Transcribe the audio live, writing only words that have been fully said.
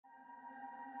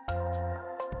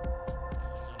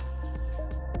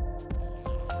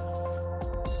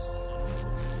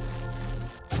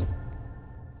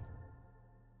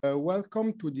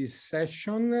Welcome to this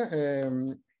session.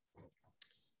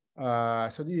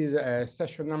 So this is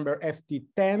session number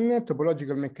FT10,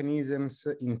 Topological Mechanisms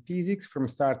in Physics from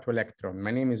Star to Electron.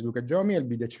 My name is Luca Giomi. I'll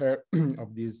be the chair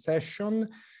of this session.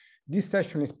 This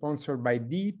session is sponsored by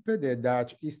DEEP, the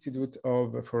Dutch Institute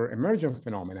for Emergent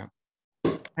Phenomena.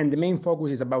 And the main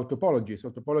focus is about topology. So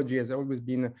topology has always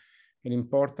been an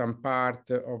important part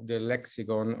of the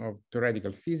lexicon of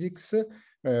theoretical physics.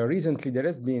 Recently, there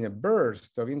has been a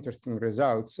burst of interesting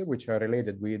results which are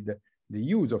related with the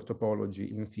use of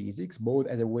topology in physics, both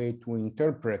as a way to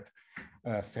interpret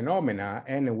phenomena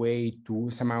and a way to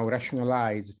somehow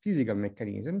rationalize physical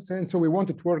mechanisms. And so we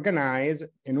wanted to organize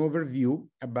an overview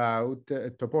about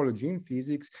topology in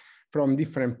physics from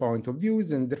different points of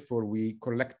views, and therefore we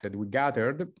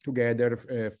gathered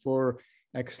together 4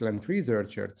 excellent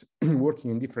researchers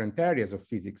working in different areas of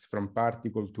physics, from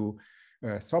particle to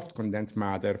soft condensed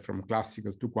matter, from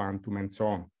classical to quantum, and so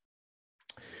on.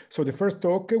 So the first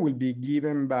talk will be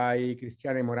given by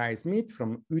Christiane Morais-Smit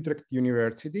from Utrecht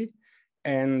University,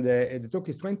 and the talk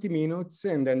is 20 minutes,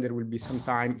 and then there will be some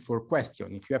time for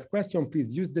questions. If you have questions,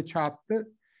 please use the chat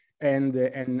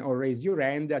or raise your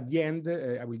hand. At the end,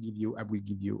 I will give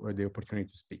you the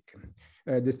opportunity to speak.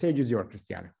 The stage is yours,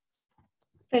 Christiane.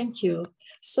 Thank you.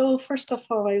 So first of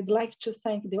all, I would like to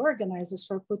thank the organizers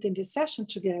for putting this session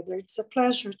together. It's a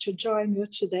pleasure to join you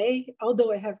today,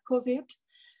 although I have COVID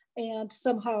and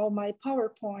somehow my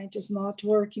PowerPoint is not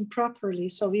working properly.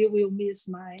 So you will miss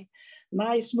my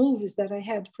nice movies that I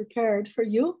had prepared for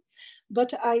you,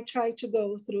 but I try to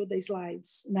go through the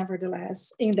slides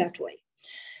nevertheless in that way.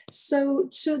 So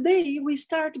today we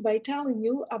start by telling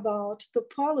you about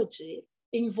topology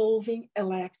involving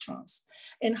electrons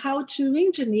and how to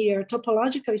engineer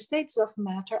topological states of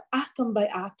matter atom by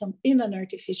atom in an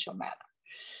artificial manner.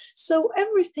 So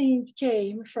everything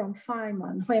came from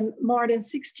Feynman when more than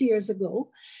 60 years ago,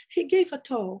 he gave a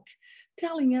talk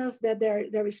telling us that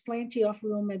there is plenty of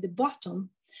room at the bottom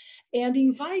and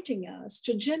inviting us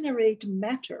to generate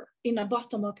matter in a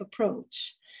bottom-up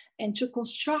approach and to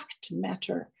construct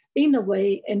matter in a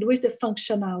way and with the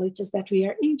functionalities that we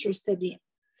are interested in.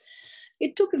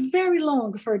 It took very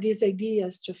long for these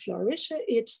ideas to flourish.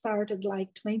 It started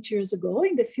like 20 years ago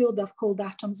in the field of cold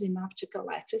atoms in optical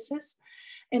lattices,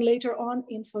 and later on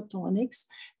in photonics.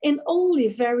 And only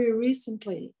very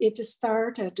recently, it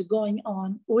started going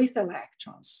on with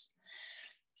electrons.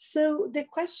 So the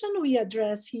question we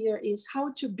address here is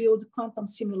how to build quantum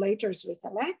simulators with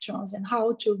electrons and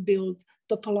how to build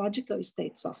topological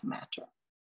states of matter.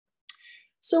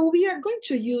 So we are going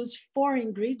to use 4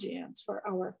 ingredients for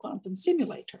our quantum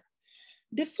simulator.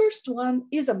 The first one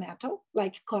is a metal,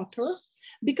 like copper,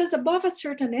 because above a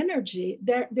certain energy,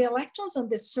 the electrons on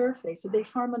the surface, they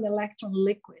form an electron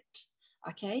liquid,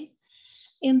 okay?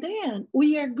 And then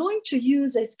we are going to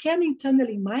use a scanning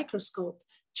tunneling microscope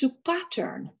to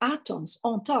pattern atoms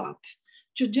on top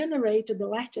to generate the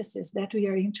lattices that we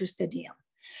are interested in.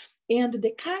 And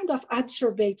the kind of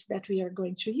adsorbates that we are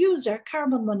going to use are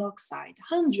carbon monoxide,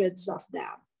 hundreds of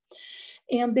them.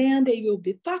 And then they will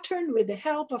be patterned with the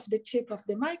help of the tip of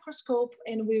the microscope,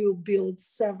 and we will build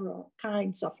several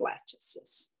kinds of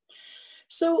lattices.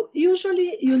 So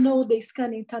usually, you know the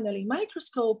scanning tunneling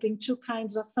microscope in 2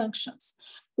 kinds of functions.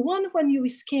 One, when you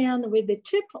scan with the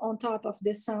tip on top of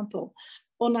the sample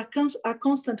on a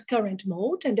constant current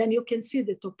mode, and then you can see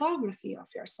the topography of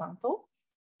your sample.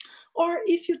 Or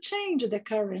if you change the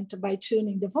current by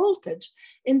tuning the voltage,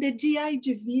 and the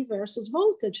dIdV versus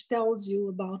voltage tells you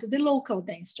about the local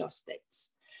density of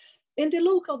states. And the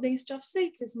local density of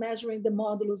states is measuring the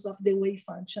modulus of the wave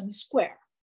function square.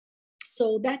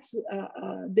 So that's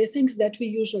the things that we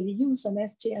usually use on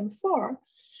STM for.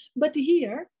 But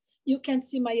here, you can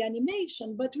see my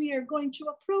animation, but we are going to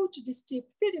approach this tip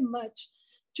pretty much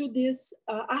to these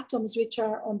atoms which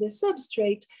are on the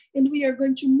substrate, and we are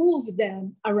going to move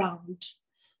them around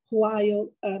while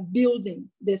building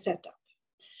the setup.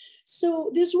 So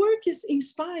this work is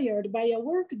inspired by a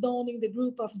work done in the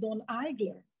group of Don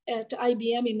Eigler at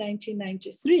IBM in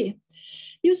 1993.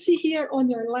 You see here on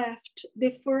your left, the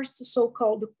first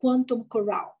so-called quantum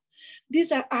coral.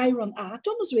 These are iron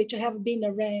atoms which have been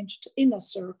arranged in a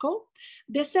circle.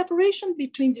 The separation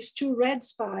between these 2 red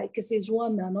spikes is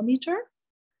 1 nanometer.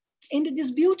 And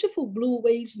these beautiful blue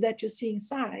waves that you see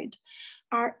inside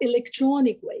are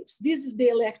electronic waves. This is the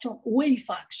electron wave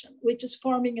function, which is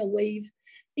forming a wave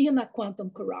in a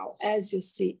quantum coral, as you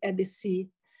see at the C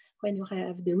when you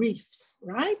have the reefs,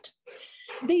 right?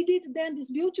 They did then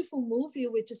this beautiful movie,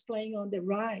 which is playing on the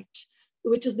right,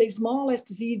 which is the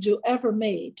smallest video ever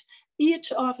made.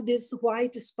 Each of these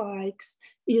white spikes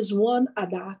is one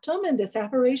atom, and the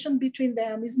separation between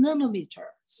them is nanometer.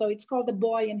 So it's called The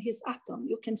Boy and His Atom.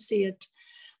 You can see it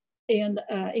in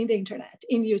the internet,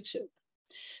 in YouTube.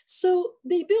 So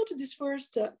they built this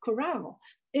first corral.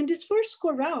 In this first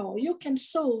corral, you can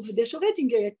solve the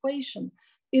Schrödinger equation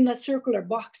in a circular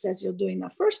box, as you do in a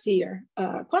first year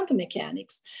quantum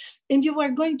mechanics. And you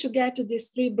are going to get these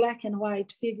three black and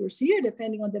white figures here,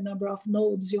 depending on the number of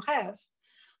nodes you have.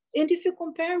 And if you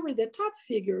compare with the top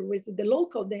figure, with the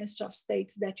local density of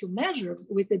states that you measure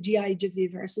with the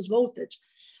GIGV versus voltage,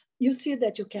 you see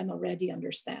that you can already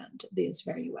understand this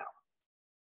very well.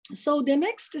 So the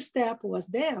next step was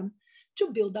then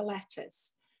to build a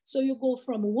lattice. So you go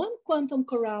from one quantum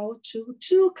corral to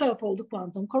two coupled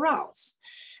quantum corrals.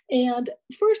 And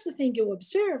first thing you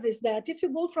observe is that if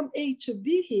you go from A to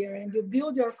B here and you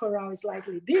build your corral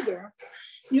slightly bigger,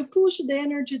 you push the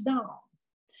energy down.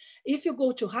 If you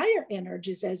go to higher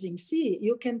energies, as in C,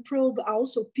 you can probe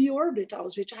also p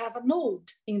orbitals, which have a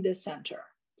node in the center.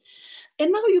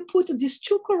 And now you put these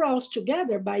two corrals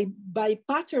together by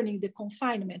patterning the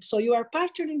confinement. So you are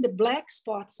patterning the black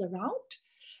spots around,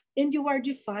 and you are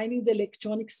defining the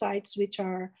electronic sites which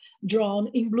are drawn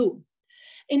in blue.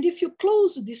 And if you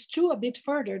close these two a bit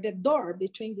further, the door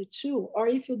between the two, or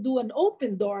if you do an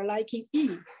open door like in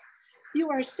E, you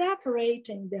are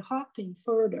separating the hopping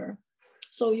further.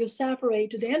 So you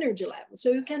separate the energy level.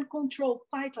 So you can control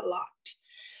quite a lot.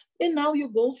 And now you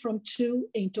go from two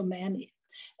into many.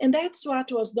 And that's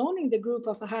what was done in the group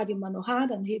of Hari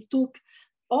Manoharan. He took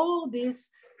all these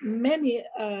many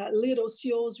little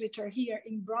COs, which are here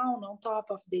in brown on top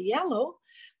of the yellow,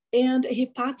 and he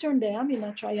patterned them in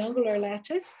a triangular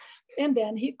lattice. And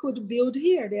then he could build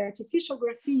here the artificial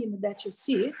graphene that you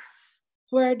see,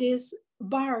 where this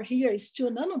bar here is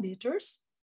 2 nanometers.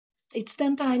 It's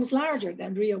 10 times larger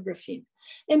than real graphene.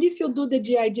 And if you do the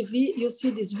GIGV, you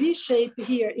see this V shape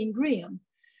here in green,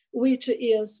 which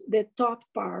is the top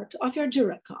part of your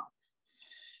Duracell.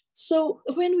 So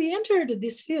when we entered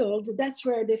this field, that's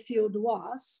where the field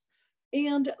was.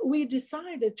 And we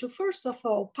decided to, first of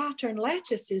all, pattern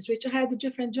lattices, which had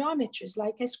different geometries,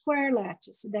 like a square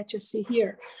lattice that you see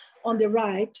here on the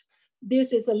right.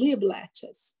 This is a Lib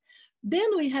lattice.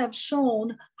 Then we have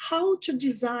shown how to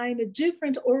design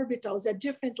different orbitals at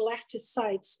different lattice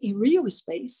sites in real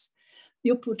space.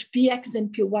 You put px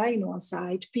and py in one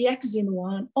side, px in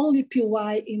one, only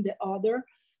py in the other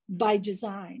by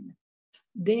design.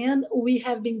 Then we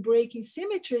have been breaking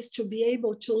symmetries to be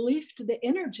able to lift the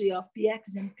energy of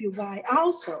px and py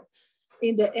also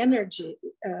in the energy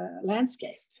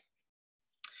landscape.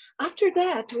 After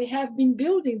that, we have been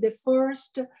building the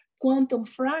first quantum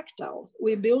fractal.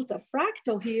 We built a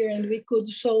fractal here and we could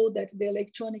show that the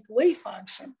electronic wave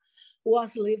function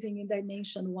was living in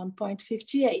dimension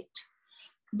 1.58.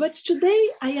 But today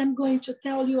I am going to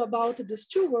tell you about these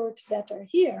two works that are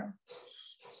here.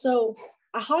 So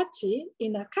Ahoti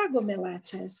in a Kagome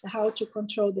lattice, how to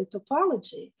control the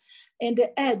topology, and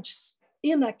the edges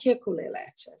in a Kekule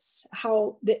lattice,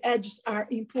 how the edges are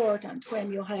important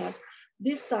when you have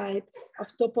this type of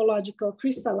topological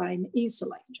crystalline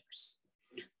insulators.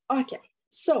 Okay,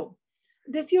 so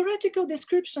the theoretical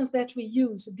descriptions that we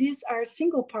use, these are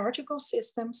single particle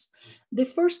systems. The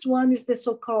first one is the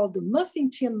so-called muffin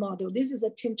tin model. This is a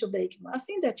tin to bake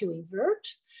muffin that you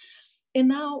invert. And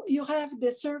now you have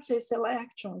the surface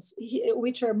electrons,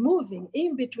 which are moving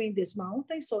in between these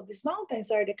mountains. So these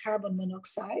mountains are the carbon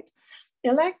monoxide.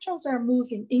 Electrons are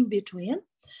moving in between.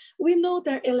 We know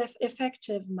their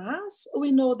effective mass.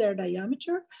 We know their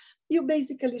diameter. You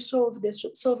basically solve the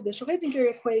Schrödinger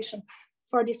equation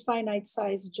for this finite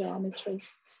size geometry.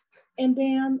 And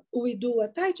then we do a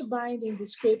tight binding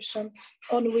description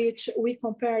on which we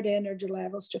compare the energy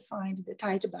levels to find the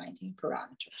tight binding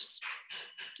parameters.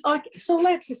 Okay, so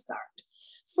let's start.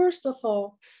 First of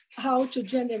all, how to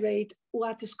generate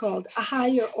what is called a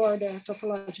higher order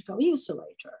topological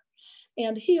insulator.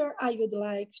 And here I would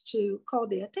like to call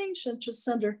the attention to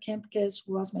Sander Kempkes,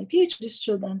 who was my PhD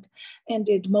student and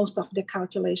did most of the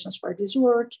calculations for this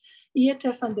work,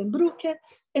 Jette van den Broeke,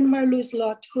 and Marloes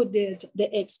Lot, who did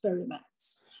the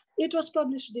experiments. It was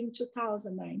published in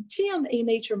 2019 in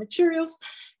Nature Materials,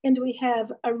 and we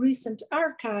have a recent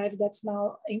archive that's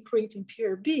now in print in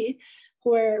PRB,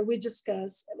 where we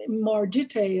discuss in more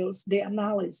details the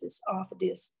analysis of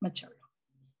this material.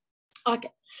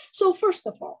 Okay, so first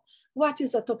of all, what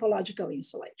is a topological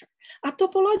insulator? A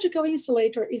topological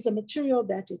insulator is a material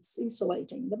that it's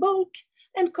insulating the bulk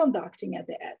and conducting at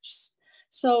the edges.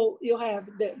 So you have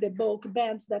the bulk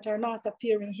bands that are not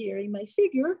appearing here in my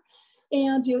figure.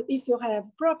 And if you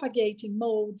have propagating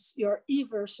modes, your E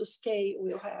versus K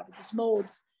will have these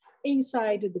modes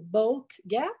inside the bulk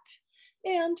gap.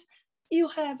 And you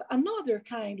have another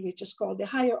kind, which is called the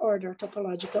higher order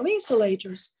topological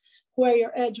insulators, where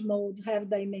your edge modes have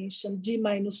dimension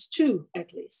D-2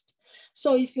 at least.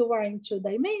 So if you are in 2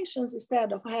 dimensions,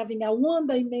 instead of having a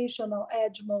 1-dimensional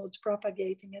edge mode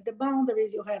propagating at the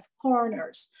boundaries, you have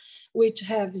corners which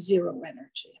have 0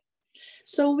 energy.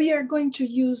 So we are going to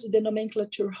use the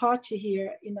nomenclature Hottie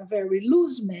here in a very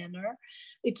loose manner.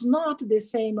 It's not the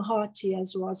same Hottie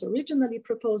as was originally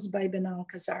proposed by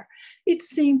Ben-Alcazar.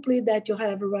 It's simply that you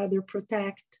have rather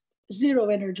protect 0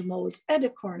 energy modes at the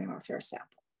corner of your sample.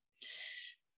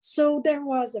 So there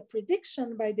was a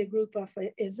prediction by the group of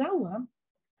Ezawa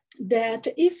that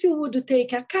if you would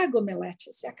take a Kagome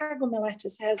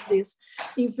lattice has these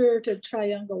inverted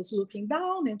triangles looking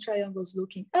down and triangles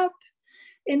looking up.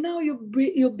 And now you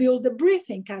build the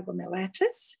breathing Kagome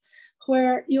lattice,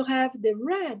 where you have the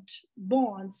red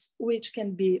bonds, which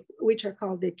are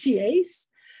called the TAs,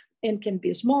 and can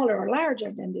be smaller or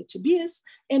larger than the TBs,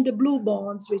 and the blue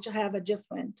bonds, which have a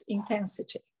different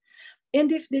intensity.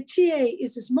 And if the TA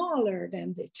is smaller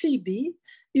than the TB,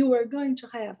 you are going to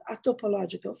have a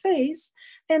topological phase.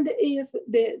 And if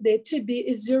the TB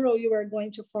is 0, you are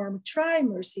going to form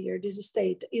trimers here. This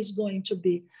state is going to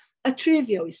be a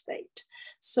trivial state.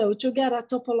 So to get a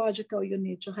topological, you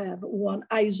need to have one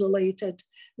isolated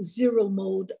 0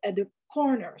 mode at the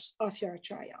corners of your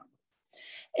triangle.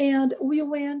 And we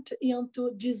went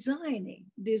into designing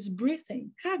this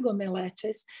breathing Kagome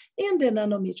lattice in the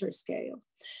nanometer scale.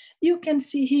 You can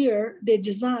see here the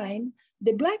design.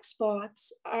 The black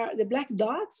dots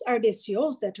are the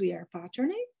COs that we are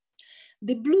patterning.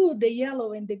 The blue, the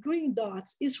yellow, and the green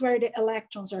dots is where the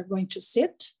electrons are going to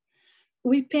sit.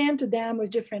 We paint them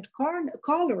with different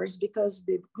colors because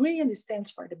the green stands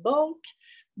for the bulk,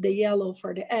 the yellow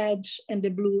for the edge, and the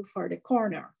blue for the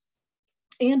corner.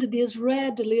 And these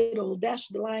red little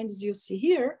dashed lines you see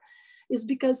here is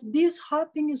because this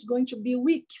hopping is going to be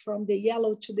weak from the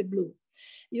yellow to the blue.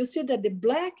 You see that the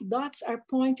black dots are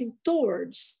pointing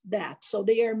towards that. So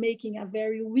they are making a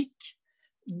very weak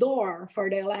door for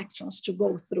the electrons to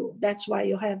go through. That's why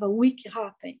you have a weak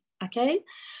hopping, okay?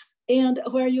 And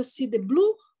where you see the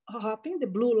blue hopping, the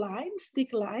blue lines,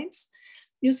 thick lines,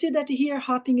 you see that here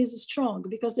hopping is strong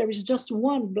because there is just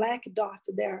one black dot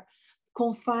there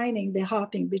confining the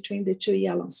hopping between the 2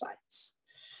 yellow sides.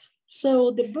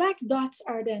 So the black dots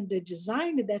are then the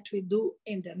design that we do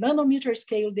in the nanometer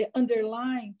scale. The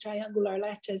underlying triangular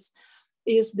lattice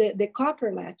is the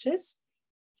copper lattice.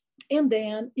 And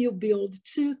then you build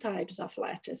 2 types of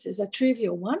lattices, a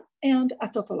trivial one and a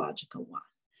topological one.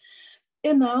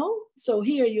 And now, so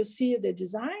here you see the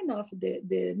design of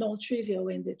the non-trivial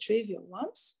and the trivial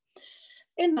ones.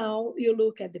 And now you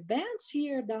look at the bands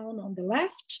here down on the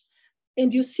left,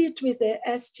 and you see it with the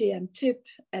STM tip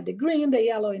at the green, the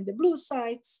yellow, and the blue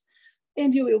sides.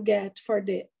 And you will get, for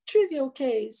the trivial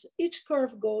case, each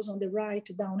curve goes on the right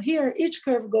down here. Each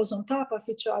curve goes on top of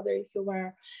each other if you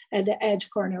are at the edge,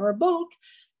 corner, or bulk.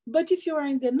 But if you are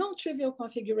in the non-trivial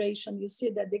configuration, you see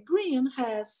that the green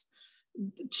has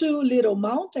 2 little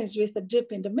mountains with a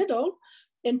dip in the middle.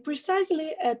 And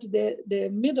precisely at the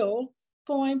middle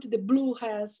point, the blue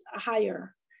has a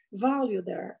higher value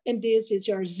there. And this is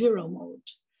your 0 mode,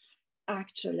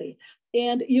 actually.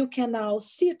 And you can now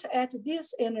sit at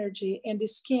this energy and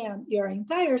scan your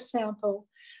entire sample.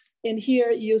 And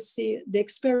here you see the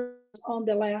experiments on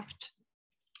the left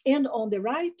and on the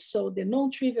right. So the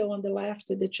non-trivial on the left,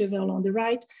 the trivial on the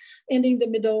right. And in the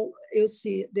middle, you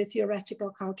see the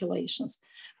theoretical calculations.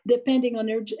 Depending on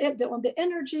the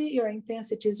energy, your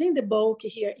intensity is in the bulk,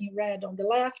 here in red on the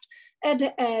left. At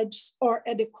the edge or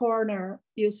at the corner,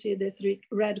 you see the 3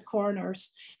 red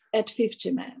corners at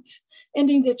 50 MeV. And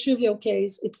in the trivial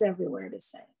case, it's everywhere the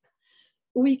same.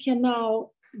 We can now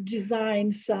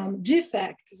design some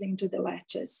defects into the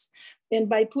lattice. And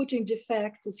by putting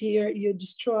defects here, you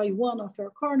destroy one of your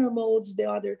corner modes, the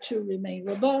other 2 remain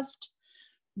robust.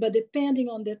 But depending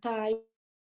on the type,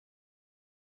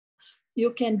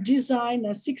 you can design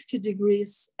a 60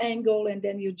 degrees angle, and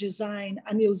then you design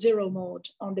a new 0 mode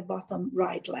on the bottom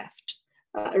right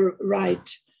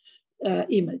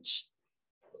image.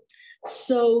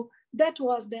 So that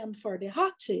was then for the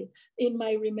Hottie. In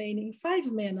my remaining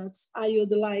 5 minutes, I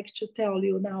would like to tell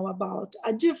you now about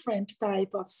a different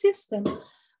type of system,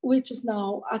 which is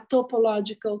now a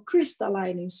topological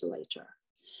crystalline insulator.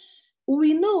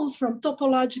 We know from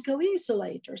topological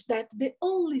insulators that the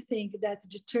only thing that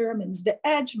determines the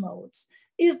edge modes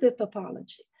is the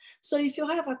topology. So if you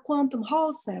have a quantum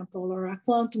Hall sample or a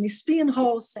quantum spin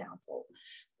Hall sample,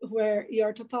 where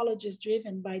your topology is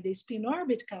driven by the spin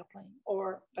orbit coupling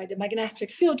or by the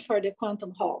magnetic field for the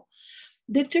quantum Hall,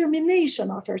 the termination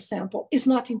of your sample is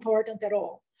not important at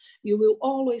all. You will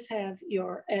always have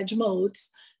your edge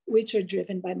modes, which are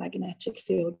driven by magnetic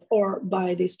field or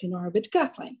by the spin orbit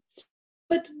coupling.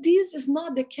 But this is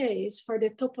not the case for the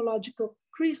topological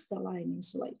crystalline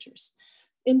insulators.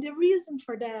 And the reason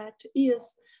for that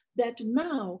is that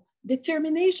now the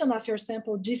termination of your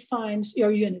sample defines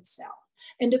your unit cell.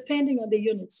 And depending on the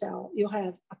unit cell, you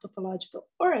have a topological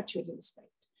or a trivial state.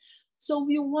 So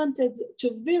we wanted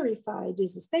to verify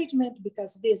this statement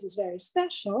because this is very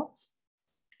special.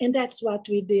 And that's what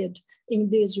we did in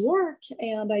this work.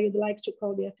 And I would like to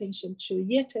call the attention to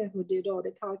Jette, who did all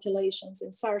the calculations,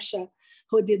 and Sarsha,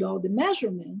 who did all the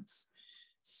measurements.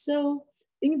 So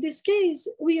in this case,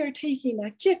 we are taking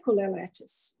a Kekulé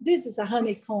lattice. This is a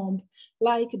honeycomb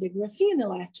like the graphene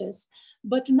lattice,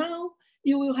 but now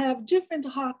you will have different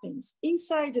hoppings.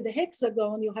 Inside the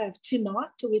hexagon, you have T0,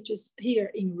 which is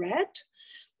here in red.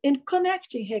 In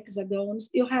connecting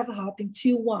hexagons, you have a hopping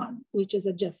T1, which is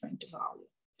a different value.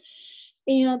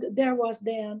 And there was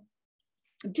then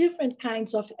different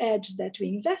kinds of edges that we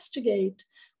investigate,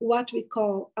 what we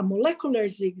call a molecular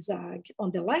zigzag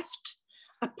on the left,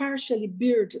 a partially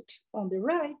bearded on the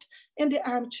right, and the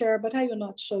armchair, but I will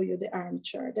not show you the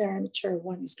armchair. The armchair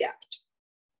one is gapped.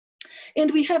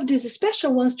 And we have these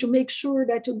special ones to make sure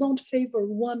that you don't favor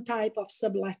one type of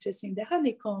sublattice in the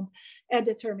honeycomb at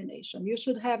the termination. You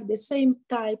should have the same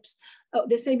types,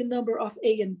 the same number of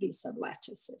A and B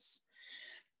sublattices.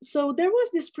 So there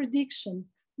was this prediction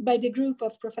by the group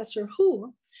of Professor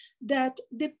Hu that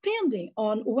depending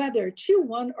on whether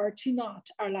T1 or T0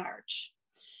 are large,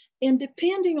 and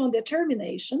depending on the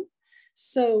termination,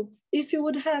 so if you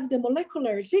would have the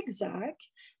molecular zigzag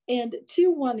and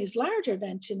T1 is larger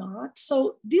than T0,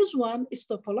 so this one is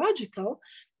topological,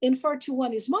 and for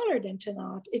T1 is smaller than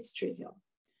T0, it's trivial.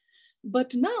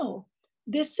 But now,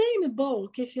 the same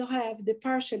bulk, if you have the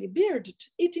partially bearded,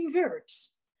 it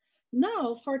inverts.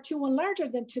 Now, for T1 larger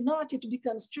than T0, it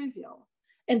becomes trivial,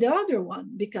 and the other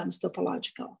one becomes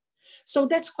topological. So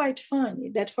that's quite funny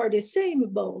that for the same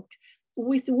bulk,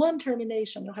 with one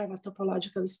termination, you have a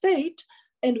topological state,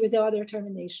 and with the other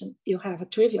termination, you have a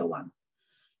trivial one.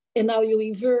 And now you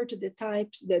invert the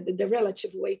types, the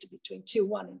relative weight between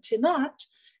T1 and T0,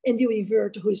 and you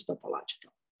invert who is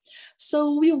topological.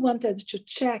 So we wanted to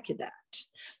check that.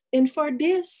 And for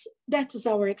this, that is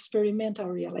our experimental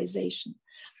realization.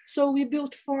 So we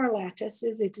built 4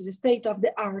 lattices. It is a state of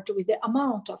the art with the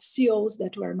amount of COs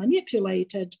that were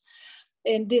manipulated.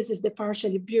 And this is the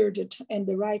partially bearded, and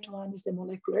the right one is the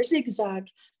molecular zigzag.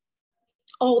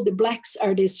 All the blacks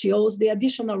are the COs. The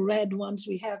additional red ones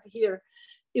we have here,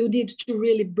 you need to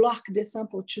really block the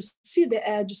sample to see the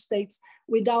edge states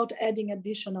without adding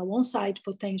additional on-site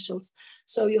potentials.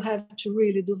 So you have to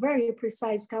really do very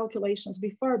precise calculations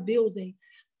before building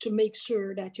to make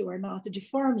sure that you are not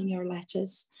deforming your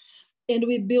lattice. And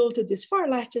we built these 4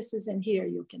 lattices, and here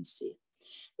you can see.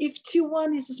 If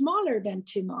T1 is smaller than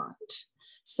T0,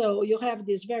 so you have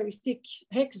these very thick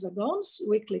hexagons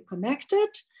weakly connected,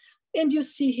 and you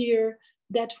see here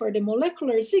that for the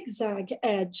molecular zigzag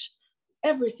edge,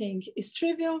 everything is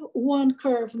trivial. One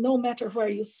curve, no matter where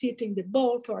you sit in the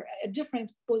bulk or at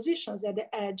different positions at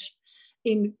the edge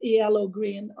in yellow,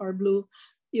 green, or blue,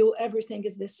 everything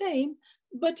is the same.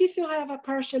 But if you have a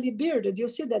partially bearded, you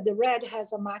see that the red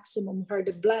has a maximum, where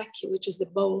the black, which is the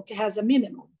bulk, has a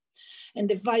minimum. And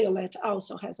the violet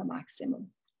also has a maximum.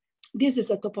 This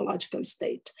is a topological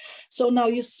state. So now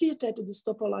you sit at this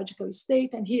topological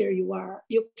state, and here you are.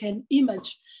 You can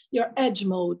image your edge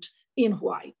mode in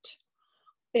white.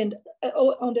 And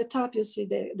on the top, you see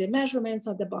the measurements,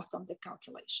 at the bottom, the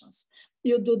calculations.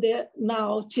 You do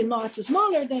now T0 is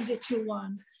smaller than the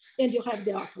T1, and you have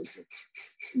the opposite.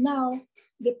 Now,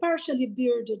 the partially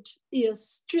bearded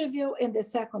is trivial, and the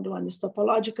second one is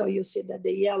topological. You see that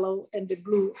the yellow and the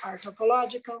blue are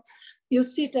topological. You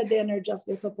sit at the energy of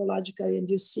the topological, and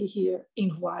you see here in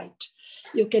white.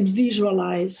 You can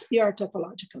visualize your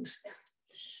topological state.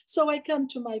 So I come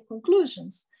to my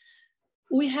conclusions.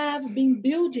 We have been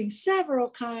building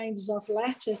several kinds of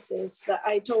lattices.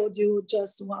 I told you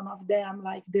just one of them,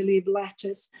 like the Lib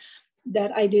lattice,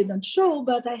 that I didn't show,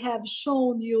 but I have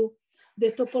shown you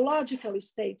the topological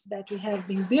states that we have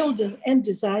been building and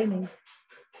designing.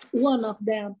 One of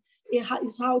them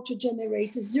is how to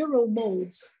generate 0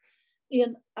 modes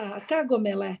in a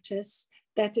Kagome lattice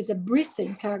that is a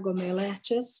breathing Kagome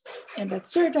lattice. And at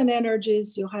certain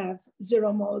energies, you have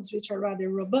 0 modes, which are rather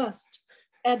robust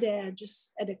at the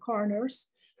edges, at the corners.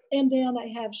 And then I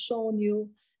have shown you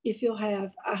if you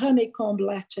have a honeycomb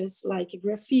lattice like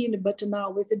graphene, but now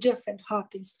with a different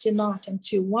hoppings, T0 and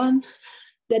T1,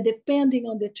 that depending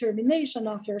on the termination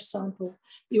of your sample,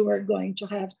 you are going to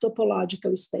have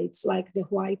topological states like the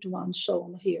white one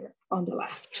shown here on the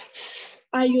left.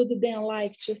 I would then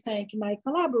like to thank my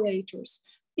collaborators,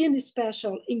 in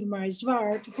special Ingmar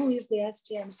Zwart, who is the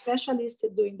STM specialist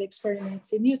doing the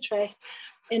experiments in Utrecht,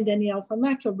 and Danielle van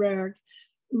Mackelberg,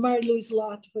 Marloes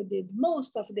Lott, who did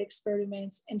most of the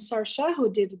experiments, and Sarsha, who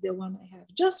did the one I have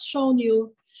just shown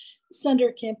you,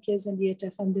 Sander Kempkes and Jette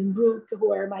van den Broek,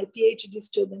 who are my PhD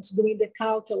students doing the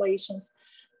calculations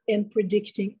and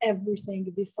predicting everything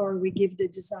before we give the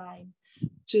design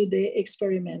to the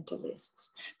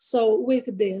experimentalists. So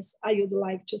with this, I would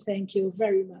like to thank you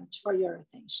very much for your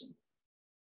attention.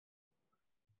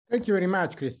 Thank you very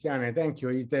much, Christiane. Thank you.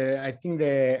 I think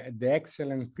the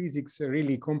excellent physics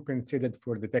really compensated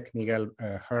for the technical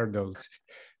hurdles.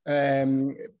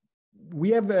 We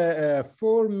have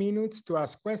 4 minutes to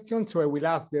ask questions, so I will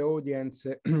ask the audience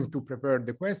to prepare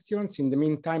the questions. In the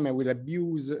meantime, I will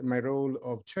abuse my role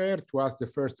of chair to ask the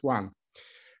first one.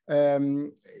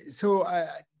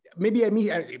 Maybe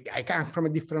I come from a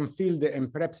different field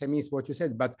and perhaps I missed what you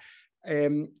said, but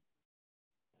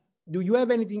do you have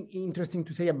anything interesting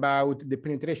to say about the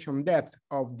penetration depth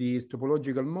of these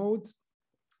topological modes?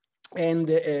 And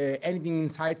anything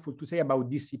insightful to say about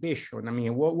dissipation? I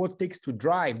mean, what takes to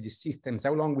drive these systems?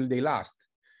 How long will they last?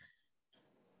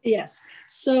 Yes,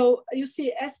 so you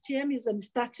see, STM is a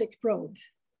static probe.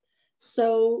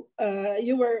 So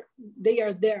they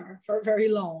are there for very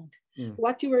long.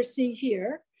 What you are seeing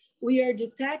here, we are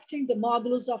detecting the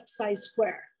modulus of psi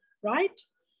square, right?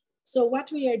 So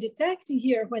what we are detecting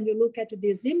here, when you look at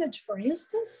this image, for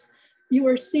instance, you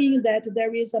are seeing that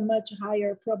there is a much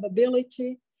higher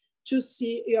probability to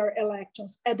see your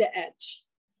electrons at the edge.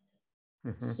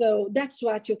 So that's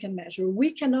what you can measure.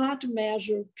 We cannot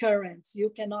measure currents. You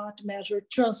cannot measure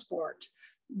transport.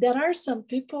 There are some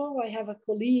people, I have a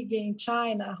colleague in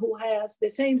China who has the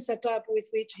same setup with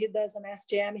which he does an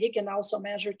STM. He can also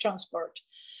measure transport,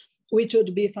 which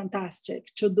would be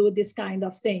fantastic to do this kind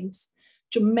of things,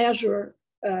 to measure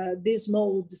these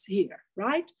modes here,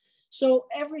 right? So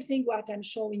everything what I'm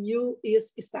showing you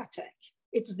is static.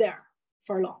 It's there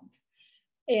for long.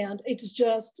 And it's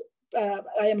just,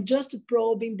 I am just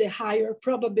probing the higher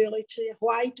probability.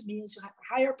 White means you have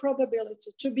a higher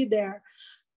probability to be there.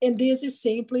 And this is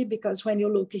simply because when you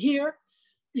look here,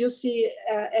 you see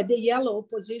at the yellow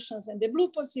positions and the blue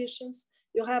positions,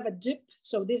 you have a dip.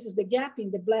 So this is the gap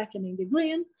in the black and in the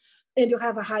green, and you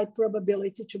have a high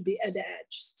probability to be at the edge.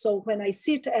 So when I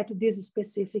sit at this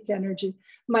specific energy,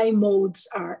 my modes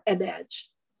are at the edge.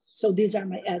 So these are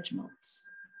my edge modes.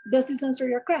 Does this answer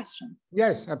your question?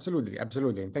 Yes, absolutely,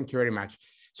 absolutely. Thank you very much.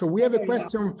 So we have a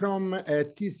question from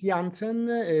Tis Janssen.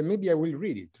 Maybe I will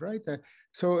read it, right?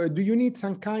 So do you need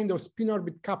some kind of spin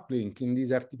orbit coupling in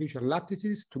these artificial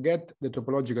lattices to get the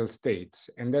topological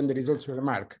states? And then there is also a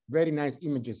remark, very nice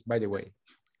images, by the way.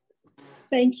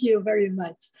 Thank you very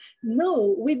much.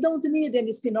 No, we don't need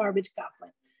any spin orbit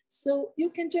coupling. So you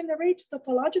can generate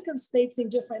topological states in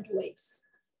different ways.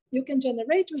 You can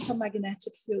generate with a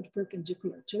magnetic field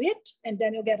perpendicular to it, and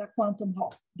then you get a quantum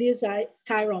Hall. These are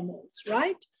chiral modes,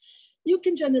 right? You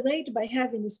can generate by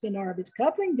having the spin orbit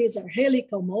coupling. These are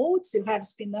helical modes. You have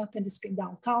spin up and spin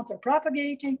down counter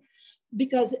propagating,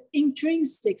 because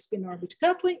intrinsic spin orbit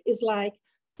coupling is like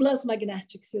plus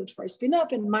magnetic field for spin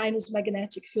up and minus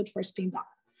magnetic field for spin down.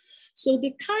 So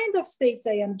the kind of states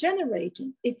I am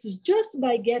generating, it's just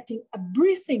by getting a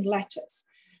breathing lattice,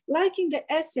 like in the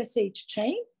SSH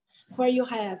chain, where you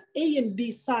have A and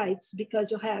B sites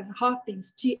because you have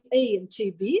hoppings TA and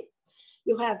TB.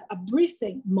 You have a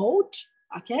breathing mode,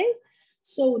 okay?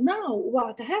 So now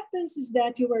what happens is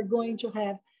that you are going to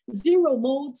have 0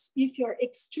 modes if your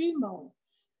extremal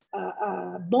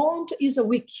bond is a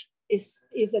weak, is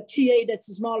a TA that's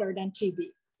smaller than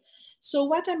TB. So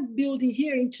what I'm building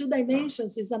here in 2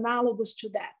 dimensions is analogous to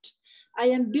that. I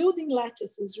am building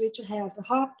lattices which have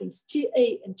hoppings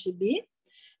TA and TB.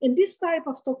 And this type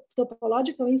of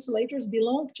topological insulators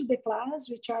belong to the class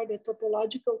which are the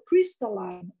topological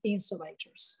crystalline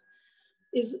insulators.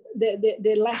 Is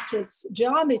the lattice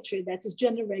geometry that is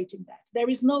generating that. There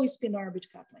is no spin orbit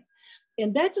coupling.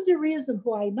 And that's the reason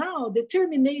why now the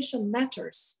termination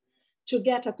matters to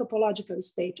get a topological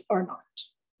state or not.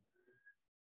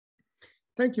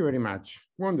 Thank you very much.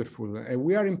 Wonderful.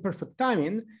 We are in perfect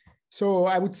timing. So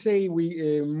I would say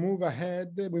we move ahead.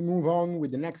 We move on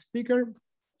with the next speaker.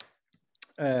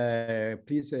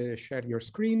 Please share your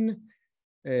screen.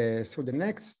 So the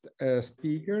next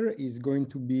speaker is going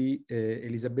to be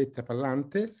Elisabetta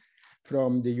Pallante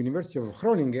from the University of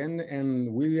Groningen,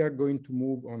 and we are going to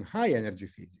move on high energy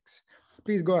physics.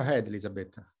 Please go ahead,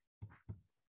 Elisabetta.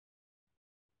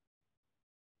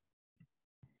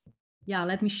 Yeah,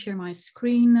 let me share my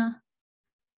screen.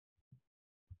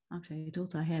 Actually, I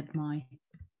thought I had my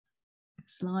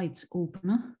slides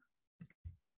open.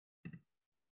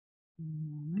 One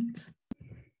moment.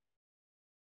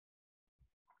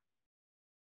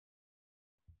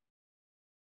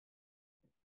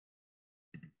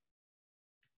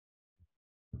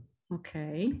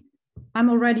 Okay, I'm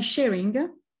already sharing.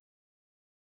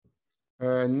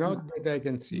 Not that I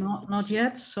can see. Not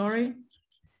yet, sorry.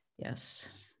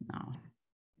 Yes, now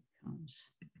it comes.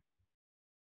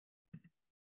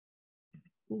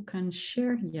 Who can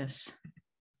share? Yes,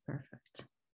 perfect.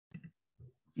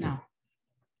 Now.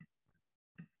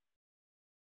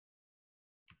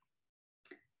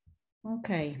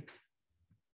 Okay.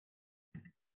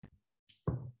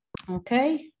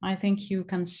 Okay, I think you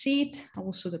can see it,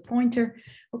 also the pointer.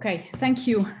 Okay, thank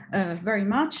you very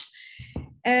much.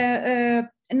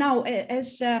 Now,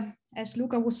 as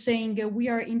Luca was saying, we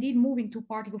are indeed moving to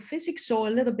particle physics, so a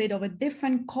little bit of a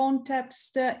different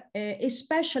context,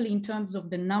 especially in terms of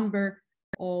the number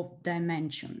of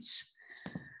dimensions.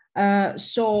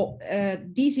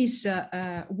 This is,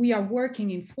 we are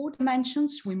working in 4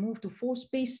 dimensions. We move to 4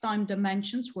 space-time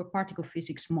dimensions where particle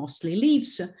physics mostly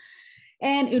lives.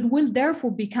 And it will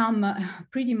therefore become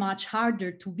pretty much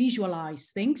harder to visualize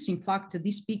things. In fact,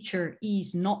 this picture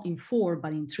is not in 4,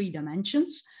 but in 3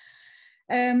 dimensions.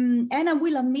 And I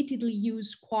will admittedly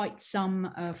use quite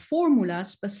some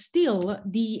formulas, but still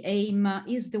the aim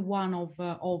is the one of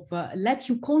let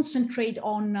you concentrate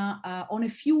on a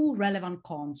few relevant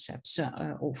concepts,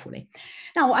 hopefully.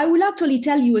 Now, I will actually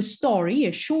tell you a story,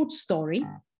 a short story.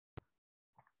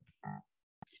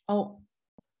 Oh.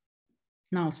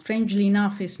 Now, strangely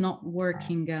enough, it's not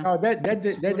working. Oh, that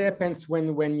happens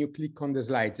when you click on the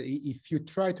slides. If you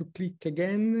try to click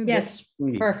again. Yes,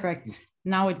 perfect.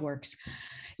 Now it works.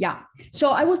 Yeah.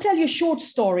 So I will tell you a short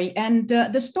story. And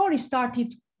the story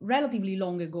started relatively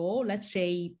long ago, let's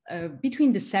say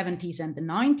between the 70s and the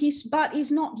 90s, but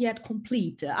is not yet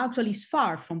complete. Actually, it's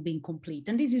far from being complete.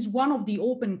 And this is one of the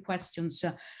open questions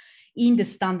in the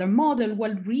standard model.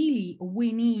 Well, really,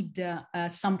 we need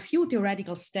some few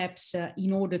theoretical steps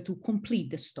in order to complete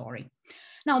the story.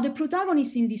 Now, the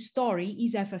protagonist in this story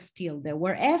is F tilde,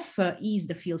 where F is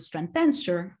the field strength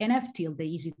tensor and F tilde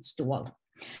is its dual.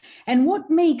 And what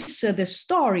makes the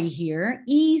story here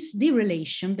is the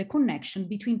relation, the connection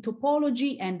between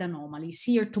topology and anomalies.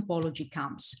 Here, topology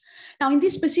comes. Now, in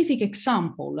this specific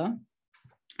example,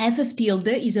 F tilde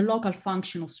is a local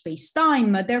function of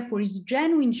space-time, therefore is a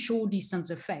genuine short distance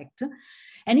effect,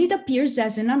 and it appears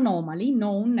as an anomaly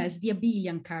known as the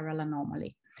abelian chiral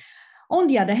anomaly. On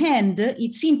the other hand,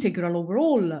 its integral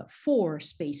overall for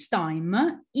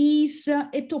space-time is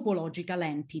a topological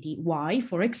entity. Why?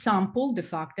 For example, the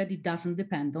fact that it doesn't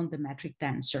depend on the metric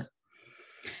tensor.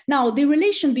 Now, the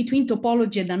relation between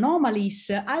topology and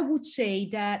anomalies, I would say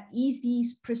that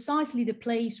is precisely the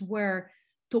place where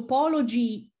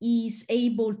topology is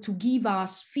able to give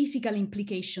us physical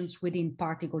implications within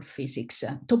particle physics.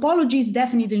 Topology is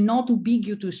definitely not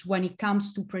ubiquitous when it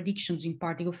comes to predictions in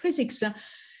particle physics,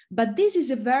 but this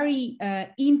is a very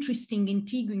interesting,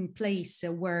 intriguing place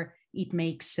where it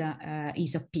makes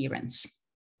its appearance.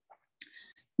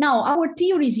 Now, our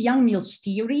theory is Yang-Mills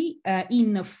theory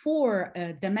in a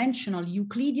 4-dimensional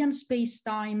Euclidean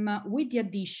space-time with the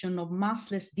addition of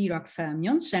massless Dirac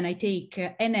fermions, and I take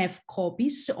NF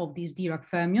copies of these Dirac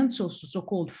fermions, also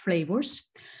so-called flavors.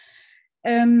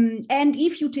 And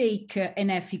if you take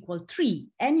NF equal 3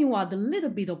 and you add a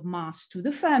little bit of mass to the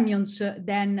fermions,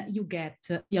 then you get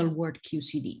real world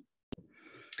QCD.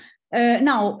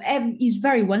 Now, is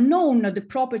very well known, the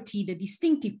property, the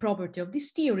distinctive property of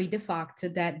this theory, the fact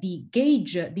that the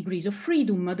gauge degrees of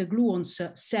freedom, the gluons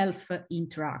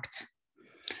self-interact.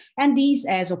 And this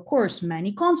has, of course,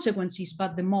 many consequences,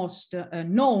 but the most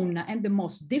known and the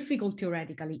most difficult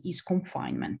theoretically is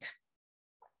confinement.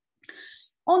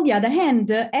 On the other hand,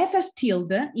 FF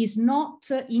tilde is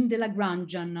not in the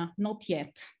Lagrangian, not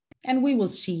yet. And we will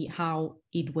see how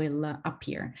it will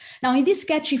appear. Now, in this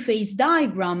sketchy phase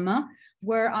diagram,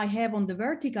 where I have on the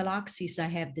vertical axis, I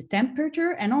have the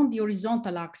temperature, and on the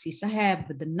horizontal axis, I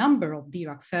have the number of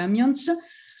Dirac fermions.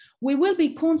 we will be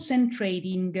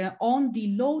concentrating on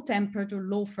the low temperature,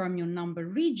 low fermion number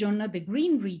region, the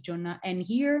green region, and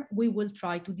here we will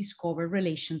try to discover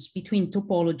relations between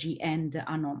topology and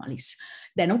anomalies.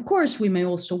 Then, of course, we may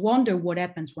also wonder what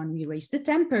happens when we raise the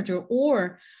temperature,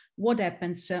 or what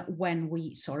happens when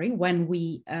we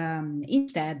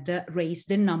instead raise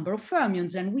the number of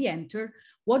fermions and we enter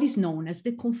what is known as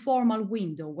the conformal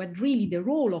window, where really the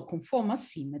role of conformal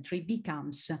symmetry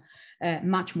becomes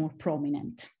much more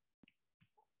prominent.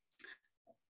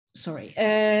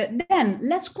 Then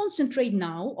let's concentrate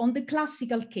now on the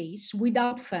classical case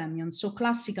without fermions, so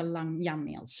classical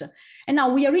Young-Mills. And now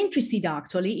we are interested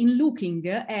actually in looking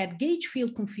at gauge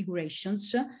field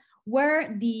configurations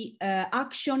where the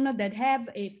action that have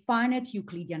a finite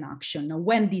Euclidean action.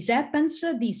 When this happens,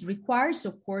 this requires,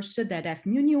 of course, that F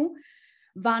mu nu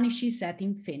vanishes at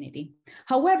infinity.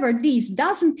 However, this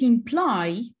doesn't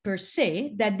imply per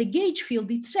se that the gauge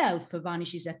field itself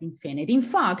vanishes at infinity. In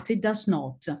fact, it does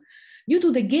not. Due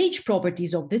to the gauge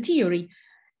properties of the theory,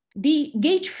 the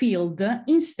gauge field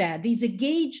instead is a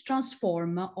gauge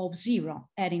transform of 0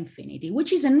 at infinity,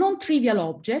 which is a non-trivial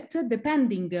object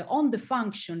depending on the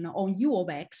function on u of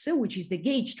x, which is the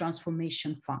gauge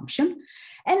transformation function.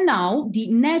 And now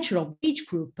the nature of gauge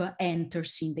group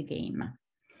enters in the game.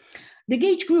 The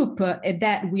gauge group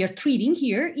that we are treating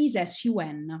here is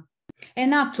SUN.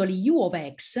 And actually u of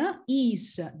x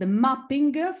is the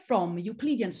mapping from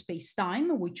Euclidean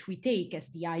spacetime, which we take as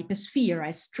the hypersphere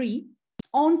S3,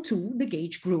 onto the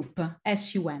gauge group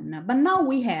SUN. But now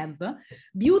we have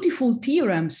beautiful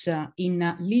theorems in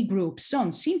Lie groups,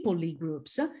 on simple Lie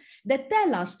groups, that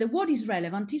tell us that what is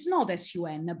relevant is not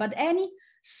SUN, but any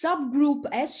subgroup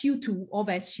SU2 of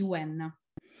SUN.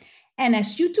 And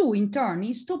SU2 in turn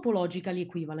is topologically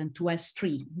equivalent to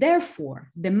S3.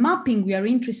 Therefore, the mapping we are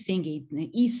interested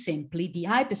in is simply the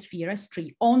hypersphere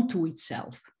S3 onto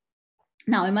itself.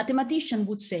 Now, a mathematician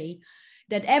would say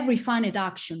that every finite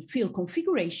action field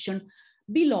configuration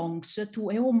belongs to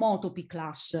a homotopy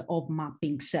class of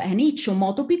mappings, and each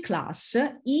homotopy class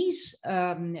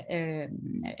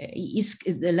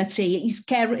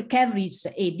carries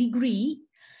a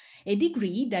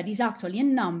degree that is actually a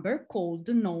number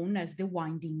known as the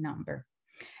winding number.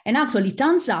 And actually it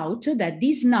turns out that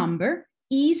this number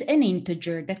is an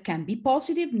integer that can be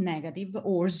positive, negative,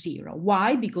 or 0.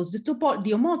 Why? Because the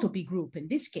homotopy group in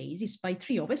this case is pi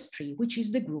 3 over S3, which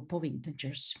is the group of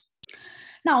integers.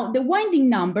 Now, the winding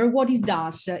number, what it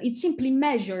does, it simply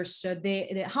measures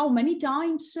how many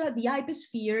times the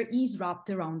hypersphere is wrapped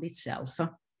around itself.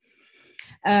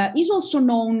 Is also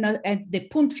known as the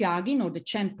Pontryagin or the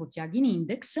Chen-Pontryagin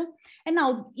index. And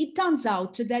now it turns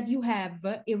out that you have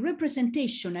a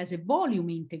representation as a volume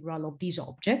integral of this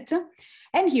object.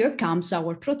 And here comes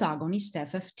our protagonist,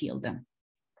 FF tilde.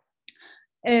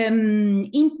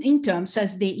 In terms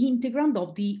as the integrand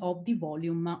of the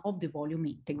volume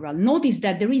integral. Notice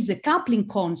that there is a coupling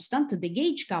constant, the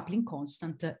gauge coupling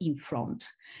constant in front.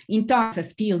 In terms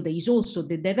of tilde is also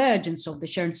the divergence of the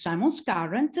Chern-Simons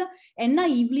current, and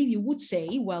naively you would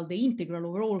say, well, the integral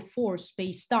over all four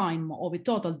space-time of a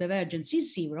total divergence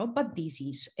is 0, but this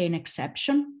is an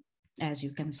exception, as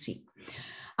you can see.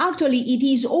 Actually,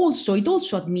 it also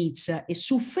admits a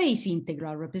surface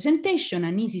integral representation,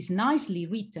 and this is nicely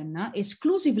written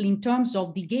exclusively in terms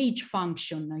of the gauge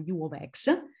function u of x.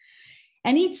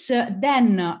 And it's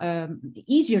then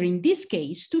easier in this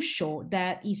case to show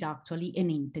that is actually an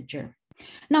integer.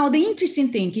 Now, the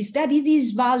interesting thing is that it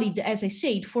is valid, as I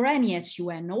said, for any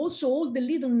SUN. Also, all the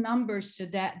little numbers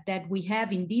that we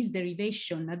have in this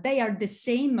derivation, they are the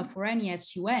same for any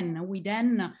SUN with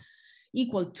n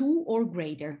equal to or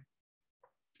greater.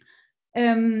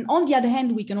 On the other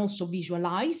hand, we can also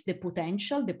visualize the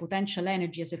potential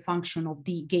energy as a function of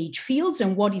the gauge fields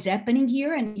and what is happening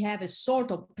here. And we have a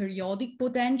sort of periodic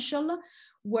potential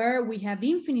where we have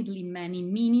infinitely many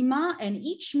minima, and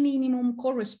each minimum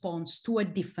corresponds to a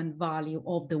different value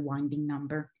of the winding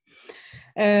number.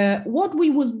 What we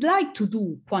would like to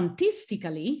do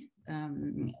quantistically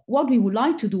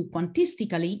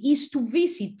is to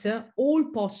visit all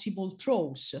possible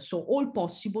throws, so all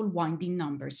possible winding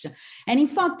numbers. And in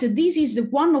fact, this is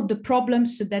one of the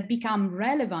problems that become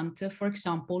relevant, for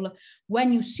example,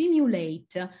 when you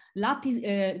simulate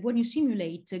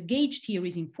gauge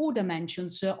theories in 4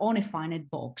 dimensions on a finite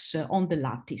box on the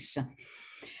lattice.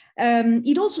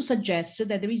 It also suggests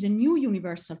that there is a new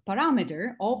universal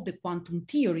parameter of the quantum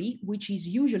theory, which is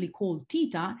usually called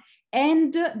theta.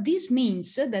 And this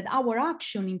means that our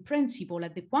action in principle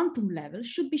at the quantum level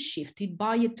should be shifted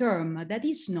by a term that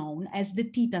is known as the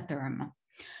theta term.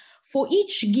 For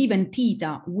each given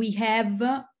theta, we have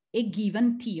a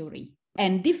given theory.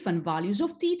 and different values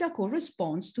of theta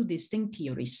corresponds to distinct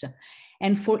theories.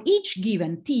 And for each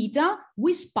given theta,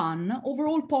 we span over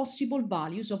all possible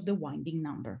values of the winding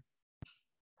number.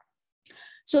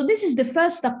 So this is the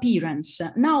first appearance.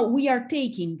 Now we are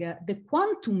taking the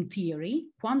quantum theory,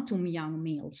 quantum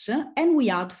Young-Mills, and we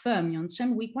add fermions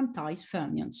and we quantize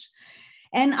fermions.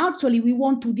 And actually we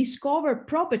want to discover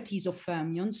properties of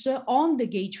fermions on the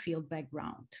gauge field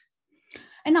background.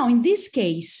 And now in this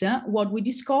case, what we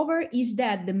discover is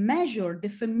that the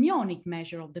fermionic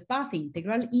measure of the path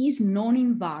integral is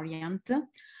non-invariant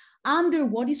under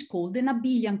what is called an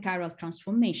abelian chiral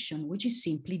transformation, which is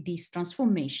simply this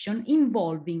transformation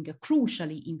involving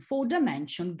crucially in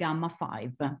 4-dimension gamma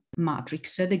 5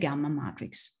 matrix, the gamma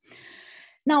matrix.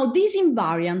 Now this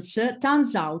invariance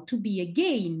turns out to be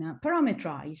again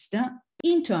parameterized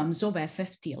in terms of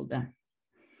FF tilde.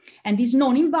 And this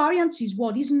non-invariance is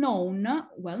what is known,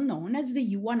 well known as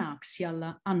the U1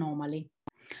 axial anomaly.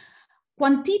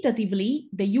 Quantitatively,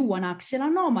 the U1 axial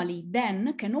anomaly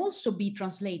then can also be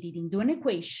translated into an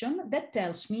equation that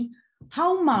tells me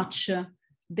how much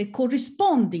the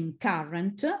corresponding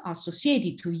current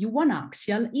associated to U1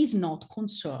 axial is not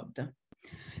conserved.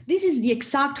 This is the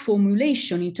exact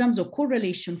formulation in terms of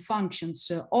correlation functions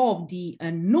of the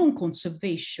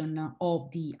non-conservation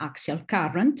of the axial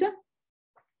current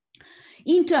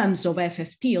in terms of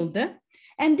FF tilde.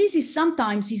 And this is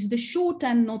sometimes the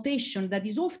shorthand notation that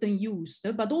is often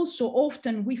used, but also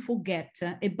often we forget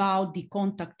about the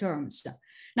contact terms.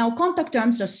 Now, contact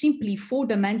terms are simply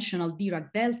 4-dimensional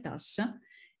Dirac deltas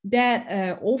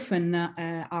that often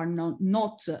are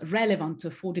not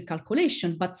relevant for the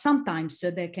calculation, but sometimes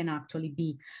they can actually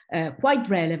be quite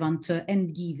relevant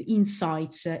and give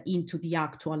insights into the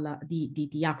actual,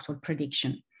 the actual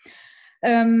prediction.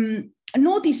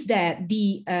 Notice that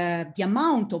the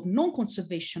amount of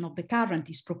non-conservation of the current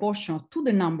is proportional to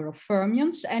the number of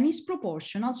fermions and is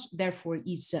proportional, therefore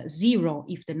is 0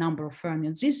 if the number of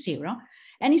fermions is 0,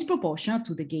 and is proportional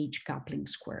to the gauge coupling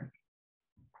square.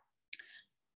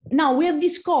 Now we have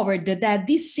discovered that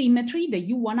this symmetry,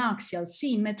 the U1 axial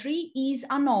symmetry, is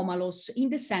anomalous in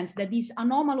the sense that it is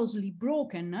anomalously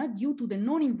broken due to the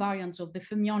non-invariance of the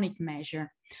fermionic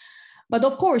measure. But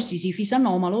of course, if it's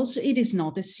anomalous, it is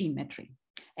not a symmetry.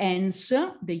 Hence,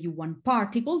 the U1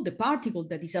 particle, the particle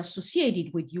that is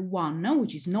associated with U1,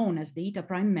 which is known as the eta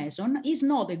prime meson, is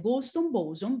not a Goldstone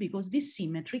boson because this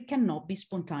symmetry cannot be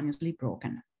spontaneously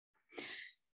broken.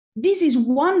 This is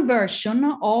one version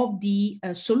of the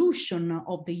solution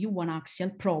of the U1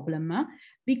 axial problem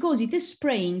because it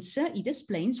explains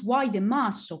why the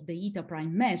mass of the eta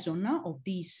prime meson of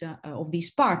this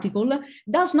particle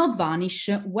does not vanish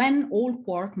when all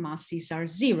quark masses are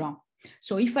 0.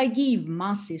 So if I give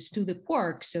masses to the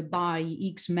quarks by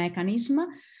Higgs mechanism,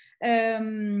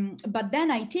 but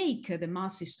then I take the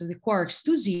masses to the quarks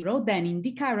to 0, then in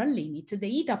the chiral limit,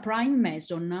 the eta prime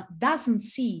meson doesn't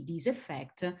see this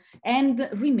effect and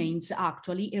remains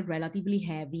actually a relatively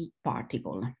heavy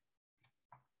particle.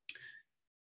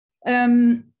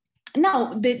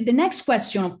 Now, the next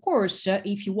question, of course,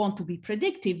 if you want to be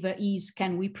predictive, is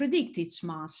can we predict its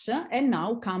mass? And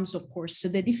now comes, of course,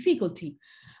 the difficulty.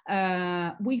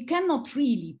 We cannot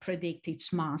really predict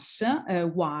its mass.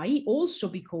 Why? Also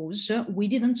because we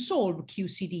didn't solve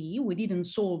QCD, we didn't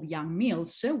solve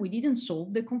Young-Mills, we didn't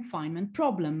solve the confinement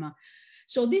problem.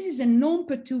 So this is a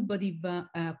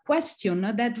non-perturbative question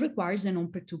that requires a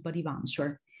non-perturbative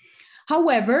answer.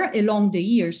 However, along the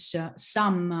years,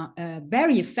 some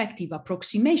very effective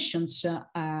approximations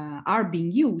are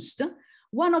being used.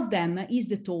 One of them is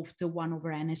the Toft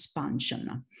 1/n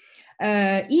expansion.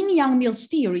 In Young-Mills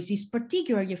theories is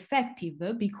particularly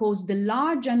effective because the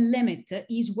large n limit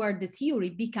is where the theory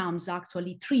becomes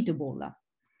actually treatable.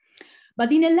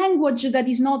 But in a language that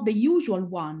is not the usual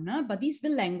one, but is the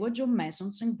language of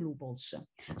mesons and gluballs.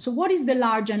 So what is the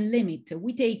large n limit?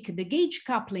 We take the gauge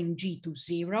coupling G to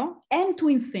 0 and to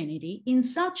infinity in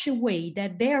such a way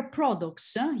that their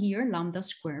products, here lambda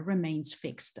square, remains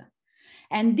fixed.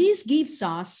 And this gives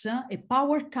us a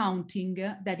power counting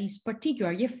that is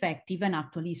particularly effective and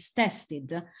actually is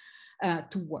tested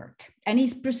to work. And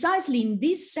it's precisely in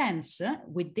this sense,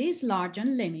 with this large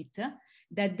n limit,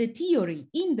 that the theory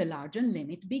in the large n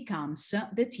limit becomes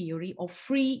the theory of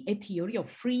free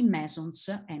mesons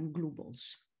and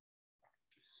gluballs.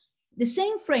 The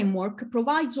same framework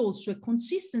provides also a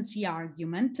consistency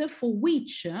argument for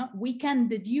which we can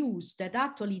deduce that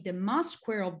actually the mass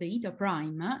square of the eta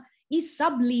prime is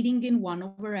subleading in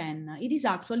 1/n. It is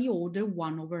actually order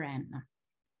 1/n.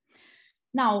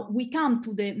 Now we come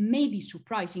to the maybe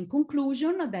surprising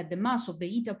conclusion that the mass of the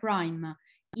eta prime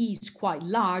is quite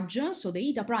large, so the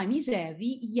eta prime is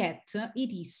heavy, yet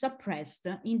it is suppressed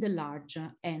in the large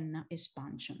N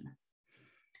expansion.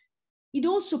 It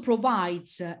also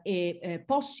provides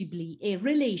possibly a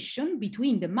relation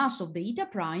between the mass of the eta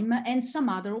prime and some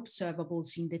other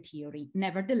observables in the theory.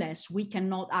 Nevertheless, we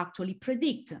cannot actually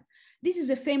predict. This is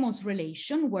a famous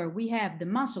relation where we have the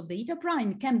mass of the eta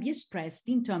prime can be expressed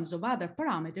in terms of other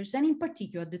parameters, and in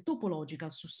particular the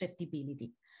topological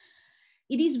susceptibility.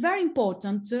 It is very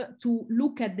important to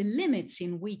look at the limits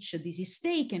in which this is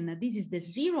taken. This is the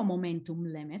zero momentum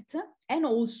limit and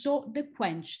also the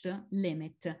quenched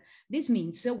limit. This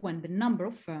means when the number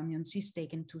of fermions is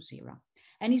taken to zero,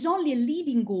 and is only a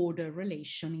leading order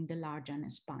relation in the large N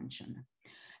expansion.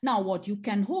 Now, what you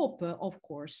can hope, of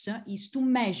course, is to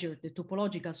measure the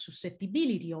topological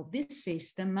susceptibility of this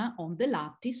system on the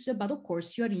lattice, but of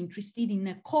course you are interested in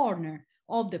a corner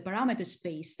of the parameter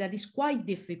space that is quite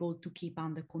difficult to keep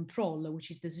under control,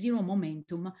 which is the zero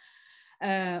momentum,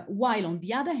 while on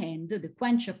the other hand, the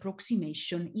quench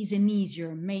approximation is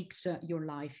makes your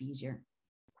life easier.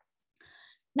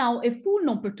 Now, a full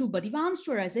non-perturbative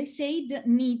answer, as I said,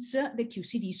 needs the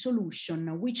QCD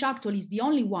solution, which actually is the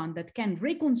only one that can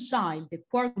reconcile the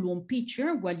quark-gluon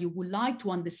picture, where you would like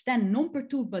to understand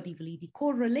non-perturbatively the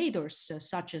correlators,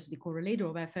 such as the correlator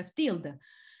of FF tilde,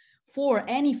 for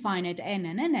any finite N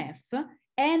and NF,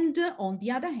 and on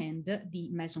the other hand, the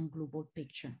meson-global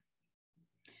picture.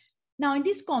 Now, in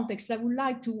this context, I would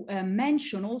like to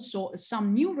mention also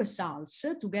some new results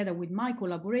together with my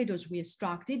collaborators we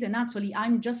extracted, and actually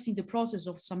I'm just in the process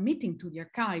of submitting to the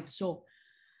archive, so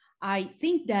I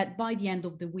think that by the end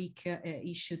of the week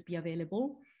it should be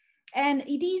available. And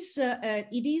it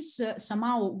is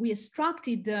somehow, we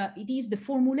extracted, it is the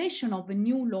formulation of a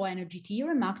new low energy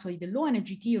theorem. Actually, the low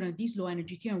energy theorem, this low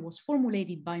energy theorem was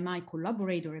formulated by my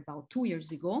collaborator about 2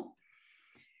 years ago.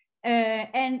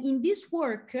 And in this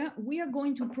work, we are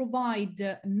going to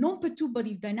provide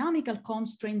non-perturbative dynamical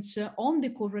constraints on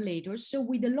the correlators, so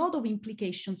with a lot of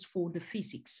implications for the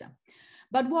physics.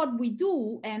 But what we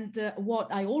do, and what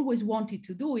I always wanted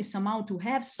to do, is somehow to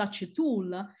have such a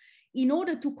tool in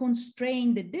order to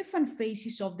constrain the different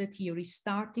phases of the theory,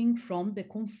 starting from the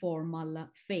conformal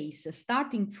phase,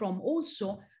 starting from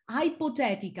also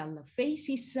hypothetical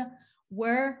phases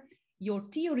where your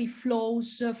theory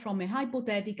flows from a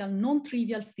hypothetical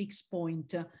non-trivial fixed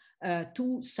point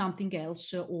to something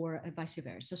else, or vice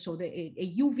versa. So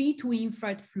a UV to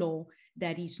infrared flow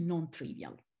that is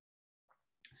non-trivial.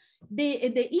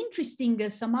 The interesting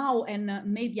somehow and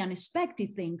maybe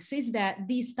unexpected things is that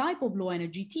these type of low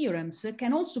energy theorems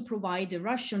can also provide a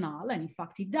rationale, and in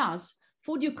fact it does,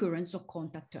 for the occurrence of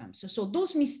contact terms. So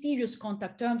those mysterious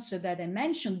contact terms that I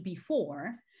mentioned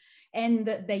before, and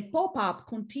they pop up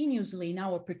continuously in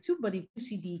our perturbative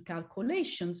QCD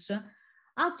calculations,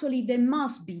 actually they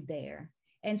must be there.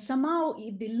 And somehow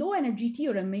the low energy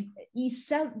theorem is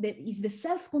the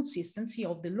self-consistency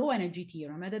of the low energy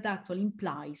theorem that actually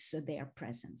implies their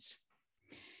presence.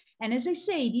 And as I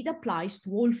said, it applies to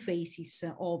all phases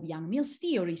of Yang-Mills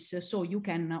theories. So you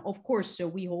can, of course,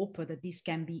 we hope that this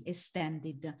can be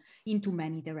extended into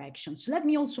many directions. Let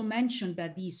me also mention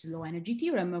that this low energy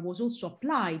theorem was also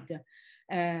applied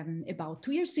about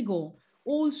 2 years ago,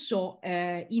 also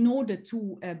in order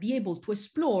to be able to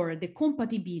explore the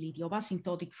compatibility of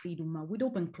asymptotic freedom with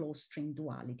open-closed string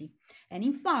duality. And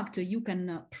in fact, you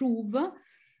can prove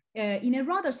in a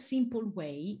rather simple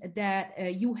way that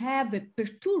you have a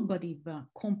perturbative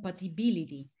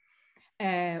compatibility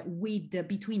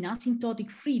between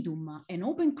asymptotic freedom and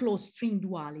open-closed string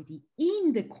duality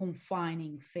in the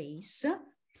confining phase,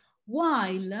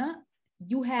 while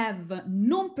you have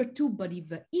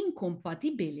non-perturbative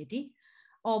incompatibility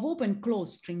of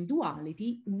open-closed string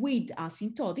duality with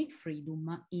asymptotic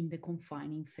freedom in the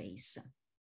confining phase.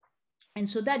 And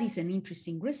so that is an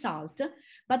interesting result,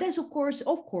 but as of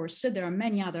course, there are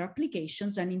many other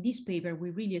applications, and in this paper we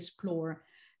really explore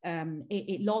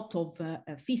a lot of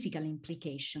physical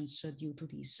implications due to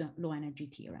this low energy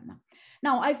theorem.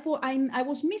 Now, I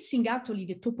was missing actually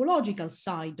the topological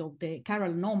side of the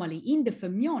chiral anomaly in the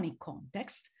fermionic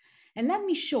context, and let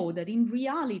me show that in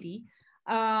reality,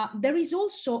 there is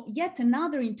also yet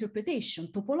another interpretation,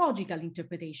 topological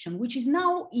interpretation, which is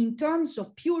now in terms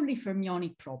of purely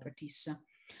fermionic properties.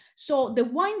 So the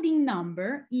winding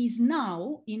number is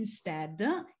now instead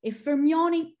a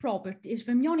fermionic property, a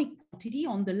fermionic quantity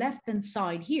on the left-hand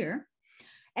side here.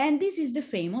 And this is the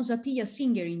famous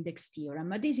Atiyah-Singer index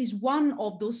theorem. This is one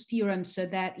of those theorems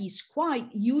that is quite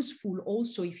useful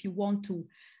also if you want to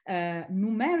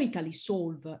numerically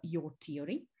solve your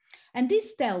theory. And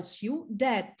this tells you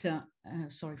that,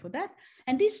 sorry for that,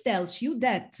 and this tells you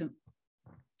that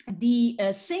the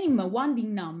same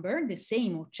winding number, the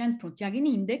same or central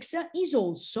eigenindex, is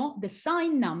also the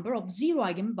sign number of zero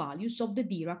eigenvalues of the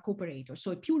Dirac operator,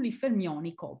 so a purely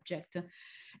fermionic object.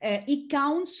 It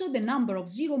counts the number of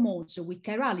zero modes with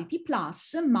chirality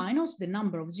plus minus the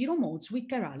number of zero modes with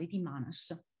chirality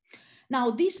minus. Now,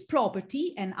 this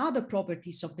property and other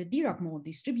properties of the Dirac mode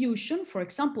distribution, for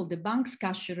example, the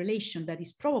Banks-Cash relation that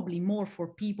is probably more for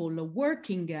people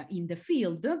working in the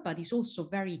field, but is also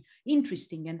very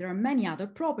interesting, and there are many other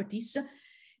properties,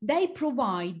 they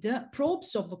provide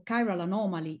probes of chiral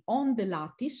anomaly on the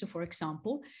lattice, for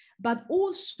example, but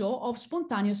also of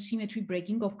spontaneous symmetry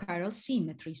breaking of chiral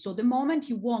symmetry. So the moment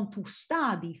you want to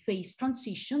study phase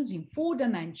transitions in 4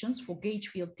 dimensions for gauge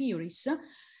field theories,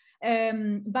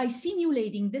 by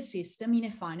simulating the system in a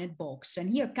finite box. And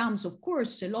here comes, of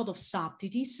course, a lot of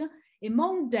subtleties,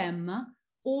 among them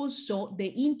also the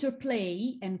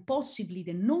interplay and possibly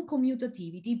the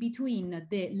non-commutativity between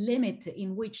the limit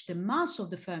in which the mass of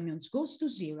the fermions goes to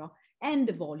 0 and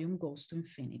the volume goes to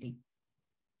infinity.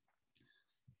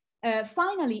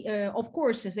 Finally, of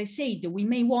course, as I said, we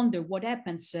may wonder what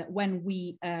happens when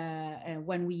we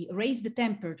raise the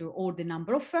temperature or the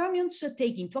number of fermions,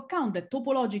 take into account the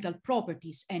topological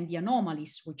properties and the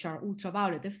anomalies, which are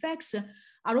ultraviolet effects,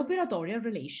 are operatorial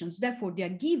relations. Therefore, they are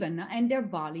given and they're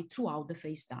valid throughout the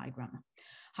phase diagram.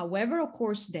 However, of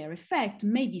course, their effect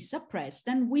may be suppressed,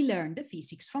 and we learn the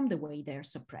physics from the way they're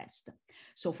suppressed.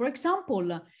 So, for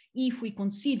example, if we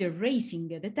consider raising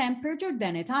the temperature,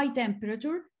 then at high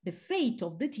temperature, the fate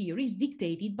of the theory is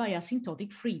dictated by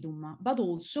asymptotic freedom, but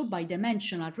also by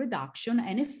dimensional reduction,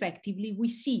 and effectively we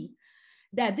see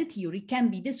that the theory can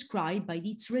be described by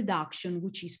its reduction,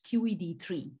 which is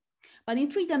QED3. But in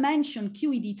 3-dimension,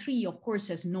 QED3, of course,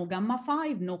 has no gamma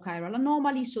 5, no chiral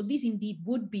anomaly, so this indeed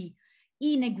would be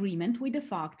in agreement with the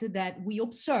fact that we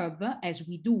observe, as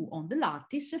we do on the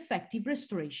lattice, effective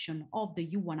restoration of the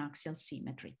U1 axial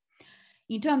symmetry.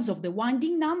 In terms of the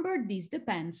winding number, this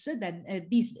depends that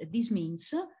this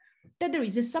means that there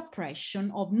is a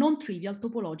suppression of non-trivial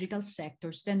topological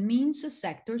sectors. That means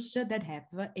sectors that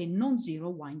have a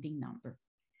non-zero winding number.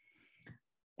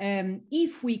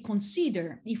 If we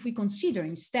consider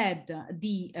instead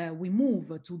we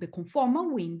move to the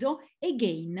conformal window,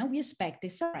 again, we expect a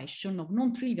suppression of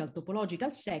non-trivial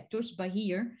topological sectors, but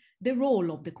here the role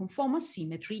of the conformal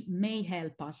symmetry may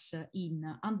help us in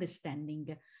understanding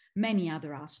many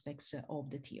other aspects of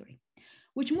the theory.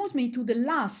 Which moves me to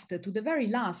the very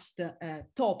last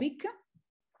topic,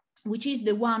 which is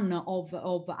the one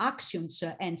of axioms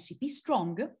and CP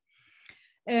strong.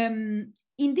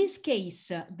 In this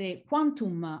case, the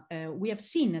quantum, we have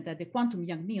seen that the quantum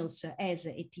Young-Mills has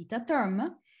a theta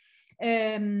term.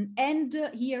 And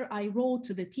here I wrote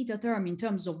the theta term in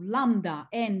terms of lambda,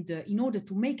 and in order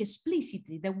to make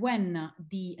explicitly that when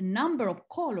the number of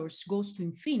colors goes to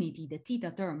infinity, the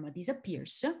theta term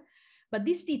disappears. But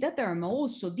this theta term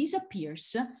also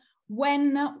disappears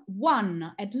when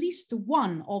at least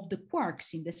one of the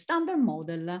quarks in the standard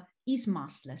model is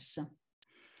massless.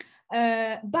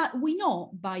 But we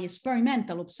know by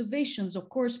experimental observations, of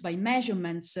course, by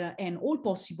measurements and all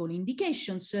possible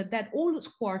indications that all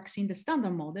quarks in the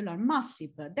standard model are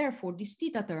massive. Therefore, this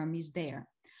theta term is there.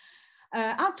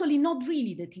 Actually, not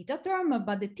really the theta term,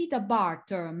 but the theta bar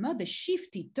term, the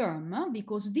shifted term,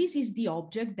 because this is the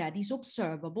object that is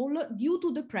observable due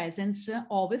to the presence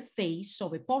of a phase,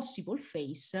 of a possible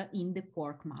phase in the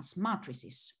quark mass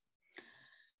matrices.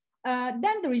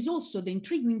 Then there is also the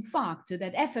intriguing fact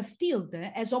that FF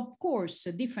tilde has, of course,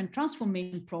 different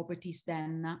transformation properties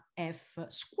than F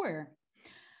square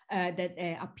that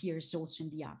appears also in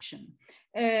the action.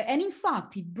 And in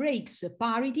fact, it breaks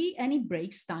parity and it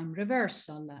breaks time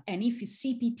reversal. And if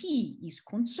CPT is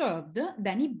conserved,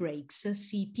 then it breaks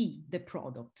CP, the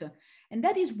product. And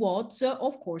that is what,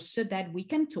 of course, that we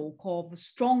can talk of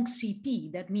strong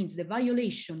CP. That means the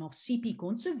violation of CP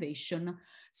conservation,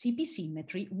 CP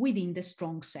symmetry within the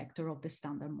strong sector of the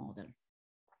standard model.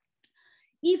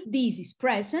 If this is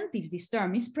present, if this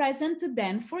term is present,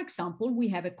 then, for example, we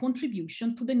have a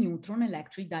contribution to the neutron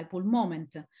electric dipole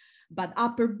moment. But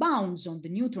upper bounds on the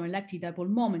neutron electric dipole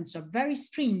moments are very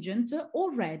stringent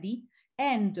already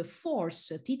and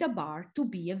force theta bar to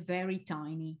be a very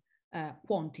tiny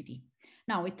quantity.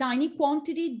 Now, a tiny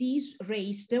quantity, this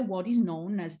raised what is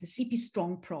known as the CP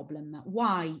strong problem.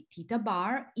 Why theta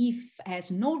bar, if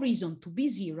has no reason to be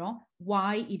 0,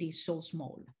 why it is so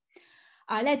small?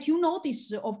 I let you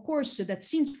notice, of course, that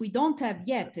since we don't have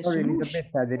yet a solution...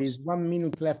 Elisabetta, there is 1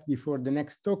 minute left before the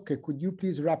next talk. Could you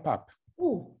please wrap up?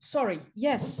 Oh, sorry.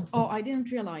 Yes. Oh, I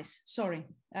didn't realize. Sorry.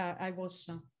 I was...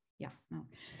 yeah. No.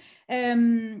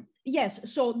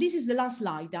 yes, so this is the last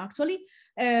slide, actually.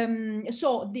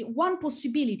 So the one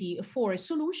possibility for a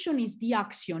solution is the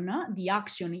axion. The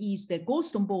axion is the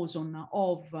Goldstone boson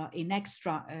of an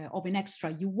extra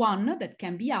U1 that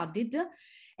can be added.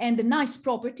 And the nice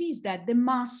property is that the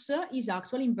mass is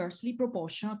actually inversely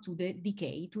proportional to the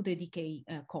decay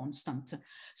constant.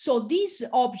 So these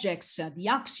objects, the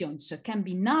axions, can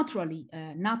be naturally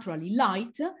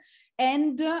light,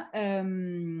 and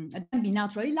be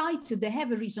naturally light. They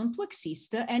have a reason to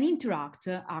exist and interact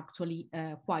actually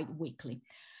quite weakly.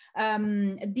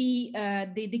 The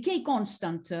decay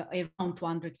constant around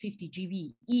 250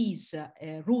 GeV is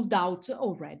ruled out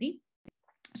already.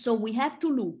 So we have to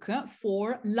look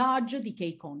for large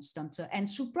decay constant. And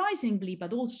surprisingly,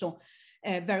 but also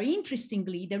very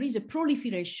interestingly, there is a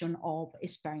proliferation of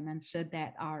experiments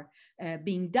that are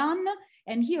being done.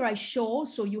 And here I show,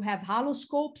 so you have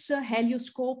haloscopes,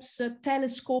 helioscopes,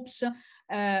 telescopes,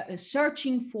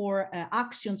 searching for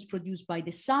axions produced by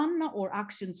the sun or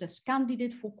axions as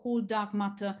candidate for cold dark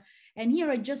matter. And here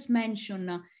I just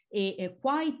mention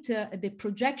the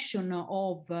projection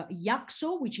of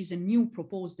YAXO, which is a new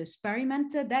proposed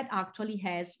experiment that actually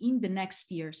has in the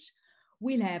next years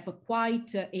will have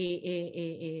quite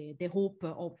the hope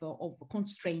of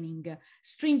constraining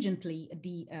stringently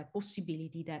the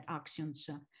possibility that axions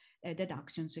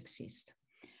exist.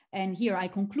 And here I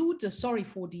conclude. Sorry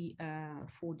for the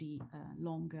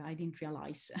long. I didn't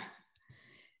realize.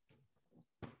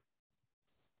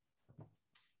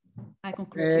 I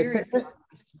conclude here.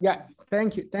 Yeah,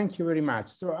 thank you very much.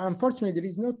 So unfortunately, there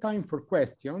is no time for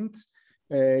questions.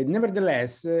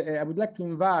 Nevertheless, I would like to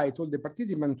invite all the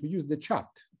participants to use the chat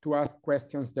to ask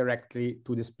questions directly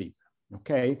to the speaker.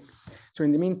 Okay, so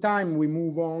in the meantime, we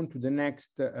move on to the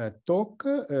next talk.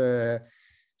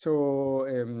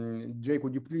 Jay,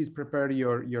 could you please prepare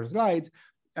your slides?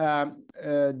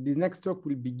 This next talk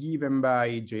will be given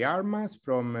by Jay Armas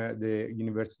from the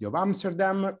University of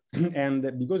Amsterdam.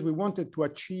 And because we wanted to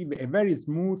achieve a very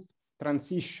smooth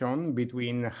transition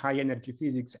between high energy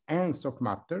physics and soft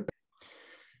matter,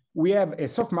 we have a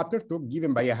soft matter talk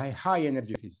given by a high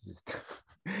energy physicist.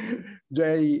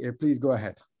 Jay, please go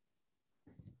ahead.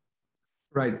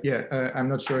 Right. Yeah. I'm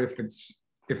not sure if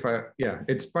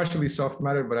it's partially soft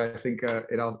matter, but I think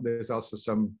there's also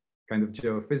some kind of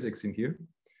geophysics in here.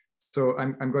 So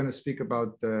I'm going to speak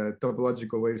about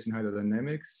topological waves in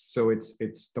hydrodynamics. So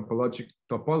it's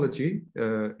topology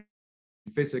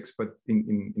physics, but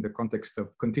in the context of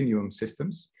continuum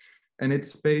systems. And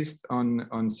it's based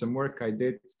on some work I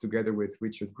did together with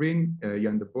Richard Green,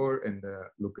 Jan de Boer, and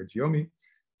Luca Giomi.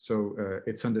 So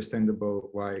it's understandable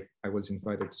why I was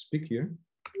invited to speak here.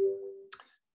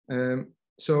 In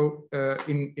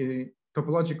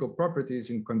topological properties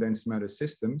in condensed matter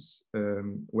systems,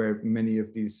 where many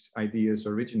of these ideas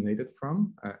originated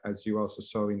from, as you also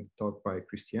saw in the talk by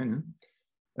Christiane,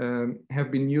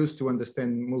 have been used to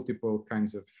understand multiple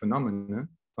kinds of phenomena,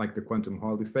 like the quantum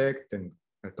Hall effect and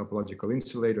topological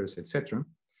insulators, etc.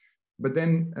 But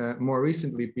then more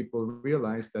recently, people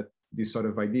realized that these sort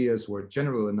of ideas were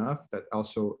general enough that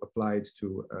also applied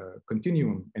to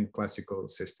continuum and classical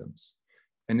systems.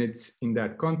 And it's in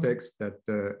that context that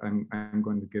I'm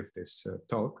going to give this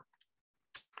talk.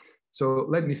 So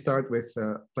let me start with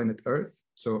planet Earth.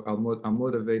 So I'll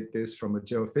motivate this from a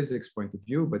geophysics point of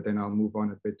view, but then I'll move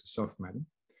on a bit to soft matter.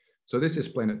 So this is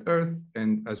planet Earth,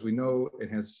 and as we know,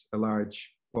 it has a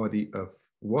large body of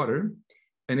water,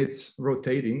 and it's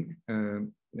rotating,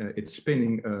 it's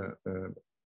spinning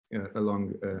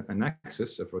along an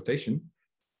axis of rotation.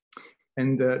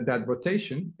 And that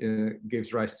rotation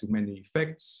gives rise to many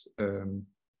effects,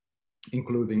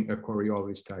 including a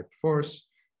Coriolis type force,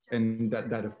 and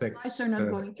that affects... Slides are not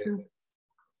going through.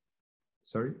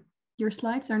 Sorry? Your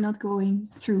slides are not going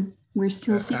through. We're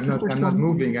still seeing. I'm not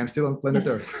moving, I'm still on planet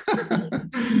Earth.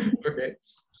 Okay.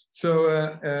 So,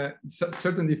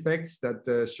 certain effects that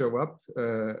show up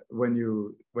when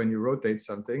you rotate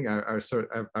something are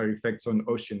effects on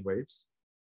ocean waves.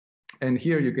 And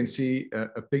here you can see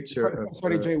a picture.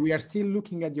 Sorry, Jay, we are still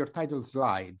looking at your title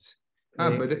slides.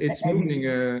 But it's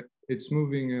moving. It's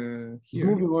moving here. It's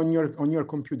moving on your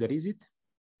computer, is it?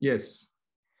 Yes.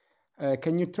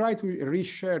 Can you try to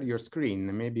reshare your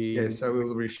screen? Maybe. Yes, I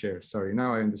will reshare. Sorry,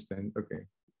 now I understand. Okay.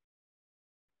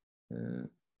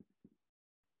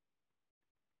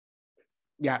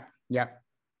 Yeah.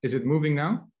 Is it moving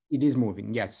now? It is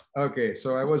moving, yes. Okay,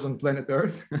 so I was on planet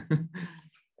Earth.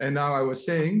 And now I was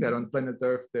saying that on planet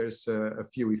Earth, there's a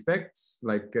few effects,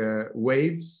 like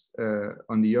waves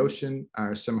on the ocean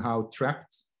are somehow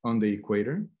trapped on the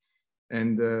equator.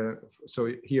 And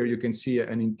so here you can see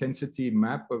an intensity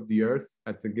map of the Earth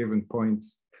at a given point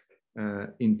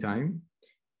in time,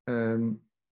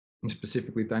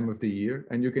 specifically time of the year.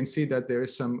 And you can see that there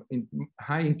is some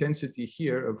high intensity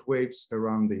here of waves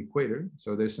around the equator.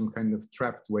 So there's some kind of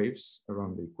trapped waves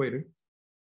around the equator.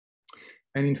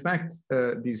 And in fact,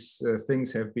 these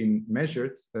things have been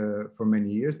measured for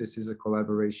many years. This is a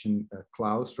collaboration,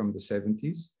 Klaus from the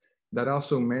 70s, that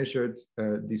also measured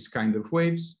these kind of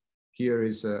waves. Here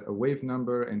is a wave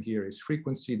number, and here is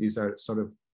frequency. These are sort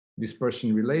of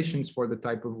dispersion relations for the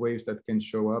type of waves that can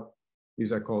show up.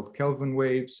 These are called Kelvin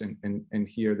waves, and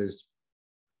here there's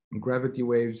gravity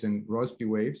waves and Rossby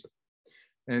waves.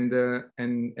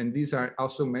 And these are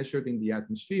also measured in the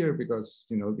atmosphere because,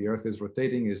 you know, the Earth is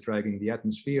rotating, is dragging the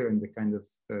atmosphere, and the kind of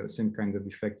same kind of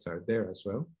effects are there as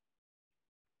well.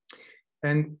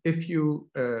 And if you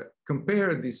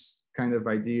compare these kind of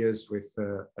ideas with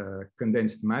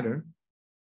condensed matter,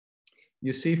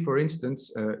 you see, for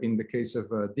instance, in the case of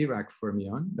Dirac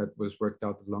fermion that was worked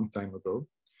out a long time ago,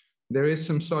 there is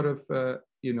some sort of,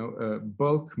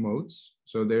 bulk modes.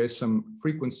 So there is some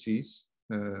frequencies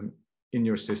in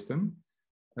your system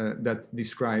that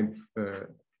describe,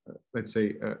 let's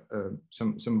say,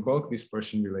 some bulk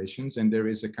dispersion relations, and there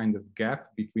is a kind of gap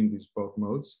between these bulk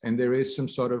modes, and there is some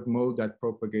sort of mode that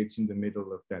propagates in the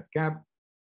middle of that gap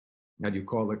that you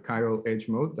call a chiral edge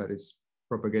mode that is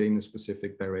propagating in a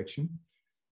specific direction.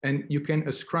 And you can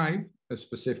ascribe a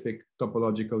specific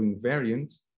topological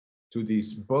invariant to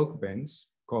these bulk bands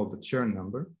called the Chern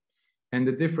number. And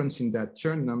the difference in that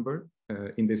Chern number,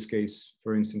 in this case,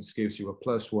 for instance, gives you a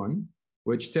 +1,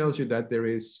 which tells you that there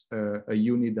is a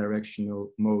unidirectional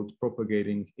mode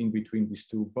propagating in between these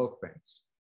two bulk bands.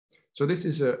 So this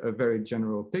is a very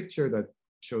general picture that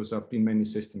shows up in many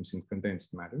systems in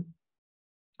condensed matter.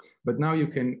 But now you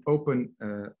can open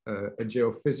a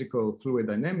geophysical fluid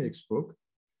dynamics book,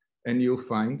 and you'll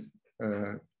find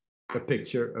a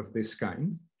picture of this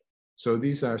kind. So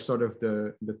these are sort of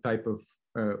the type of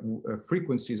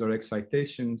frequencies or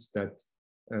excitations that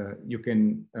you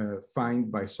can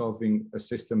find by solving a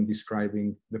system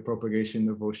describing the propagation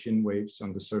of ocean waves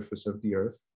on the surface of the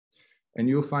Earth. And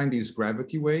you'll find these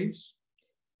gravity waves,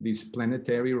 these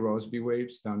planetary Rossby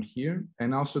waves down here,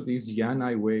 and also these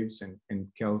Yanai waves and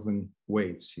Kelvin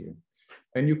waves here.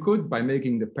 And you could, by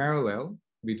making the parallel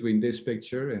between this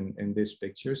picture and this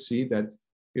picture, see that,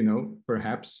 you know,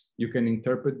 perhaps you can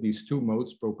interpret these two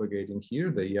modes propagating here,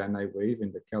 the Yanai wave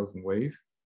and the Kelvin wave,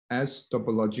 as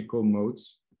topological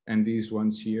modes, and these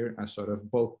ones here are sort of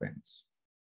bulk bands.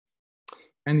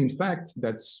 And in fact,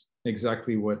 that's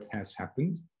exactly what has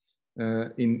happened.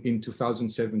 In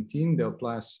 2017,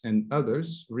 Delplace and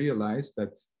others realized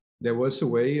that there was a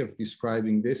way of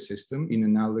describing this system in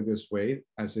an analogous way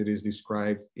as it is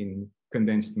described in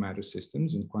condensed matter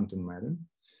systems, in quantum matter,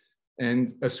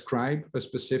 and ascribe a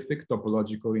specific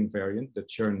topological invariant, the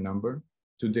Chern number,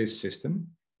 to this system,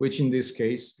 which in this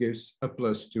case gives a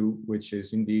 +2, which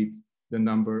is indeed the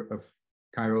number of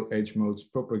chiral edge modes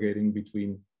propagating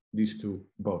between these two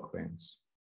bulk bands.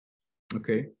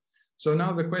 Okay, so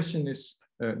now the question is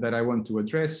that I want to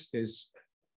address is,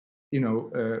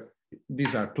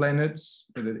 these are planets.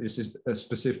 This is a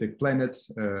specific planet,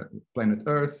 planet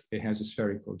Earth. It has a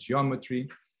spherical geometry,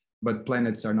 but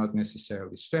planets are not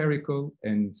necessarily spherical.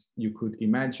 And you could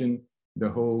imagine the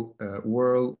whole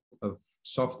world of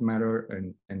soft matter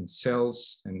and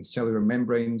cells and cellular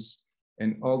membranes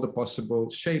and all the possible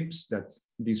shapes that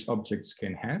these objects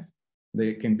can have.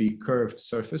 They can be curved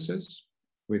surfaces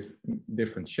with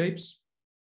different shapes.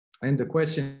 And the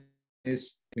question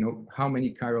is, how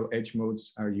many chiral edge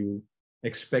modes are you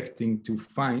expecting to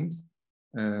find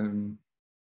in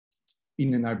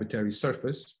an arbitrary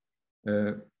surface?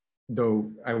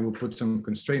 Though I will put some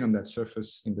constraint on that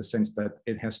surface in the sense that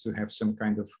it has to have some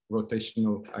kind of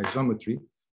rotational isometry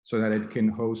so that it can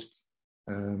host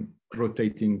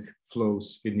rotating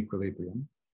flows in equilibrium.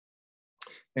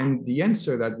 And the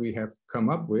answer that we have come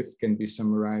up with can be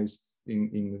summarized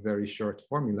in a very short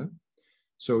formula.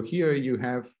 So here you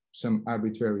have some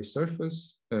arbitrary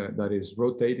surface that is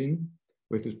rotating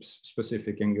with a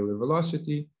specific angular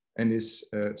velocity and is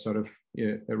sort of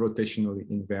rotationally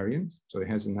invariant. So it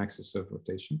has an axis of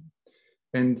rotation.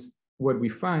 And what we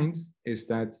find is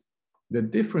that the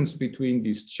difference between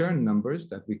these Chern numbers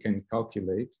that we can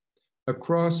calculate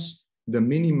across the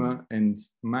minima and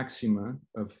maxima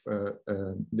of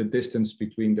the distance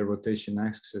between the rotation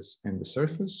axis and the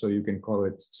surface. So you can call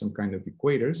it some kind of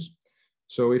equators.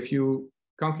 So if you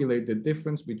calculate the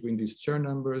difference between these Chern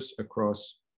numbers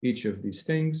across each of these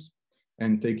things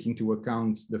and take into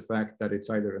account the fact that it's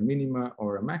either a minima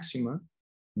or a maxima,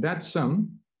 that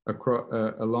sum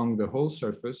along the whole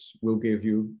surface will give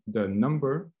you the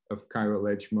number of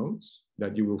chiral edge modes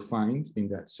that you will find in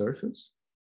that surface.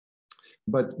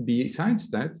 But besides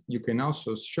that, you can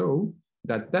also show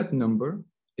that that number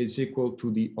is equal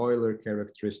to the Euler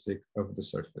characteristic of the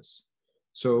surface.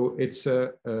 So it's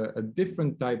a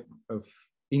different type of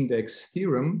index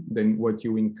theorem than what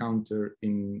you encounter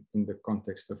in the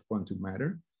context of quantum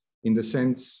matter. In the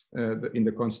sense, in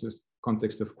the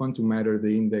context of quantum matter,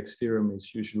 the index theorem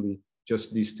is usually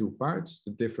just these two parts.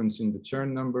 The difference in the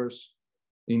Chern numbers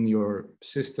in your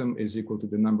system is equal to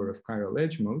the number of chiral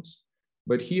edge modes.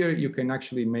 But here you can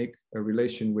actually make a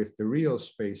relation with the real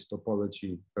space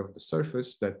topology of the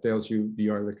surface that tells you the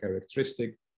Euler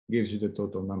characteristic, gives you the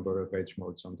total number of edge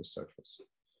modes on the surface.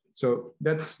 So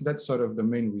that's sort of the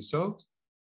main result.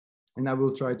 And I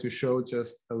will try to show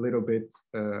just a little bit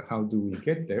how do we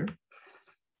get there.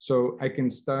 So I can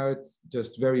start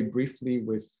just very briefly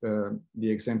with the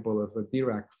example of a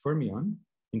Dirac fermion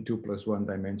in 2+1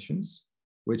 dimensions,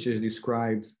 which is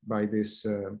described by this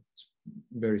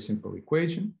very simple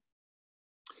equation.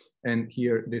 And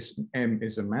here, this M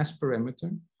is a mass parameter.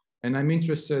 And I'm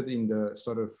interested in the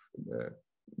sort of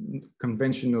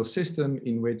conventional system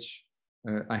in which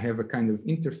I have a kind of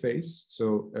interface.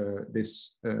 So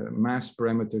this mass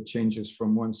parameter changes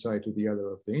from one side to the other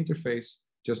of the interface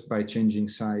just by changing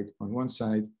side on one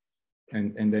side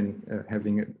and then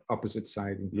having an opposite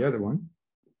side in the other one.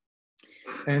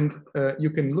 And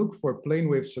you can look for plane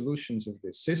wave solutions of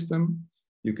this system.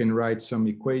 You can write some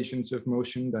equations of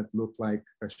motion that look like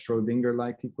a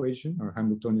Schrödinger-like equation or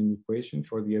Hamiltonian equation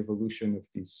for the evolution of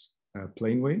these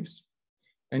plane waves.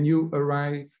 And you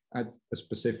arrive at a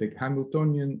specific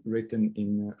Hamiltonian written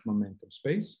in momentum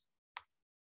space.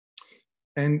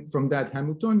 And from that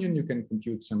Hamiltonian, you can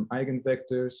compute some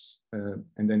eigenvectors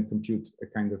and then compute a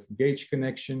kind of gauge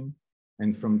connection.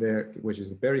 And from there, which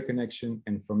is a Berry connection,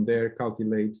 and from there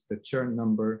calculate the Chern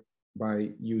number by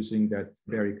using that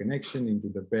Berry connection into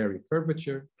the Berry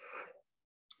curvature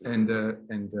and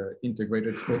integrate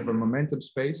it over momentum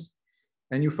space.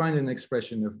 And you find an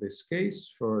expression of this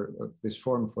case of this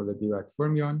form for the Dirac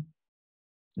fermion.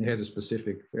 It has a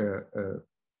specific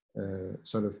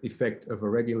sort of effect of a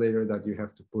regulator that you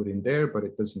have to put in there, but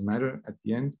it doesn't matter at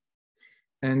the end.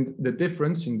 And the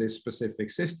difference in this specific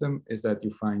system is that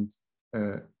you find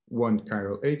one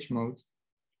chiral edge mode,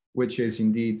 which is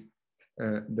indeed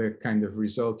the kind of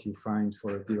result you find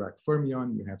for a Dirac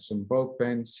fermion. You have some bulk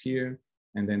bands here,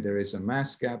 and then there is a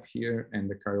mass gap here, and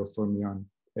the chiral fermion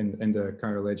and the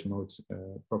chiral edge mode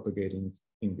propagating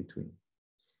in between.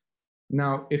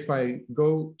 Now, if I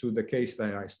go to the case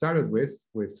that I started with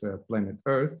planet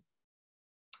Earth,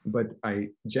 but I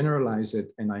generalize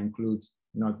it and I include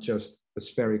not just a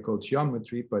spherical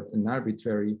geometry, but an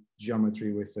arbitrary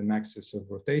geometry with an axis of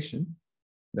rotation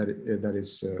that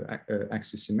is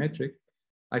axisymmetric,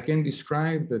 I can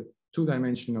describe the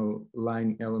two-dimensional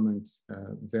line element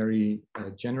very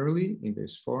generally in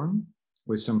this form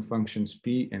with some functions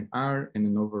P and R and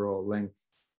an overall length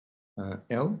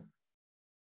L.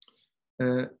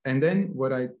 And then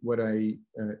what I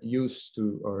use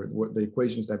to, or what the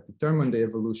equations that determine the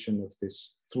evolution of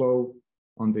this flow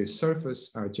on this surface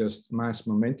are just mass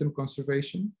momentum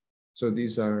conservation. So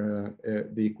these are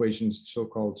the equations,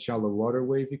 so-called shallow water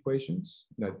wave equations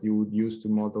that you would use to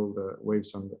model the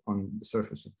waves on the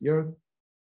surface of the Earth.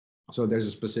 So there's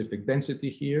a specific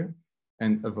density here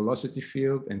and a velocity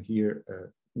field, and here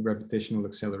gravitational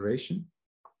acceleration.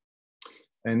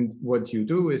 And what you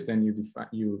do is then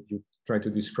you try to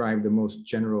describe the most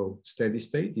general steady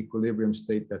state, equilibrium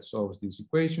state that solves these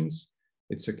equations.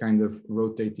 It's a kind of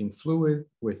rotating fluid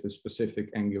with a specific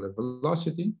angular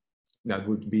velocity. That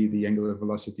would be the angular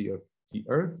velocity of the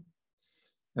Earth.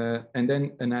 And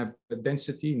then a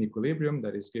density in equilibrium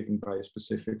that is given by a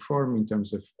specific form in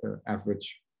terms of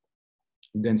average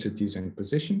densities and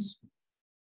positions.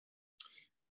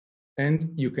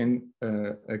 And you can,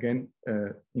 again,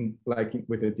 like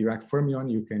with a Dirac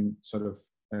fermion, you can sort of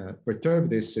perturb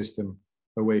this system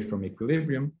away from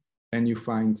equilibrium, and you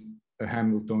find a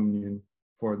Hamiltonian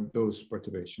for those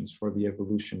perturbations, for the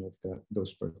evolution of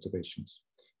those perturbations,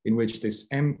 in which this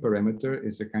M parameter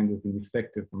is a kind of an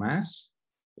effective mass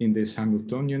in this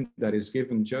Hamiltonian that is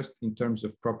given just in terms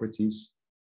of properties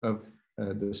of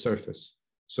the surface.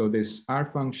 So this R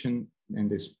function and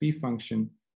this P function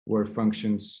were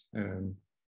functions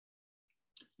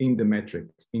in the metric,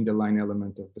 in the line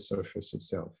element of the surface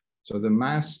itself. So the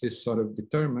mass is sort of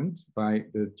determined by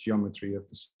the geometry of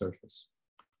the surface.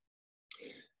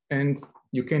 And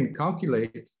you can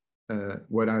calculate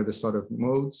what are the sort of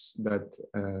modes that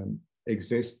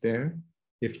exist there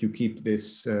if you keep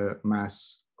this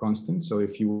mass constant. So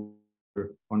if you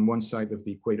on one side of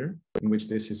the equator, in which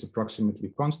this is approximately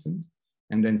constant,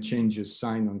 and then changes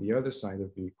sign on the other side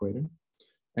of the equator.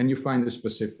 And you find a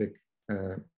specific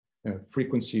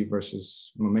frequency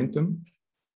versus momentum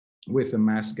with a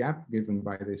mass gap given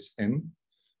by this m.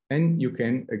 And you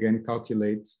can, again,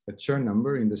 calculate a Chern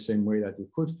number in the same way that you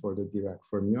could for the Dirac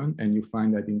fermion. And you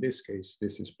find that in this case,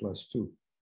 this is +2.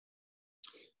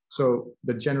 So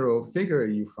the general figure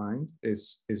you find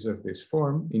is of this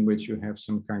form, in which you have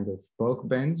some kind of bulk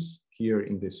bands here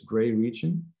in this gray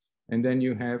region. And then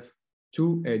you have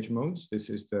two edge modes. This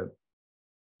is the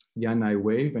Yanai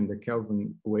wave and the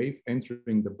Kelvin wave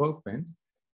entering the bulk band.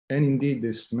 And indeed,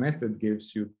 this method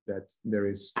gives you that there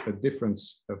is a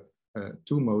difference of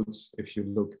two modes, if you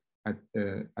look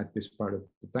at this part of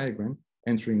the diagram,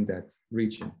 entering that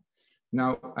region.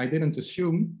 Now, I didn't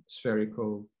assume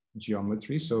spherical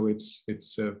geometry, so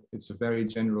it's a very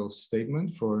general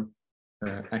statement for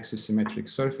axisymmetric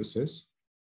surfaces.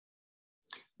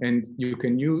 And you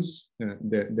can use,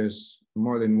 there's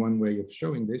more than one way of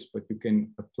showing this, but you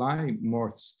can apply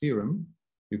Morse's theorem.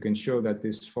 You can show that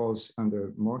this falls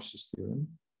under Morse's theorem.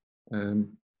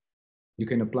 You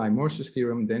can apply Morse's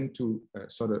theorem then to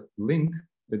sort of link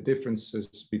the differences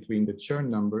between the Chern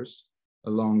numbers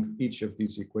along each of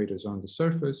these equators on the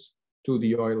surface to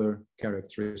the Euler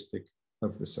characteristic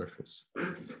of the surface.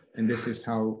 And this is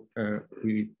how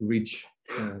we reach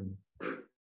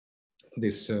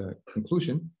this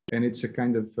conclusion. And it's a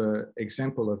kind of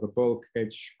example of a bulk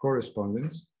edge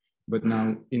correspondence, but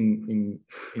now in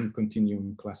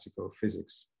continuum classical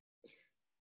physics.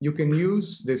 You can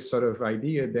use this sort of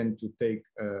idea then to take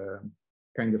a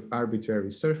kind of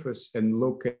arbitrary surface and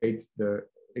locate the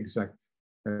exact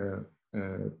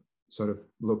sort of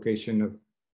location of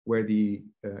where the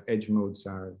edge modes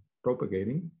are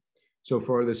propagating. So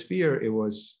for the sphere, it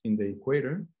was in the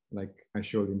equator, like I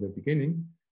showed in the beginning.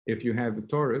 If you have a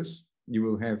torus, you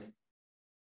will have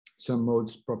some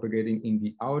modes propagating in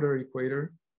the outer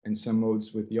equator and some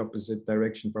modes with the opposite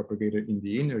direction propagated in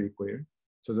the inner equator.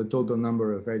 So the total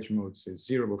number of edge modes is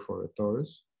 0 for a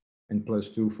torus and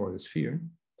 +2 for the sphere.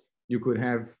 You could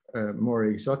have more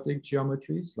exotic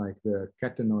geometries like the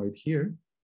catenoid here,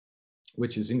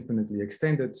 which is infinitely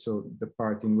extended. So the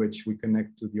part in which we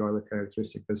connect to the Euler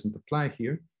characteristic doesn't apply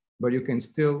here, but you can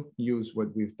still use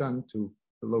what we've done to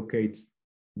locate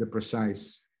the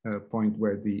precise point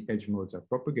where the edge modes are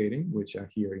propagating, which are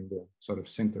here in the sort of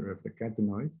center of the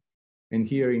catenoid. And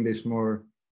here in this more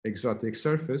exotic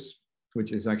surface,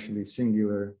 which is actually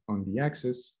singular on the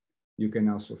axis, you can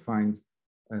also find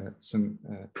some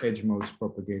edge modes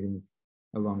propagating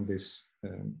along this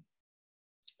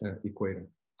equator.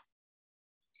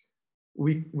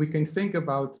 We can think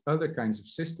about other kinds of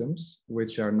systems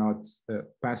which are not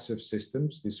passive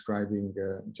systems describing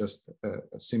just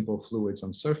simple fluids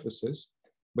on surfaces,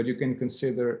 but you can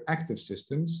consider active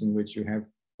systems in which you have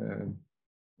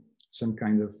some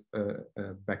kind of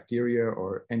bacteria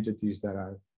or entities that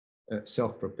are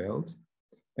self-propelled.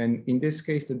 And in this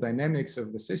case, the dynamics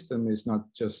of the system is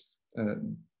not just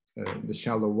the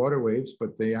shallow water waves,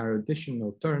 but they are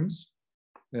additional terms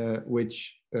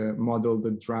which model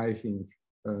the driving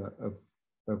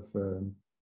of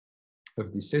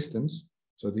these systems.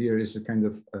 So here is a kind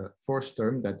of force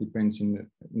term that depends in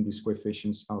these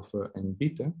coefficients alpha and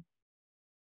beta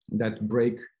that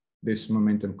break this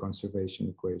momentum conservation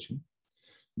equation.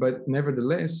 But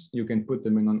nevertheless, you can put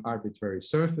them in on arbitrary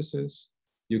surfaces.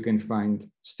 You can find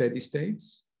steady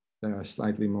states that are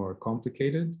slightly more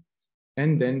complicated,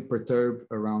 and then perturb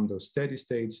around those steady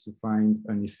states to find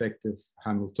an effective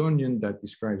Hamiltonian that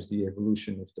describes the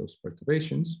evolution of those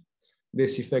perturbations.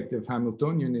 This effective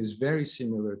Hamiltonian is very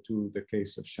similar to the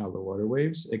case of shallow water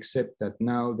waves, except that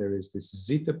now there is this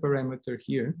zeta parameter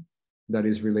here that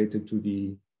is related to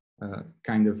the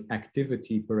kind of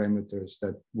activity parameters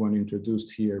that one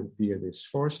introduced here via this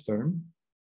force term.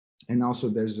 And also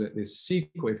there's this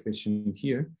C coefficient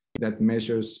here that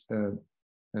measures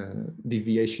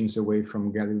deviations away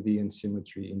from Galilean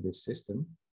symmetry in this system.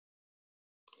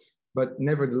 But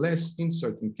nevertheless, in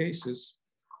certain cases,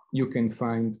 you can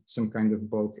find some kind of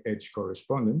bulk edge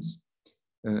correspondence.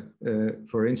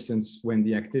 For instance, when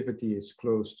the activity is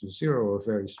close to 0 or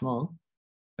very small,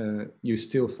 you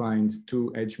still find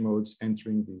two edge modes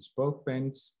entering these bulk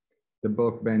bands. The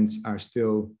bulk bands are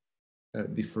still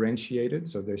differentiated,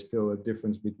 so there's still a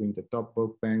difference between the top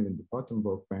bulk band and the bottom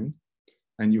bulk band.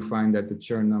 And you find that the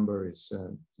Chern number is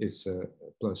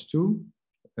 +2,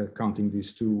 counting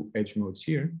these two edge modes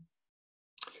here.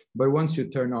 But once you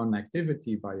turn on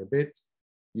activity by a bit,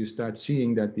 you start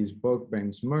seeing that these bulk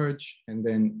bands merge, and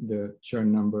then the Chern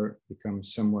number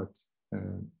becomes somewhat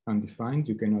undefined.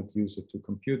 You cannot use it to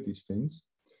compute these things.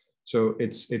 So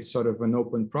it's sort of an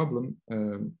open problem,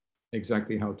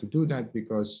 exactly how to do that,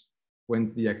 because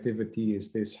when the activity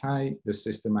is this high, the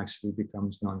system actually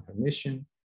becomes non-Hermitian,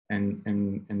 and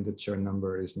the Chern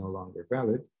number is no longer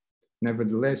valid.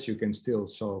 Nevertheless, you can still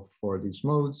solve for these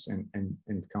modes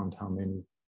and count how many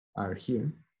are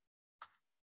here.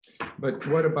 But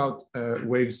what about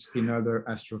waves in other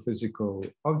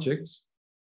astrophysical objects?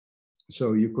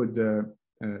 So you could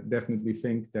definitely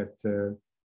think that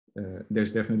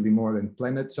there's definitely more than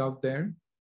planets out there.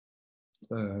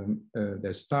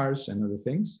 There's stars and other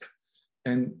things.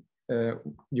 And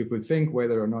you could think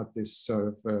whether or not this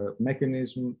sort of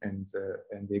mechanism and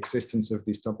the existence of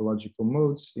these topological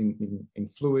modes in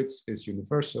fluids is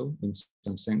universal in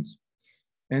some sense.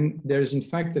 And there's in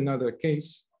fact another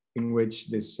case in which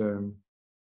this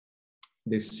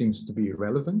seems to be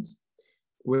relevant,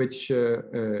 which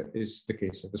is the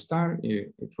case of a star,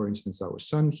 for instance, our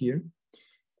sun here.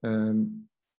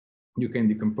 You can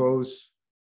decompose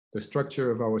the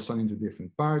structure of our sun into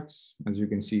different parts, as you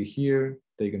can see here,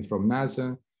 taken from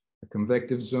NASA, a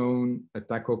convective zone, a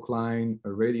tachocline, a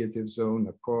radiative zone,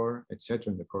 a core,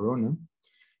 etc., and the corona.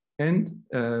 And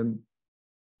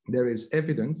there is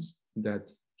evidence that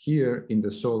here in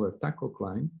the solar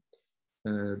tachocline,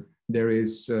 there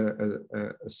is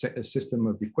a system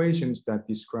of equations that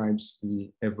describes the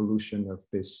evolution of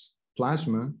this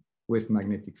plasma with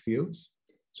magnetic fields.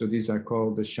 So these are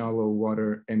called the shallow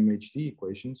water MHD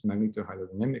equations,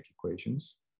 magnetohydrodynamic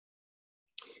equations.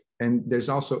 And there's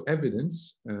also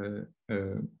evidence,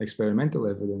 experimental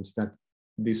evidence, that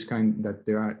that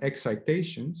there are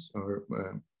excitations or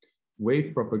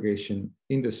wave propagation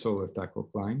in the solar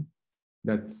tachocline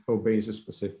that obeys a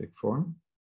specific form.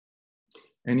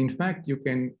 And in fact, you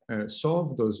can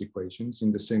solve those equations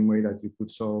in the same way that you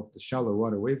could solve the shallow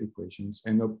water wave equations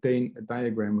and obtain a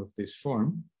diagram of this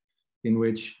form, in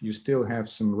which you still have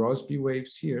some Rossby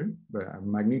waves here, but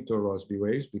magneto-Rossby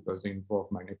waves because they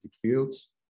involve magnetic fields,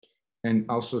 and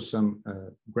also some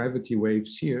gravity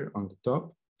waves here on the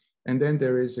top. And then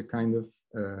there is a kind of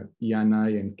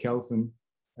ENI and Kelvin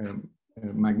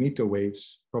magneto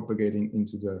waves propagating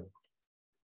into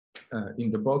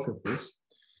in the bulk of this.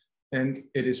 And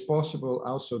it is possible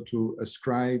also to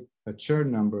ascribe a Chern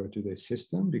number to this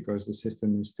system because the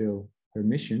system is still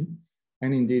Hermitian.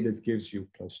 And indeed, it gives you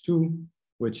 +2,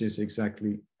 which is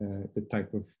exactly the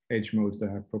type of edge modes that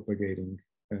are propagating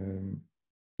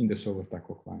in the solar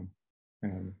tachocline,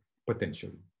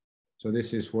 potentially. So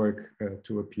this is work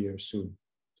to appear soon.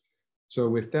 So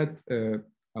with that,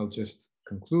 I'll just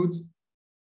conclude.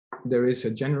 There is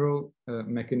a general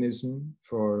mechanism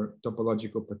for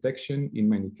topological protection in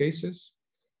many cases.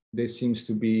 This seems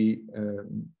to be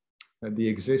the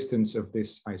existence of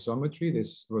this isometry,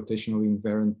 this rotational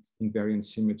invariant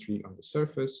symmetry on the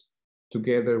surface,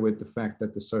 together with the fact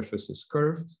that the surface is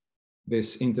curved.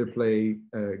 This interplay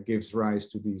gives rise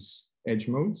to these edge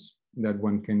modes that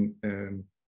one can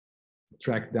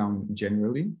track down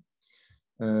generally.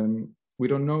 We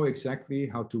don't know exactly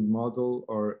how to model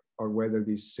or whether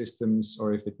these systems,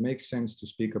 or if it makes sense to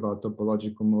speak about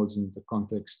topological modes in the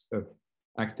context of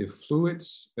active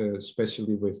fluids,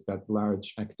 especially with that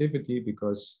large activity,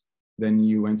 because then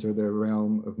you enter the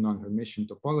realm of non-Hermitian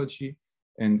topology,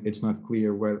 and it's not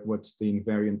clear what's the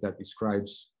invariant that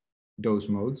describes those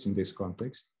modes in this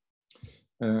context.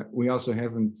 We also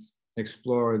haven't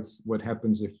explored what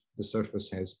happens if the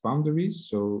surface has boundaries.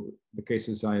 So the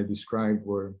cases I described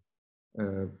were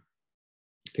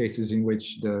cases in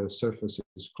which the surface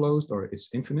is closed or is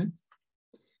infinite.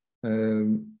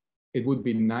 It would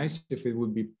be nice if it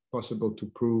would be possible to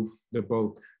prove the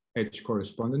bulk edge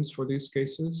correspondence for these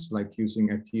cases, like using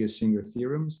Atiyah-Singer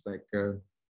theorems, like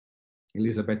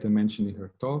Elisabetta mentioned in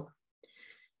her talk.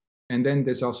 And then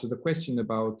there's also the question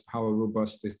about how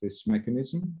robust is this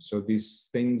mechanism. So these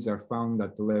things are found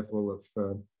at the level of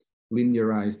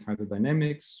linearized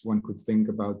hydrodynamics. One could think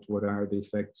about what are the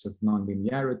effects of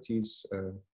nonlinearities,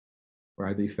 what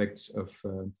are the effects of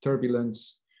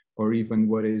turbulence, or even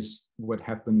what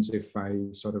happens if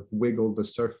I sort of wiggle the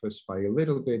surface by a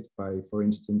little bit by, for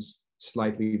instance,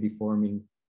 slightly deforming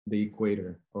the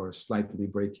equator or slightly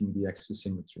breaking the axis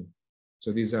symmetry.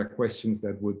 So these are questions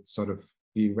that would sort of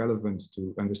be relevant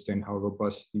to understand how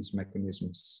robust these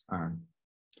mechanisms are.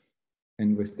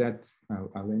 And with that,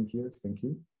 I'll end here. Thank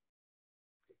you.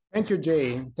 Thank you,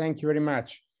 Jay. Thank you very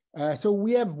much. So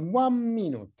we have 1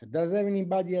 minute. Does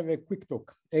anybody have a quick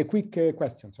talk? A quick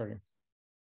question, sorry.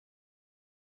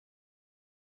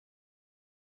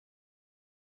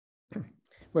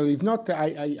 Well, if not,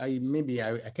 maybe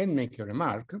I can make a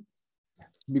remark.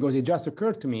 because it just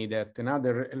occurred to me that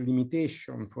another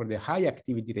limitation for the high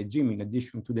activity regime, in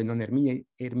addition to the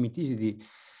non-hermiticity,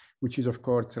 which is of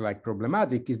course like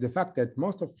problematic, is the fact that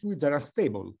most of fluids are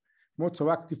unstable. Most of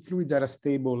active fluids are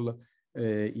unstable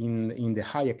in the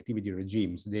high activity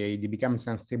regimes. They become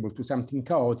unstable to something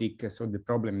chaotic, so the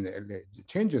problem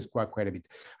changes quite a bit.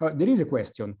 There is a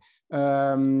question.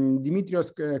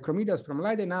 Dimitrios Kromidas from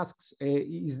Leiden asks,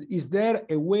 is there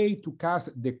a way to cast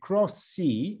the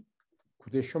cross-C,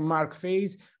 quotation mark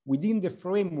phase, within the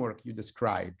framework you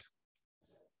described?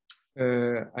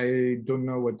 I don't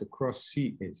know what the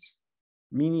cross-C is.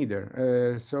 Me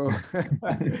neither. So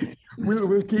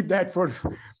we'll keep that for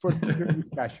future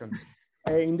discussion.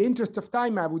 In the interest of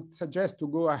time, I would suggest to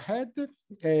go ahead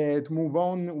to move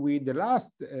on with the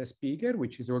last speaker,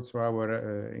 which is also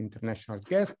our international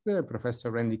guest,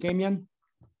 Professor Randy Kamian.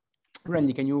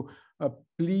 Randy, can you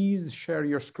please share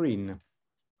your screen?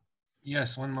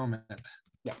 Yes, one moment.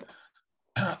 Yeah.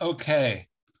 Okay.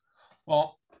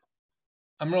 Well,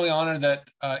 I'm really honored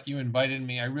that you invited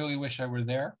me. I really wish I were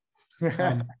there.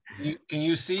 Can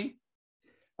you see?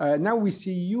 Now we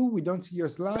see you. We don't see your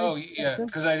slides. Oh yeah,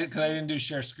 because I didn't do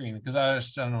share screen because I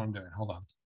just don't know what I'm doing. Hold on.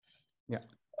 Yeah.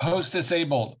 Host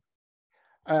disabled.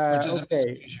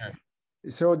 Okay.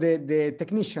 So the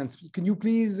technicians, can you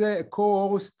please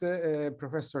co-host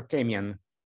Professor Kamian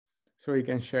so he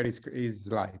can share his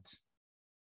slides?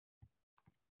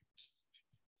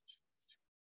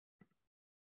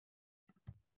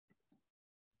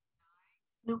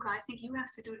 Luca, I think you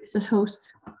have to do this as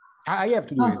host. I have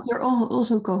to do it. You're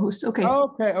also co-host. Okay.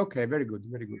 Okay, very good,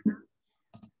 very good.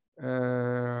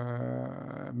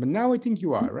 But now I think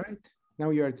you are, right? Now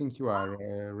I think you are,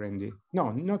 Randy. No,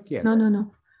 not yet.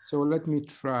 No. So let me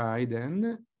try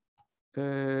then.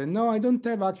 No, I don't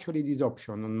have actually this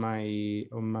option on my.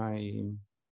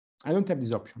 I don't have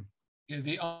this option. Yeah,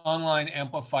 the online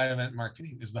Amplify event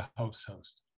marketing is the host.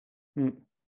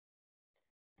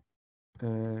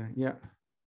 Yeah.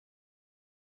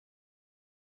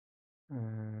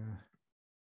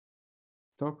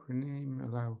 Talk, rename,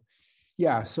 allow.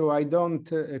 Yeah, so I don't.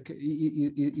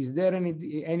 Is there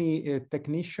any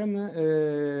technician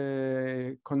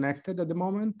connected at the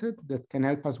moment that can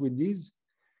help us with this?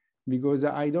 Because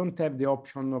I don't have the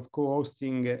option of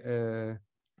co-hosting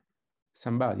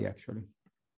somebody actually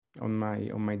on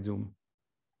my Zoom.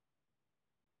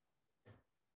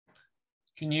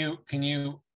 Can you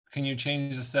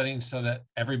change the settings so that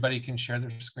everybody can share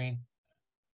their screen?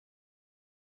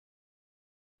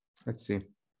 Let's see.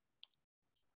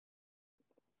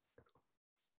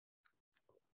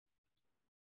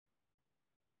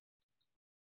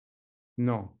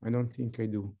 No, I don't think I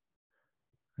do.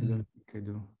 I don't think I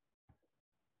do.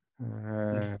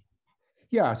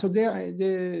 Yeah, so they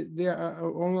are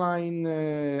online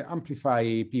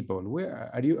Amplify people.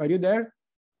 Where are you there?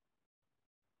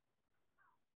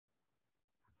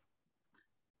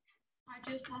 I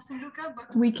just asked Luca,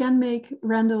 but we can make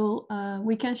Randall.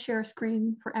 We can share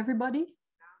screen for everybody.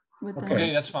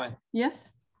 Okay, that's fine. Yes.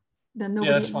 Then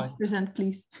nobody else present,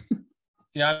 please.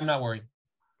 Yeah, I'm not worried.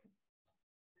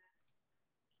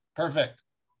 Perfect.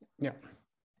 Yeah.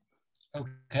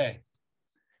 Okay.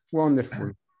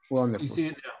 Wonderful. Wonderful. You see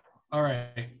it now. All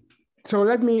right. So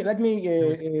let me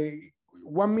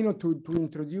 1 minute to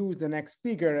introduce the next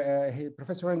speaker,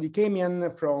 Professor Randy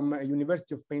Kamian from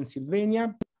University of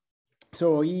Pennsylvania.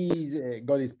 So he's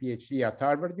got his PhD at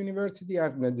Harvard University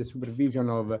under the supervision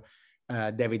of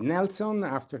David Nelson.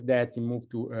 After that, he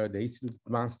moved to the Institute of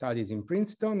Advanced Studies in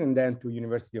Princeton and then to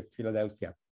University of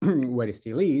Philadelphia, where he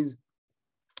still is.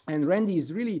 And Randy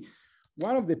is really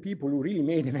one of the people who really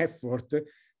made an effort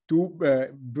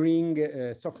to bring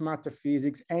soft matter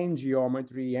physics and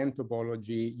geometry and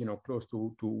topology, close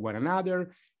to one another.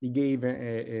 He gave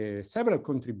several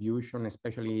contributions,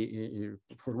 especially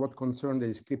for what concerned the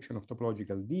description of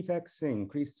topological defects in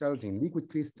crystals, in liquid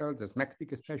crystals,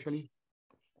 asmectic especially.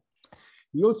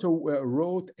 He also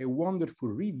wrote a wonderful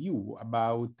review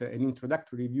about an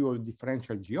introductory review of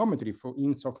differential geometry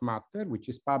in soft matter, which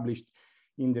is published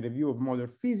in the Review of Modern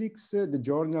Physics, the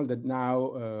journal that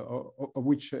now, of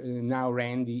which now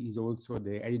Randy is also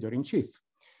the editor-in-chief.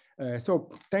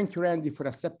 So thank you, Randy, for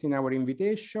accepting our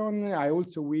invitation. I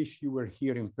also wish you were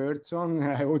here in person.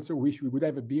 I also wish we would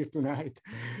have a beer tonight,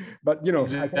 but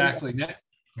exactly.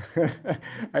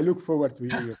 I look forward to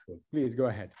hearing you. Please go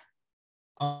ahead.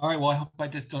 All right. Well, I hope I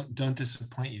just don't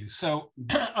disappoint you. So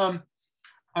I'm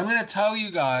going to tell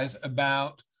you guys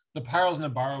about the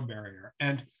Peierls-Nabarro barrier.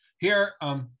 And here,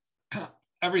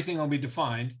 everything will be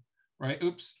defined, right?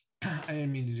 Oops, I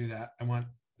didn't mean to do that. I want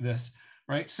this,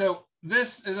 right? So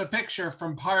this is a picture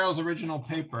from Pyrrell's original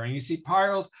paper. And you see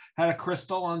Pyrrell's had a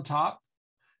crystal on top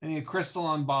and a crystal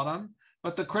on bottom,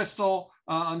 but the crystal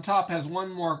on top has one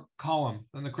more column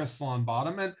than the crystal on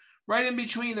bottom. And right in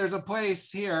between, there's a place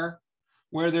here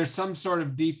where there's some sort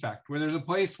of defect, where there's a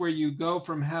place where you go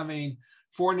from having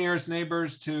 4 nearest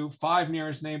neighbors to 5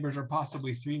 nearest neighbors, or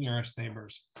possibly 3 nearest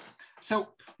neighbors. So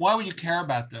why would you care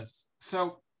about this?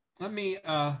 So let me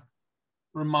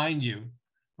remind you,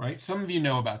 right? Some of you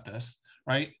know about this,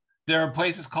 right? There are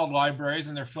places called libraries,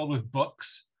 and they're filled with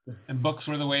books. And books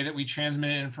were the way that we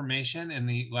transmitted information in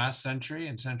the last century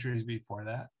and centuries before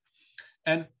that.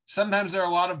 And sometimes there are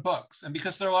a lot of books. And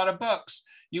because there are a lot of books,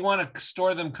 you want to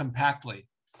store them compactly.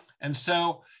 And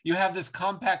so you have this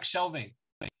compact shelving.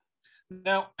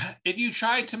 Now, if you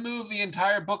tried to move the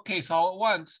entire bookcase all at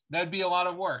once, that'd be a lot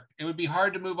of work. It would be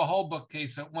hard to move a whole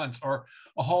bookcase at once, or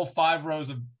a whole 5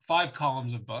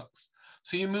 columns of books.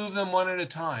 So you move them one at a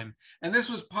time. And this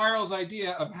was Pyrrell's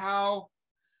idea of how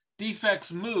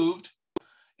defects moved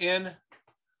in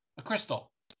a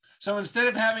crystal. So instead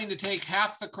of having to take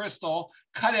half the crystal,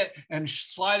 cut it, and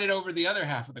slide it over the other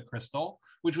half of the crystal,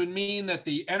 which would mean that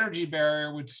the energy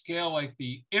barrier would scale like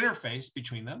the interface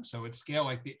between them. So it'd scale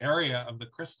like the area of the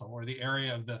crystal, or the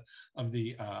area of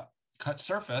the cut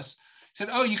surface. He said,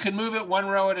 oh, you can move it 1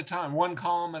 row at a time, 1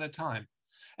 column at a time.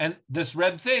 And this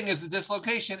red thing is the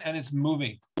dislocation, and it's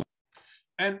moving.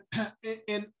 And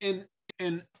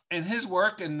in his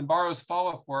work and Nabarro's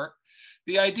follow-up work,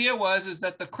 the idea is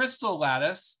that the crystal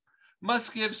lattice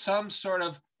must give some sort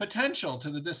of potential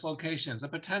to the dislocations, a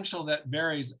potential that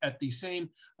varies at the same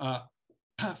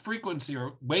frequency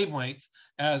or wavelength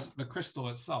as the crystal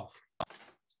itself.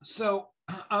 So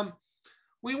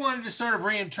we wanted to sort of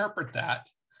reinterpret that,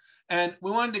 and we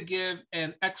wanted to give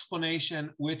an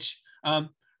explanation which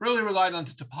really relied on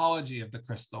the topology of the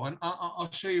crystal. And I'll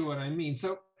show you what I mean.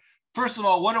 So first of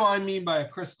all, what do I mean by a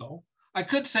crystal? I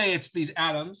could say it's these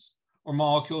atoms or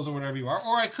molecules or whatever you are,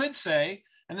 or I could say,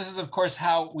 and this is of course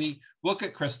how we look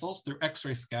at crystals through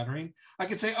X-ray scattering, I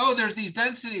could say, oh, there's these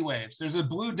density waves. There's a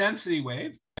blue density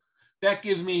wave that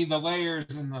gives me the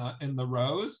layers in the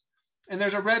rows, and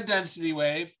there's a red density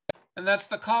wave, and that's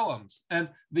the columns. And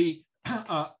the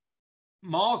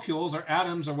molecules or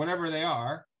atoms or whatever they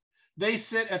are, they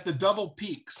sit at the double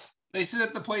peaks. They sit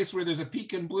at the place where there's a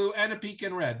peak in blue and a peak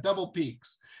in red, double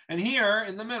peaks. And here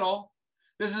in the middle,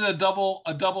 this is a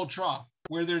double trough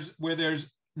where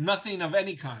there's nothing of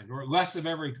any kind, or less of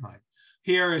every kind.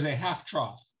 Here is a half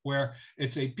trough where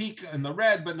it's a peak in the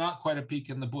red, but not quite a peak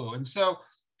in the blue. And so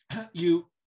you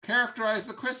characterize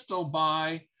the crystal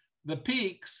by the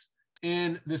peaks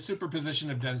in the superposition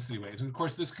of density waves. And of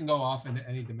course, this can go off into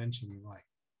any dimension you like.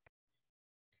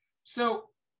 So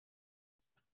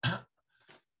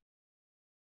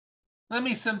let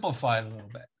me simplify it a little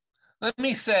bit. Let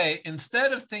me say,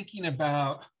 instead of thinking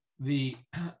about the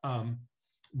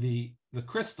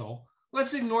crystal,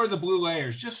 let's ignore the blue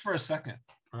layers just for a second,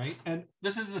 right? And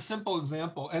this is the simple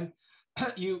example. And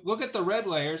you look at the red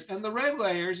layers, and the red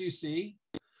layers, you see,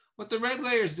 what the red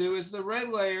layers do is the red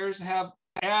layers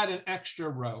add an extra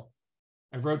row.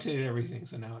 I've rotated everything,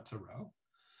 so now it's a row,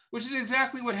 which is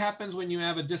exactly what happens when you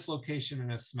have a dislocation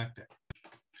in a smectic.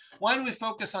 Why do we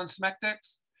focus on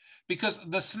smectics? Because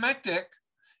the smectic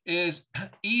is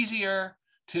easier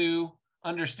to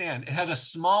understand. It has a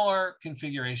smaller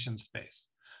configuration space.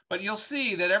 But you'll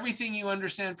see that everything you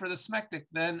understand for the smectic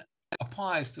then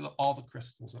applies to all the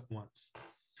crystals at once.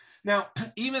 Now,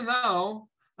 even though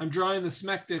I'm drawing the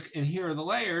smectic and here are the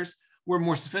layers, we're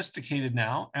more sophisticated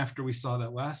now after we saw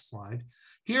that last slide.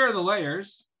 Here are the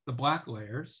layers, the black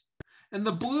layers, and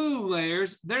the blue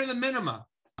layers, they're the minima.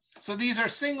 So these are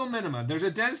single minima. There's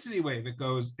a density wave. It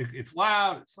goes, it's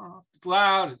loud, it's soft, it's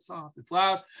loud, it's soft, it's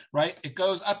loud, right? It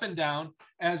goes up and down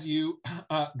as you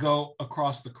go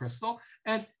across the crystal.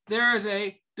 And there is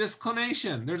a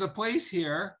disclination. There's a place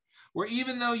here where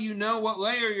even though you know what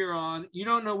layer you're on, you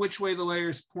don't know which way the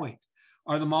layers point.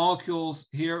 Are the molecules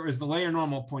here, is the layer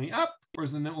normal pointing up, or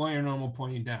is the layer normal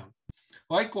pointing down?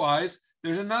 Likewise,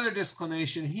 there's another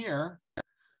disclination here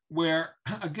where,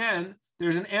 again,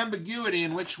 there's an ambiguity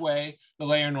in which way the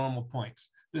layer normal points.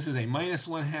 This is a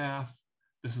 -1/2.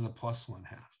 This is a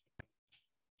 +1/2.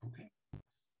 Okay.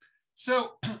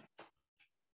 So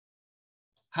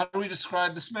how do we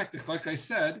describe the smectic? Like I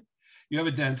said, you have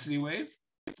a density wave,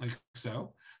 like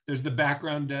so. There's the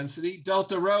background density.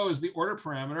 Delta rho is the order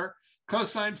parameter.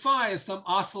 Cosine phi is some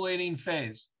oscillating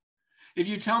phase. If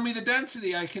you tell me the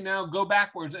density, I can now go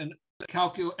backwards and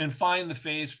calculate and find the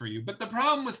phase for you. But the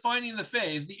problem with finding the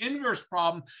phase, the inverse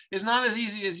problem, is not as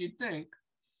easy as you'd think,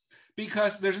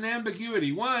 because there's an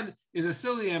ambiguity. One is a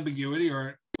silly ambiguity,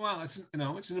 or well, it's, you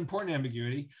know, it's an important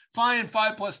ambiguity. Phi and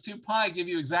phi plus 2 pi give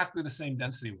you exactly the same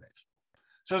density wave.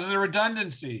 So there's a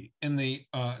redundancy in the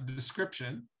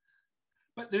description.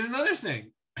 But there's another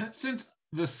thing. Since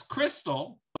this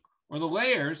crystal or the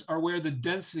layers are where the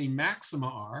density maxima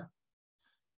are,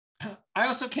 I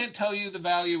also can't tell you the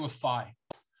value of phi.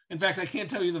 In fact, I can't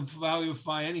tell you the value of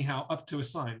phi anyhow up to a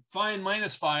sign. Phi and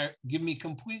minus phi give me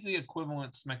completely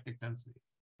equivalent smectic densities.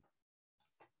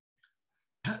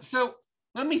 So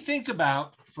let me think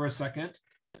about, for a second,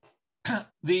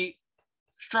 the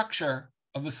structure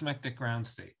of the smectic ground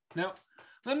state. Now,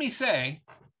 let me say,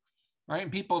 right,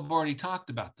 and people have already talked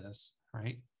about this,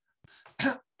 right?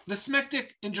 The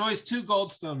smectic enjoys two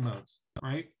Goldstone modes,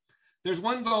 right? There's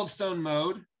one Goldstone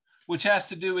mode, which has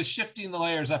to do with shifting the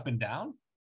layers up and down.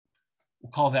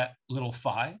 We'll call that little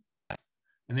phi,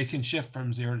 and they can shift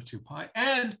from 0 to 2 pi.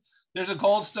 And there's a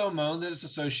Goldstone mode that is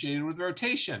associated with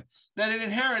rotation, that it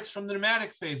inherits from the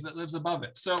nematic phase that lives above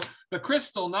it. So the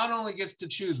crystal not only gets to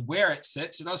choose where it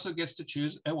sits, it also gets to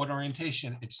choose at what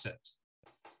orientation it sits.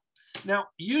 Now,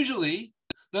 usually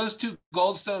those two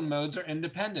Goldstone modes are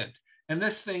independent. And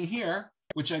this thing here,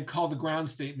 which I'd call the ground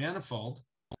state manifold,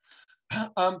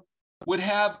 would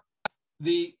have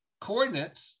the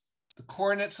coordinates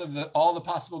of all the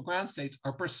possible ground states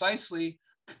are precisely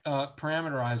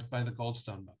parameterized by the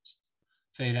Goldstone modes,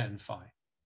 theta and phi.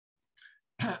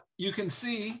 You can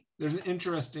see there's an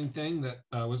interesting thing that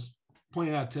was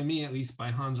pointed out to me, at least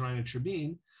by Hans Reiner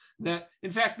Trebin, that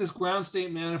in fact this ground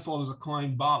state manifold is a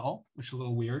Klein bottle, which is a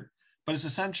little weird, but it's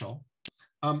essential.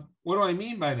 What do I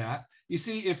mean by that? You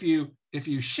see, if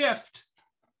you shift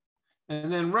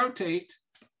and then rotate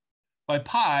by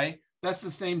pi, that's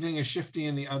the same thing as shifting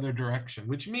in the other direction,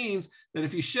 which means that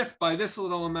if you shift by this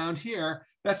little amount here,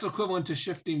 that's equivalent to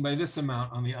shifting by this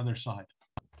amount on the other side,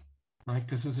 right?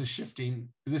 Because this is shifting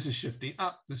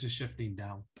up, this is shifting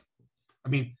down. I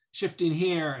mean, shifting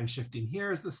here and shifting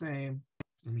here is the same.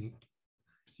 I mean,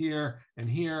 here and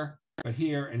here, but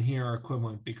here and here are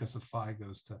equivalent because the phi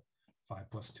goes to phi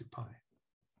plus 2 pi.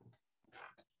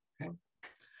 Okay.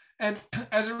 And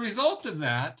as a result of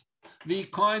that, the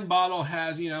Klein bottle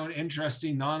has, you know, an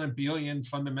interesting non-abelian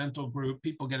fundamental group.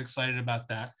 People get excited about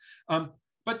that.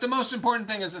 But the most important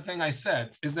thing is the thing I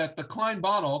said, is that the Klein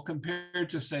bottle, compared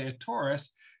to, say, a torus,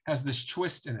 has this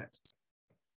twist in it.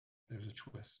 There's a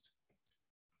twist.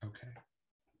 Okay.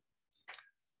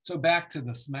 So back to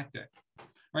the smectic.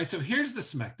 Right, so here's the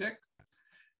smectic.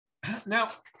 Now,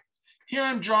 here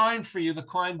I'm drawing for you the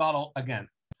Klein bottle again.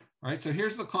 Right, so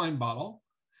here's the Klein bottle.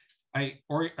 I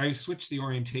switched the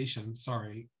orientation,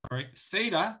 sorry. All right,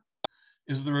 theta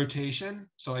is the rotation,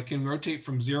 so I can rotate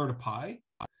from 0 to pi.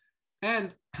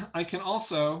 And I can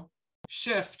also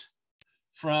shift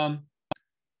from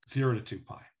 0 to 2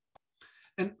 pi.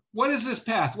 And what is this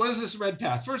path? What is this red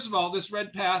path? First of all, this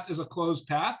red path is a closed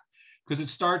path because it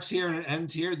starts here and it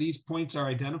ends here. These points are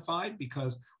identified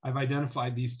because I've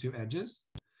identified these two edges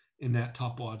in that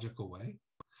topological way.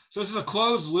 So this is a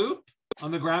closed loop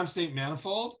on the ground state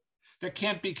manifold that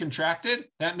can't be contracted.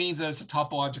 That means that it's a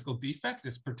topological defect,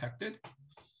 it's protected.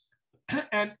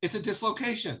 And it's a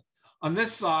dislocation. On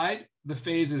this side, the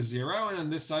phase is 0, and on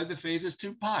this side, the phase is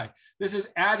 2 pi. This is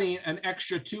adding an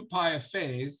extra 2 pi of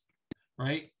phase,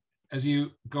 right, as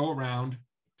you go around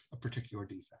a particular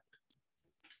defect.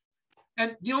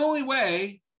 And the only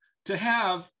way to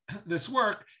have this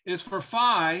work is for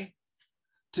phi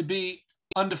to be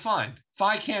undefined.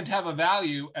 Phi can't have a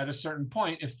value at a certain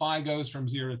point if phi goes from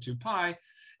 0 to 2 pi.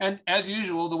 And as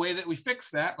usual, the way that we fix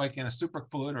that, like in a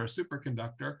superfluid or a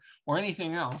superconductor or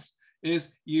anything else, is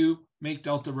you make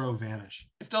delta rho vanish.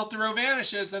 If delta rho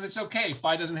vanishes, then it's okay.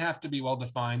 Phi doesn't have to be well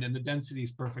defined and the density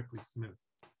is perfectly smooth.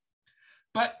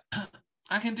 But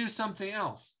I can do something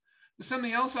else.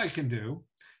 Something else I can do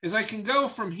is I can go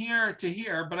from here to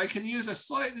here, but I can use a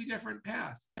slightly different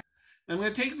path. I'm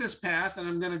going to take this path and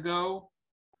I'm going to go,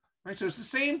 right? So it's the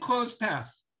same closed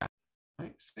path,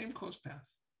 right? Same closed path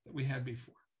that we had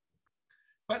before.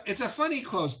 But it's a funny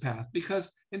closed path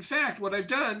because, in fact, what I've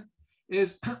done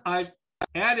is I've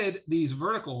added these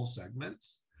vertical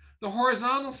segments. The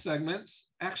horizontal segments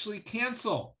actually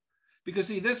cancel because,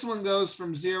 see, this one goes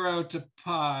from 0 to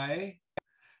pi,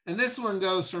 and this one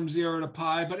goes from 0 to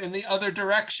pi, but in the other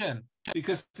direction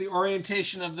because the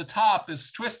orientation of the top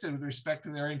is twisted with respect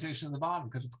to the orientation of the bottom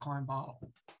because it's Klein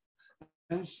bottle.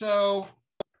 And so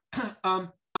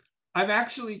I've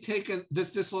actually taken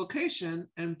this dislocation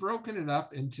and broken it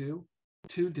up into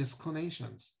two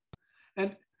disclinations.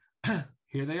 And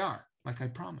here they are, like I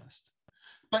promised.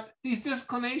 But these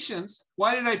disclinations,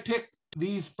 why did I pick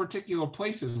these particular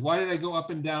places? Why did I go up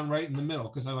and down right in the middle?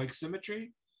 Because I like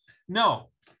symmetry? No,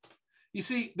 you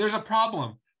see, there's a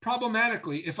problem.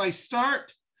 Problematically, if I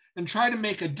start and try to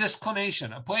make a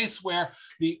disclination, a place where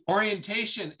the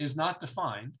orientation is not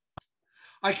defined,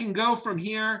 I can go from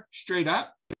here straight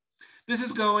up. This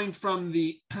is going from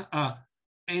the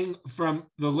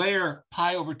layer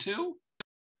pi over 2,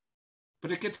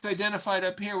 but it gets identified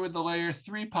up here with the layer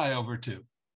 3 pi over 2,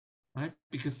 right?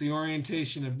 Because the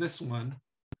orientation of this one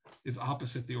is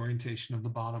opposite the orientation of the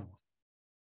bottom one,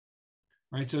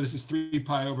 right? So this is 3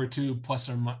 pi over 2 plus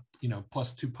or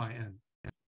plus 2 pi n.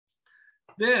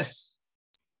 This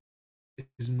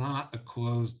is not a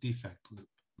closed defect loop.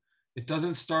 It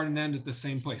doesn't start and end at the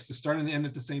same place. To start and end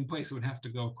at the same place, it would have to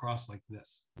go across like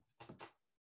this.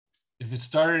 If it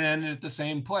started and ended at the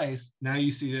same place, now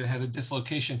you see that it has a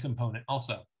dislocation component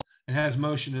also. It has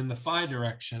motion in the phi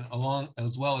direction along,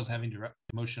 as well as having direct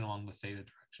motion along the theta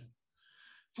direction.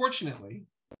 Fortunately,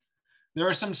 there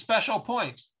are some special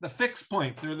points, the fixed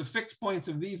points. They're the fixed points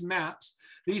of these maps.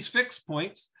 These fixed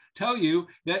points tell you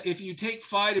that if you take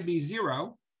phi to be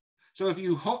 0, so if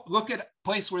you look at a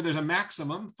place where there's a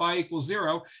maximum, phi equals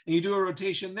 0, and you do a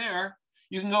rotation there,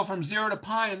 you can go from 0 to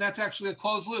pi, and that's actually a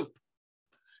closed loop.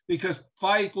 Because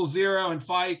phi equals 0 and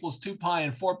phi equals 2 pi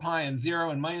and 4 pi and 0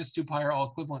 and minus 2 pi are all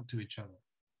equivalent to each other.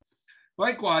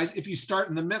 Likewise, if you start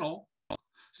in the middle,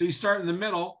 so you start in the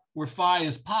middle where phi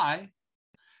is pi,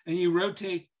 and you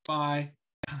rotate by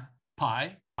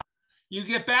pi, you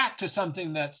get back to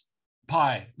something that's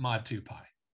pi mod 2 pi.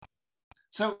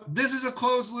 So this is a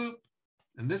closed loop,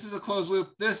 and this is a closed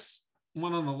loop. This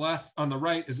one on the left, on the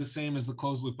right, is the same as the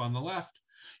closed loop on the left.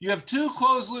 You have two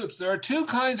closed loops. There are two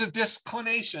kinds of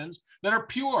disclinations that are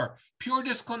pure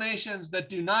disclinations that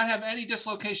do not have any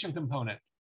dislocation component.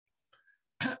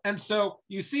 And so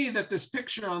you see that this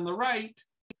picture on the right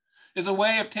is a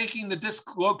way of taking the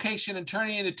dislocation and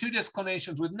turning it into two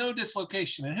disclinations with no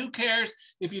dislocation. And who cares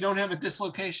if you don't have a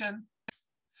dislocation?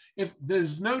 If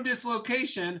there's no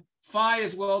dislocation, phi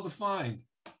is well defined.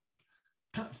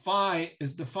 Phi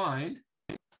is defined.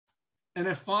 And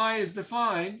if phi is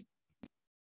defined,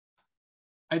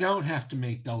 I don't have to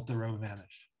make delta rho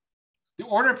vanish. The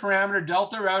order parameter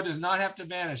delta rho does not have to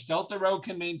vanish. Delta rho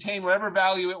can maintain whatever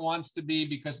value it wants to be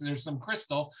because there's some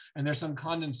crystal and there's some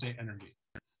condensate energy.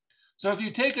 So if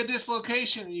you take a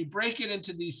dislocation and you break it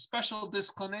into these special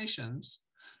disclinations,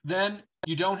 then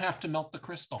you don't have to melt the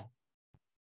crystal.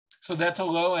 So that's a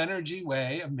low energy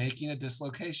way of making a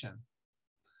dislocation.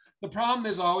 The problem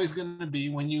is always going to be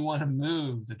when you want to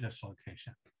move the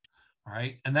dislocation. All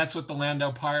right, and that's what the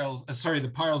the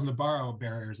Peierls-Nabarro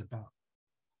barrier is about.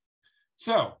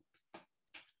 So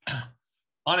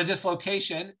on a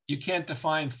dislocation, you can't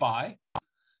define phi.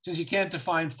 Since you can't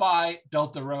define phi,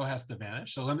 delta rho has to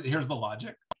vanish. So here's the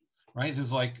logic, right?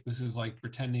 This is like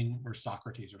pretending we're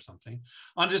Socrates or something.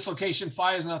 On dislocation,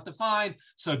 phi is not defined,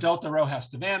 so delta rho has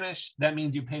to vanish. That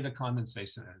means you pay the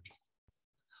condensation energy.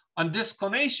 On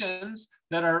disclinations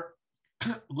that are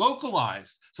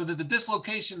localized so that the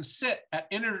dislocations sit at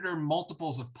integer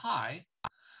multiples of pi,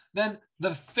 then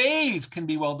the phase can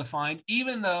be well defined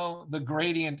even though the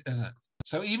gradient isn't.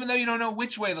 So even though you don't know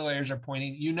which way the layers are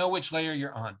pointing, you know which layer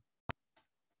you're on.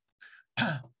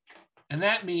 And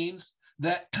that means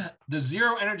that the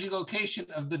zero energy location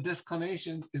of the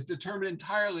disclinations is determined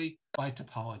entirely by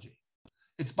topology.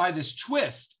 It's by this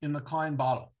twist in the Klein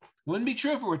bottle. It wouldn't be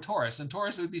true if it were torus. In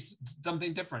torus, it would be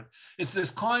something different. It's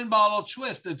this Klein bottle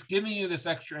twist that's giving you this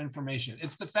extra information.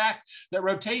 It's the fact that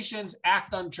rotations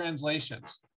act on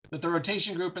translations, that the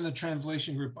rotation group and the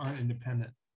translation group aren't independent.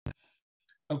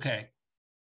 Okay.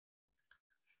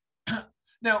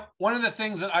 Now, one of the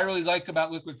things that I really like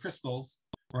about liquid crystals,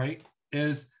 right,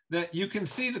 is that you can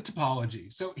see the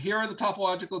topology. So here are the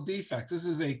topological defects. This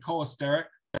is a cholesteric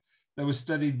that was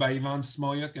studied by Ivan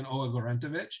Smolyuk and Oleg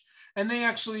Larentovich. And they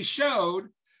actually showed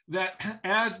that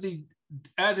as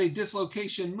a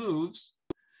dislocation moves,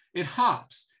 it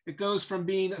hops. It goes from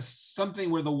being something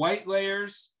where the white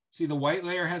layers, see the white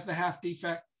layer has the half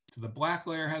defect, to the black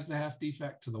layer has the half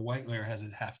defect, to the white layer has a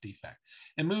half defect.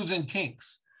 It moves in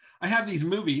kinks. I have these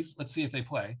movies. Let's see if they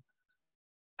play.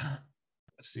 Let's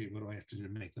see, what do I have to do to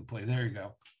make them play? There you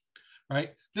go.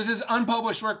 Right. This is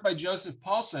unpublished work by Joseph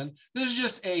Paulson. This is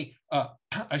just a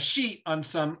sheet on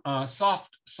some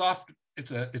soft.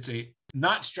 It's a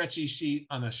not stretchy sheet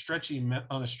on a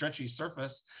stretchy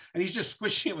surface, and he's just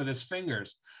squishing it with his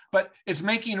fingers. But it's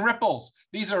making ripples.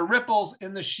 These are ripples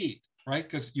in the sheet, right?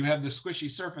 Because you have the squishy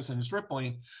surface and it's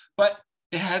rippling, but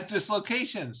it has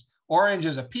dislocations. Orange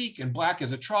is a peak and black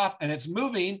is a trough, and it's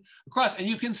moving across. And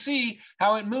you can see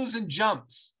how it moves and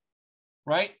jumps,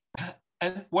 right?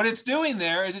 And what it's doing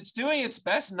there is it's doing its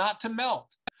best not to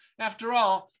melt. After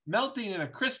all, melting in a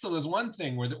crystal is one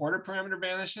thing where the order parameter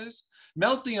vanishes.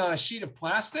 Melting on a sheet of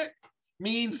plastic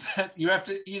means that you have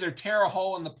to either tear a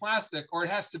hole in the plastic or it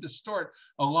has to distort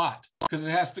a lot because it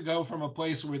has to go from a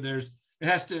place where it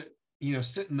has to,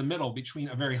 sit in the middle between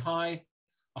a very high,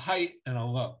 a height and a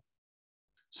low.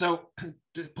 So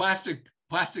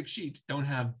plastic sheets don't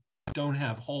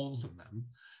have holes in them,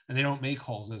 and they don't make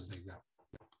holes as they go.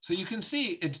 So you can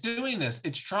see it's doing this.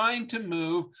 It's trying to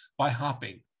move by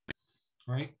hopping,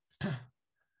 right?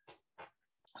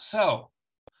 So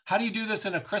how do you do this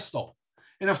in a crystal?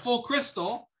 In a full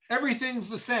crystal, everything's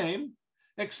the same,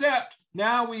 except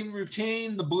now we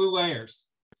retain the blue layers.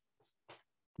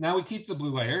 Now we keep the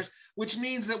blue layers, which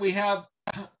means that we have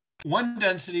one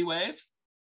density wave.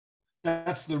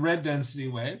 That's the red density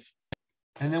wave.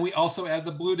 And then we also add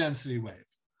the blue density wave.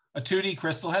 A 2D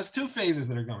crystal has two phases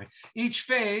that are going. Each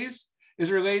phase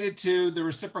is related to the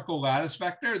reciprocal lattice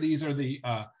vector. These are the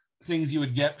things you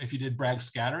would get if you did Bragg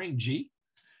scattering, G.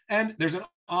 And there's an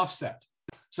offset.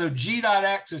 So G dot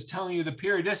X is telling you the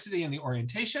periodicity and the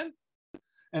orientation.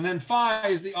 And then phi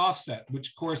is the offset,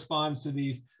 which corresponds to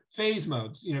these phase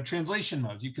modes, translation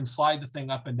modes. You can slide the thing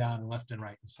up and down and left and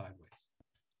right and sideways.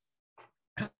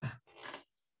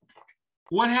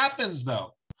 What happens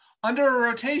though? Under a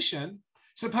rotation,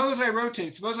 suppose I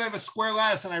have a square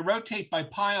lattice and I rotate by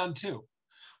pi on 2.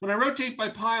 When I rotate by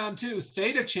pi on 2,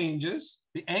 theta changes,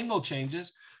 the angle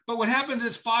changes, but what happens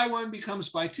is phi 1 becomes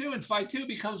phi 2 and phi 2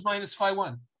 becomes minus phi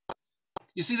 1.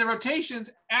 You see the rotations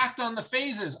act on the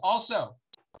phases also.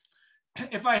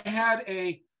 If I had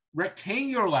a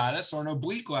rectangular lattice or an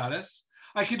oblique lattice,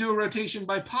 I could do a rotation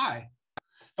by pi.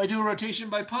 If I do a rotation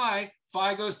by pi,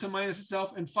 phi goes to minus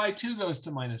itself and phi 2 goes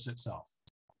to minus itself.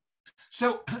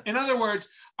 So in other words,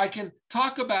 I can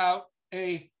talk about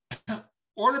a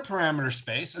order parameter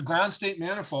space, a ground state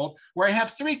manifold, where I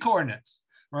have 3 coordinates,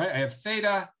 right? I have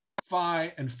theta,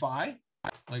 phi, and phi,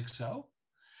 like so.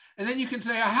 And then you can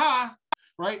say, aha,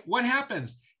 right? What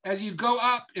happens? As you go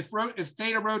up, if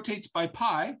theta rotates by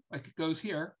pi, like it goes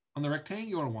here on the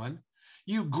rectangular one,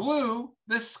 you glue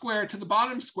this square to the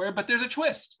bottom square, but there's a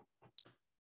twist.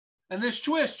 And this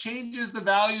twist changes the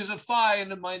values of phi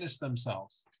into minus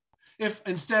themselves. If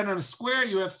instead on a square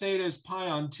you have theta as pi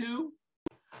on 2,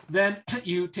 then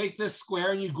you take this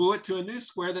square and you glue it to a new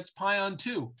square that's pi on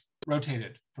 2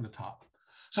 rotated from the top.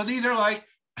 So these are like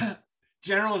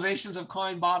generalizations of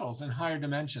Klein bottles in higher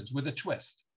dimensions with a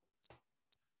twist.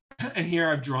 And here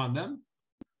I've drawn them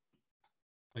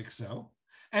like so.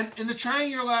 And in the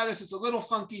triangular lattice, it's a little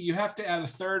funky. You have to add a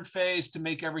third phase to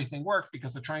make everything work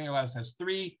because the triangular lattice has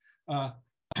 3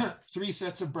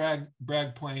 sets of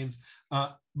Bragg planes.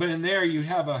 But in there you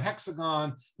have a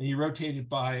hexagon and you rotate it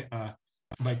by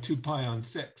 2 pi on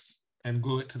 6 and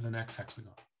glue it to the next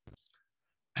hexagon.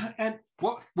 And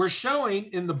what we're showing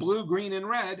in the blue, green, and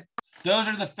red, those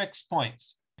are the fixed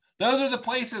points. Those are the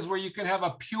places where you can have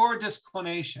a pure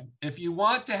disclination. If you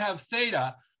want to have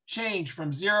theta change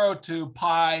from 0 to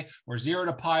pi or 0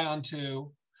 to pi on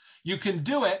 2, you can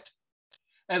do it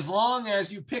as long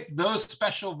as you pick those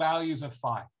special values of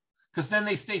phi, because then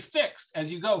they stay fixed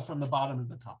as you go from the bottom to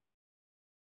the top.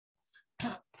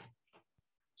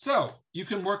 So you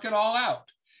can work it all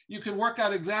out. You can work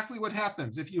out exactly what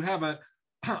happens if you have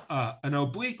an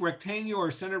oblique rectangular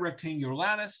or center rectangular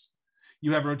lattice.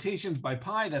 You have rotations by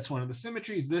pi. That's one of the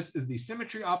symmetries. This is the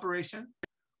symmetry operation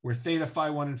where theta, phi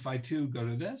 1, and phi 2 go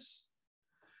to this.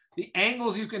 The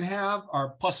angles you can have are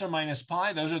plus or minus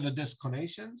pi. Those are the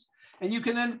disclinations. And you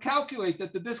can then calculate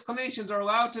that the disclinations are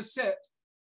allowed to sit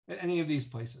at any of these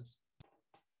places.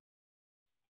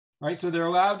 Right? So they're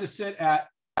allowed to sit at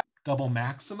double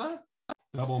maxima,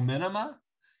 double minima,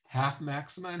 half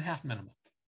maxima, and half minima.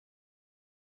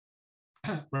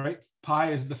 Right?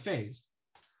 Pi is the phase.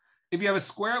 If you have a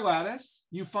square lattice,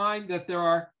 you find that there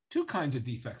are 2 kinds of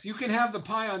defects. You can have the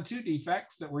pi on 2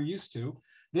 defects that we're used to.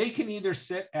 They can either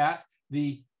sit at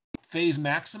the phase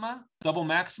maxima,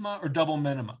 or double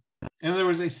minima. In other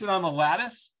words, they sit on the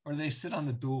lattice or they sit on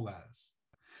the dual lattice.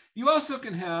 You also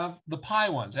can have the pi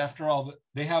ones. After all,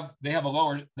 they have a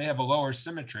lower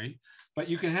symmetry, but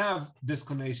you can have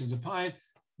disclinations of pi.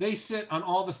 They sit on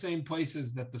all the same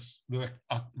places that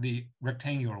the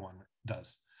rectangular one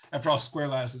does. After all, square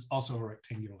lattice is also a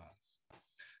rectangular lattice.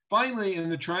 Finally, in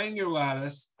the triangular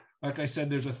lattice, like I said,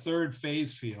 there's a third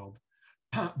phase field.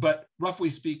 But roughly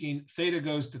speaking, theta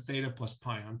goes to theta plus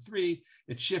pi on 3.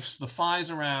 It shifts the phi's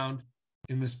around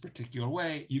in this particular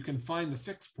way. You can find the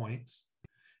fixed points.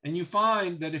 And you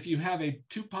find that if you have a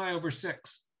 2 pi over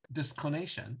 6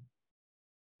 disclination,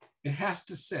 it has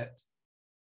to sit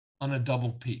on a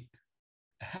double peak.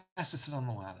 It has to sit on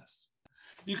the lattice.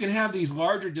 You can have these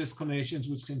larger disclinations,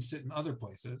 which can sit in other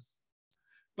places.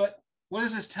 But what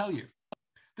does this tell you?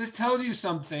 This tells you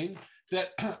something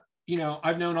that,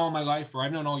 I've known all my life, or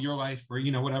I've known all your life, or,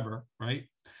 whatever, right?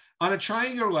 On a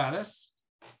triangular lattice,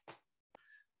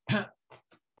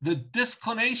 the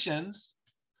disclinations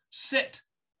sit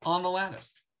on the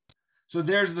lattice. So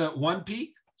there's the 1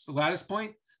 peak, it's the lattice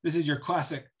point. This is your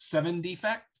classic 7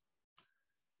 defect.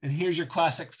 And here's your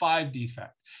classic 5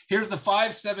 defect. Here's the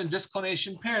 5-7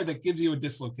 disclination pair that gives you a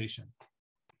dislocation.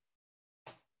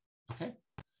 Okay.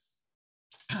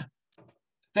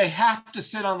 They have to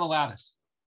sit on the lattice.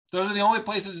 Those are the only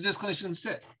places the disclination can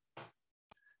sit.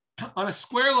 On a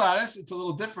square lattice, it's a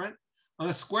little different. On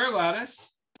a square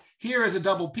lattice, here is a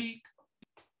double peak.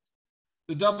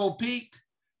 The double peak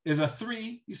is a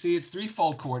 3. You see, it's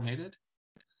 3-fold coordinated.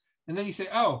 And then you say,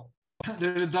 oh,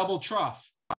 there's a double trough,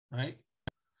 right?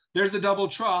 There's the double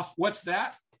trough. What's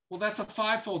that? Well, that's a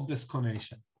 5-fold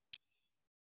disclination.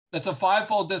 That's a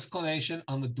 5-fold disclination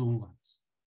on the dual lattice.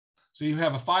 So you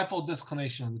have a 5-fold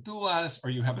disclination on the dual lattice, or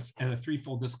you have a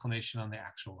 3-fold disclination on the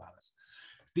actual lattice.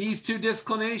 These two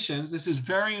disclinations, this is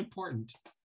very important.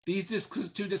 These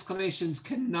two disclinations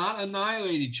cannot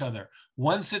annihilate each other.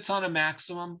 One sits on a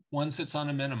maximum, one sits on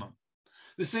a minimum.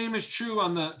 The same is true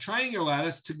on the triangular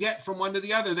lattice. To get from one to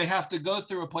the other, they have to go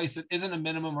through a place that isn't a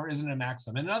minimum or isn't a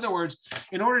maximum. In other words,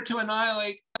 in order to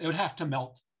annihilate, it would have to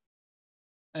melt.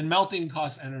 And melting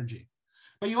costs energy.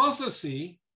 But you also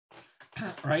see,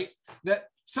 right, that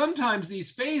sometimes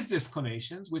these phase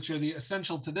disclinations, which are the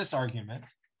essential to this argument,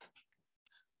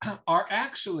 are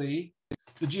actually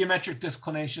the geometric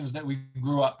disclinations that we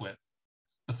grew up with,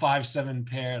 the 5-7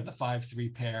 pair, the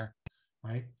 5-3 pair,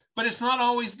 right? But it's not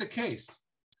always the case,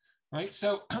 right?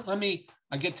 So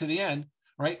I get to the end,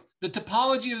 right? The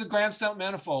topology of the Grant-Stout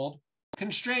manifold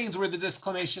constrains where the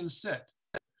disclinations sit.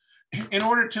 In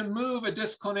order to move a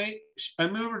disclination,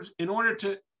 in order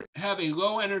to have a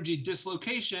low energy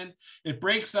dislocation, it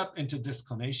breaks up into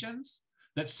disclinations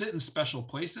that sit in special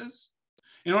places.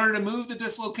 In order to move the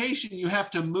dislocation, you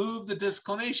have to move the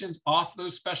disclinations off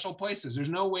those special places. There's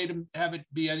no way to have it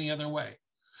be any other way.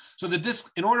 So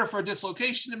in order for a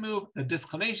dislocation to move, the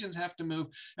disclinations have to move.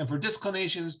 And for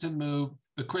disclinations to move,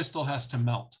 the crystal has to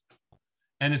melt.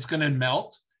 And it's going to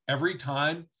melt every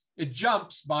time it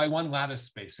jumps by 1 lattice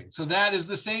spacing. So that is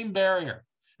the same barrier.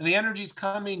 And the energy is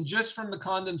coming just from the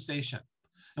condensation.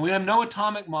 And we have no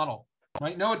atomic model,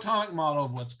 right? No atomic model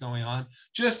of what's going on,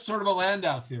 just sort of a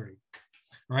Landau theory,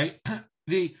 right?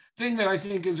 The thing that I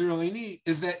think is really neat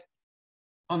is that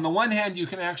on the one hand, you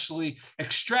can actually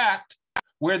extract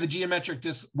where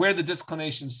the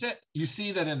disclinations sit. You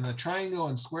see that in the triangle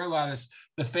and square lattice,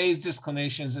 the phase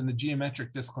disclinations and the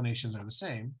geometric disclinations are the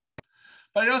same.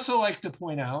 But I'd also like to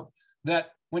point out that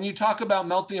when you talk about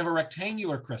melting of a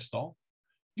rectangular crystal,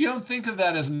 you don't think of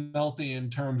that as melting in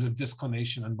terms of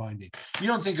disclination unbinding. You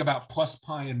don't think about plus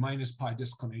pi and minus pi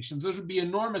disclinations. Those would be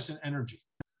enormous in energy.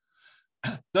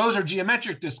 Those are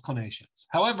geometric disclinations.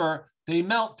 However, they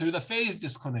melt through the phase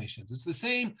disclinations. It's the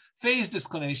same phase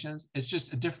disclinations. It's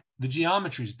just the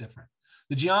geometry is different.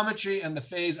 The geometry and the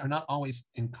phase are not always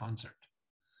in concert.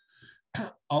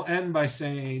 I'll end by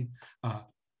saying,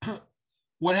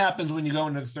 what happens when you go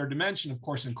into the 3rd dimension? Of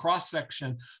course, in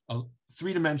cross-section, a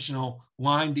 3-dimensional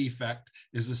line defect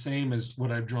is the same as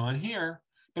what I've drawn here.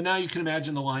 But now you can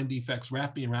imagine the line defects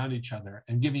wrapping around each other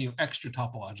and giving you extra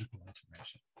topological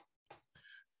information.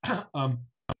 I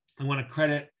want to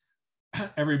credit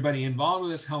everybody involved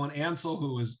with this. Helen Ansel,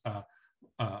 who is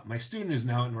my student, is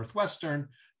now at Northwestern.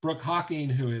 Brooke Hawking,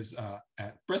 who is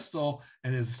at Bristol,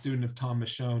 and is a student of Tom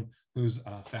Michonne, who's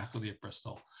faculty at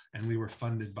Bristol. And we were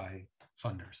funded by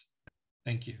funders.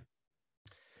 Thank you.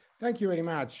 Thank you very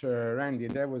much, Randy.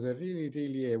 That was a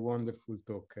really a wonderful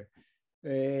talk.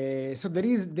 So there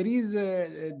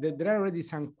are already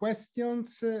some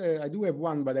questions. I do have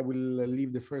one, but I will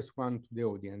leave the first one to the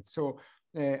audience. So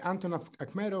Anton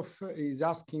Akhmerov is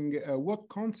asking, what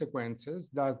consequences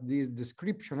does this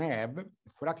description have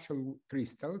for actual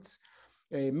crystals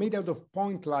made out of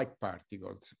point-like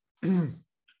particles?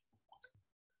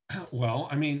 Well,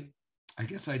 I mean, I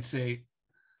guess I'd say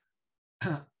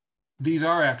these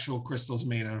are actual crystals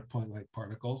made out of point-like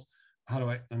particles. How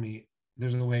do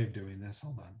there's a way of doing this.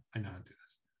 Hold on, I know how to do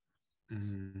this.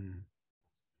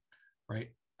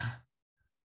 Right,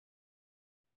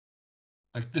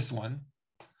 like this one.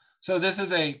 So this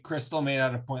is a crystal made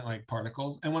out of point-like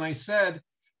particles. And when I said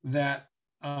that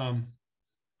I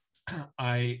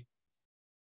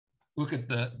look at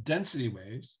the density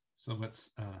waves, so let's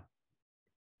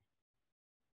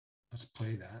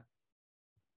play that.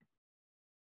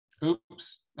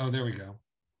 Oops, oh, there we go.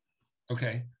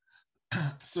 Okay,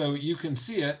 so you can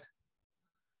see it.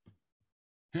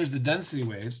 Here's the density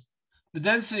waves. The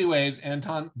density waves,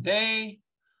 Anton, they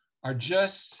are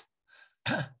just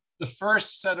the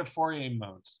first set of Fourier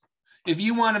modes. If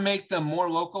you want to make them more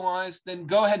localized, then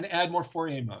go ahead and add more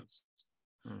Fourier modes,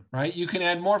 right? You can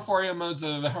add more Fourier modes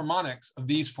of the harmonics of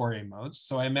these Fourier modes.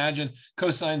 So I imagine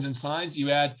cosines and sines,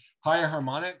 you add higher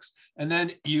harmonics, and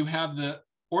then you have the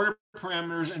order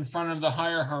parameters in front of the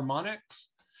higher harmonics.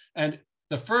 And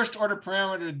the first order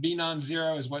parameter to be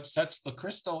non-zero is what sets the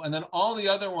crystal. And then all the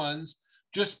other ones,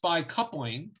 just by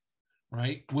coupling,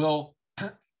 right, will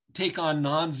take on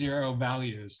non-zero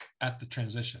values at the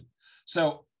transition.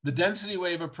 So the density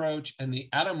wave approach and the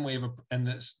atom wave and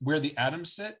this where the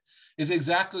atoms sit is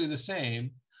exactly the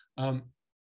same in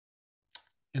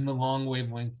the long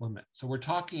wavelength limit. So we're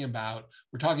talking about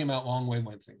long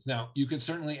wavelength things. Now, you could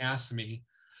certainly ask me,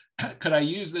 could I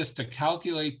use this to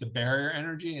calculate the barrier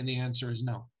energy? And the answer is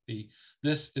no.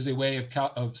 This is a way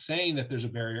of saying that there's a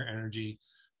barrier energy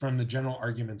from the general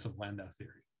arguments of Landau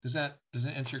theory. Does that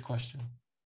answer your question?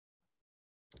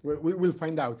 We will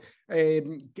find out. I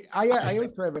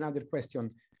also have another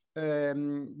question.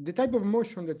 The type of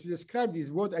motion that you described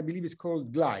is what I believe is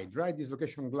called glide, right?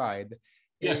 Dislocation glide.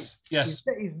 Yes, yes.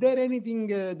 Is there anything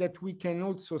that we can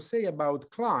also say about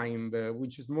climb,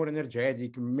 which is more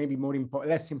energetic, maybe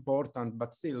less important,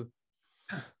 but still?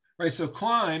 Right, so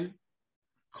climb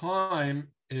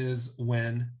is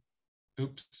when,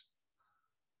 oops,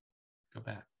 go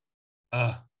back.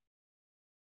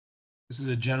 This is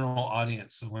a general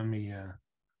audience, so let me,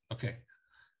 okay.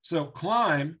 So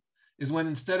climb is when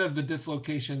instead of the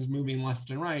dislocations moving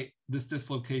left and right, this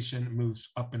dislocation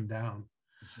moves up and down.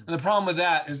 Mm-hmm. And the problem with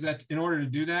that is that in order to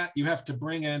do that, you have to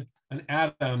bring in an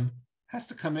atom, has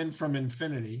to come in from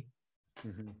infinity,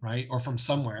 mm-hmm. right? Or from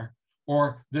somewhere,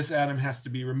 or this atom has to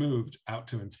be removed out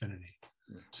to infinity.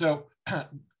 Mm-hmm. So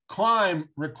climb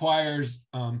requires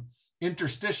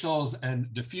interstitials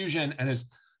and diffusion and is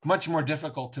much more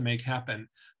difficult to make happen.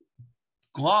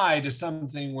 Glide is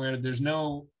something where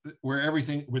where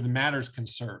the matter is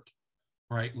conserved,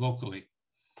 right, locally.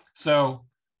 So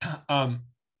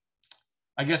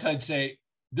I guess I'd say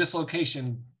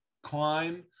dislocation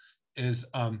climb is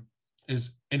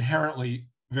inherently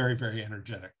very, very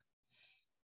energetic.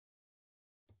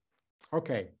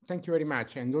 Okay, thank you very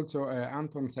much. And also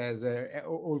Anton says,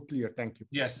 all clear, thank you.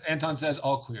 Yes, Anton says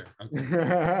all clear.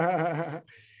 Okay.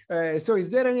 So is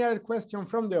there any other question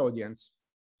from the audience?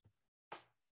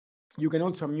 You can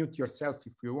also mute yourself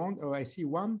if you want. Oh, I see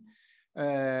one.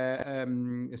 Maurits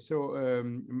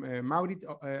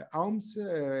Aums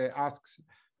asks,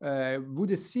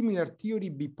 would a similar theory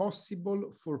be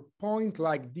possible for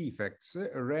point-like defects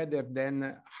rather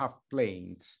than half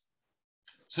planes?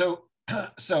 So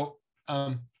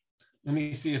let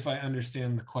me see if I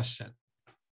understand the question,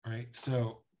 right?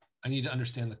 So I need to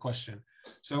understand the question.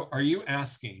 So are you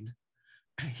asking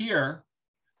here,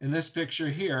 in this picture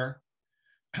here,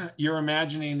 you're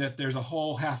imagining that there's a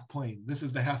whole half plane. This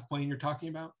is the half plane you're talking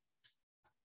about?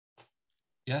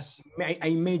 Yes? I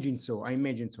imagine so. I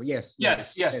imagine so. Yes.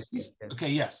 Yes. Okay,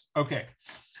 yes. Okay.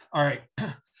 All right.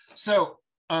 So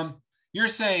you're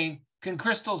saying, can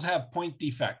crystals have point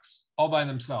defects all by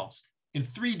themselves in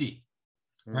 3D,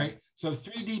 right? So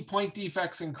 3D point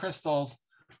defects in crystals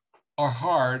are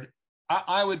hard.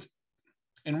 I would,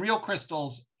 in real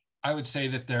crystals, I would say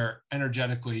that they're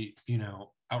energetically,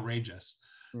 outrageous.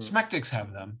 Smectics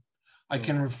have them. I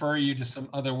can refer you to some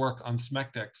other work on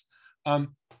smectics,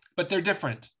 but they're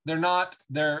different. They're not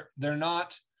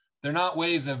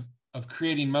ways of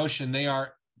creating motion. They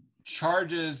are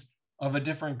charges of a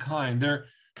different kind. They're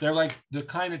like the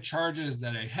kind of charges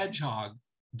that a hedgehog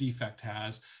defect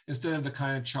has instead of the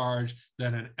kind of charge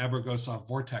that an Abrikosov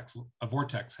vortex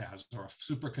has, or a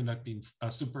superconducting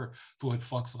superfluid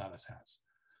flux lattice has.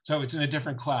 So it's in a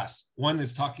different class. One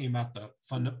is talking about the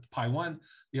pi1,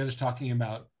 the other is talking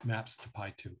about maps to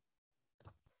pi2.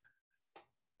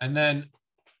 And then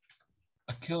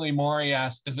Achille Mori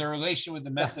asks, is there a relation with the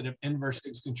method of inverse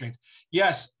Higgs constraints?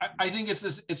 Yes, I think it's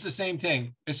the same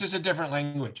thing. It's just a different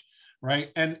language, right?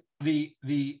 And the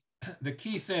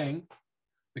key thing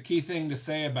to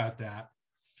say about that,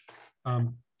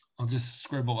 I'll just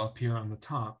scribble up here on the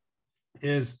top,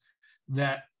 is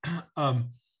that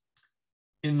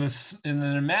in the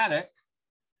nematic,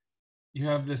 you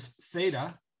have this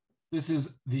theta. This is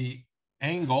the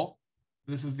angle.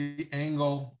 This is the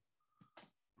angle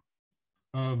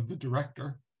of the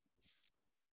director.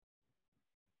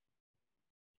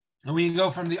 And when you go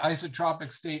from the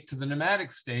isotropic state to the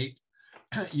nematic state,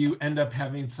 you end up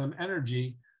having some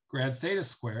energy, grad theta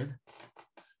squared,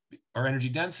 or energy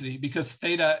density, because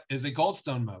theta is a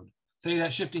Goldstone mode.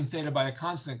 shifting theta by a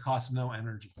constant costs no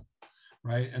energy,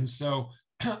 right? And so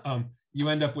you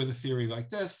end up with a theory like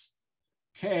this.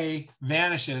 K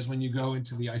vanishes when you go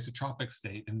into the isotropic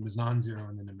state and was non-zero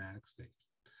in the nematic state.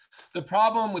 The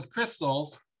problem with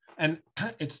crystals, and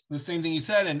it's the same thing you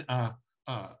said, and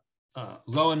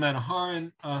Low and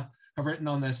Manoharan have written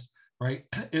on this, right?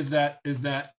 Is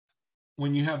that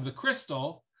when you have the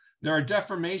crystal, there are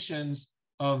deformations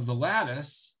of the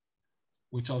lattice,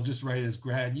 which I'll just write as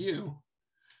grad U,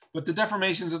 but the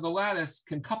deformations of the lattice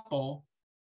can couple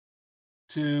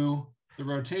to the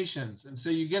rotations. And so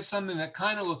you get something that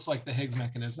kind of looks like the Higgs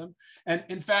mechanism. And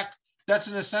in fact, that's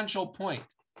an essential point,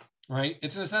 right?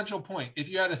 It's an essential point. If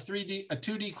you had a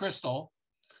 2D crystal,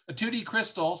 a 2D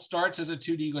crystal starts as a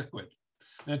 2D liquid.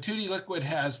 And a 2D liquid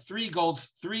has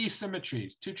three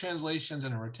symmetries, 2 translations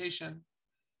and a rotation.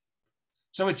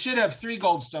 So it should have 3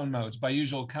 Goldstone modes by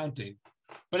usual counting,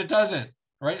 but it doesn't,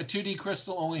 right? A 2D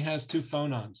crystal only has 2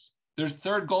 phonons. There's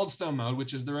third Goldstone mode,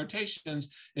 which is the rotations,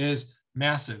 is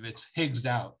massive. It's Higgsed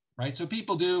out, right? So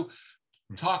people do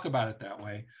talk about it that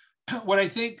way. What I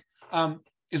think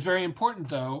is very important,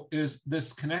 though, is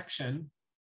this connection,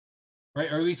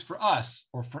 right? Or at least for us,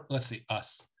 or for, let's see,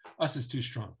 us. Us is too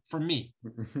strong. For me,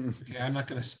 okay, I'm not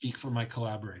going to speak for my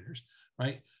collaborators,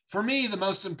 right? For me, the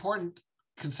most important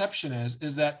conception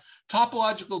is that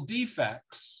topological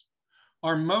defects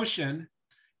are motion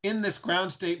in this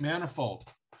ground state manifold.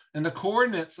 And the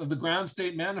coordinates of the ground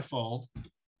state manifold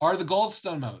are the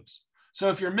Goldstone modes. So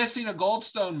if you're missing a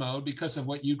Goldstone mode because of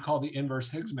what you'd call the inverse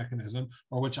Higgs mechanism,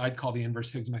 or which I'd call the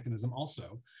inverse Higgs mechanism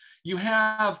also, you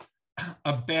have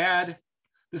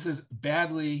this is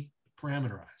badly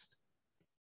parameterized,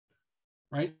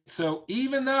 right? So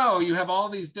even though you have all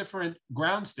these different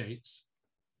ground states,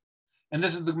 and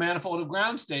this is the manifold of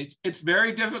ground states, it's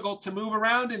very difficult to move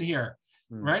around in here,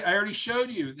 right? I already showed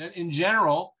you that in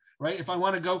general, right? If I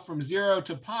want to go from 0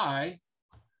 to pi,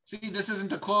 see, this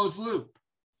isn't a closed loop.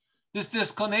 This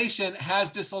disclination has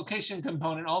dislocation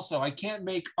component also. I can't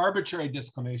make arbitrary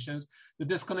disclinations. The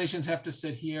disclinations have to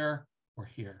sit here or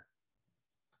here.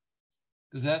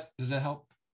 Does that help?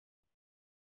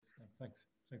 Thanks.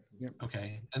 Yeah.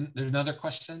 Okay, and there's another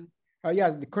question.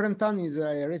 Yes, the Corentin is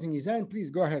raising his hand. Please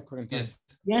go ahead, Corentin.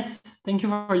 Yes, thank you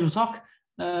for your talk.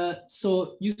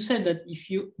 So you said that if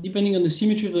you, depending on the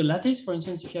symmetry of the lattice, for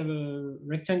instance, if you have a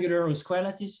rectangular or square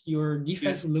lattice, your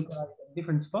defect will look like a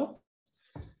different spot.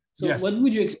 So what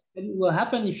would you expect will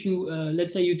happen if you,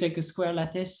 let's say you take a square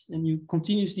lattice and you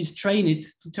continuously strain it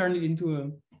to turn it into a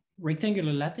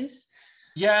rectangular lattice?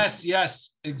 Yes,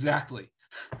 exactly.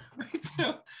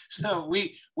 So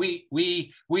we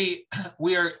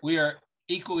are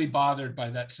equally bothered by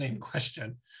that same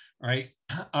question, right?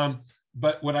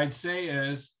 But what I'd say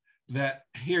is that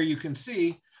here you can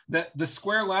see that the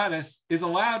square lattice is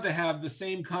allowed to have the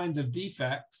same kinds of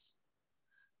defects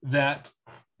that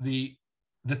the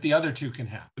other two can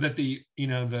have, that the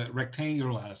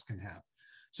rectangular lattice can have.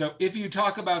 So if you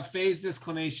talk about phase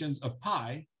disclinations of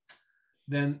pi,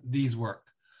 then these work.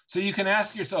 So you can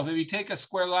ask yourself, if you take a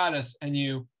square lattice and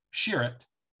you shear it,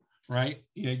 right?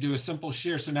 You do a simple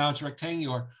shear, so now it's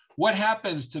rectangular. What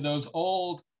happens to those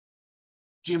old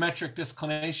geometric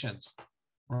disclinations,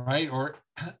 right? Or,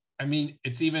 I mean,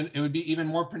 it would be even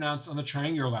more pronounced on the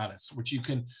triangular lattice, which you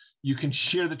can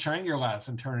shear the triangular lattice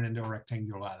and turn it into a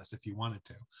rectangular lattice if you wanted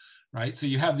to, right? So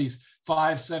you have these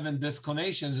 5, 7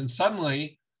 disclinations, and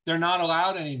suddenly they're not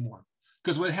allowed anymore.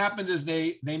 Because what happens is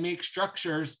they make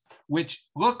structures which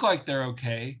look like they're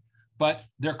okay, but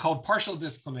they're called partial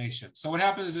disclinations. So what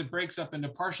happens is it breaks up into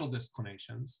partial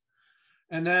disclinations.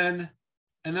 And then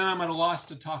I'm at a loss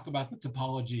to talk about the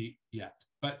topology yet.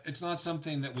 But it's not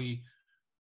something that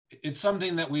it's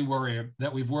something that we've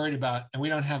worried about, and we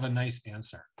don't have a nice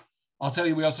answer. I'll tell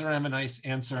you, we also don't have a nice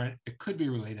answer, and it could be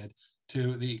related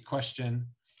to the question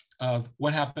of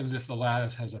what happens if the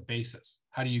lattice has a basis.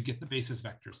 How do you get the basis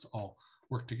vectors to all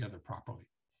work together properly,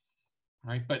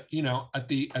 right? But at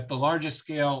the largest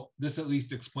scale, this at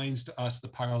least explains to us the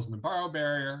Peierls-Nabarro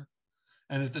barrier,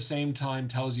 and at the same time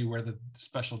tells you where the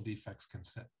special defects can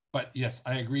sit. But yes,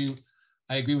 I agree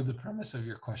with the premise of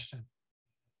your question.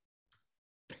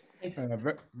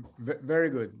 Very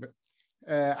good.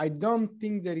 I don't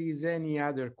think there is any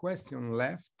other question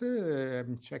left.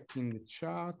 I'm checking the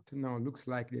chat. No, looks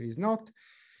like there is not.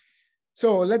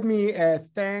 So let me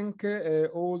thank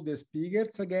all the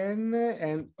speakers again.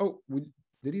 And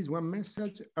there is one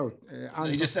message.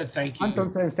 He just said thank you.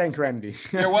 Anton says thank Randy.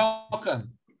 You're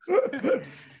welcome.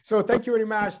 So thank you very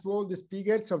much to all the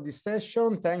speakers of this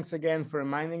session. Thanks again for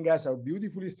reminding us how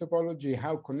beautiful is topology,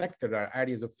 how connected are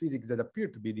areas of physics that appear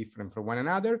to be different from one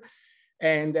another.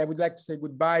 And I would like to say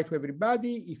goodbye to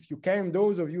everybody. If you can,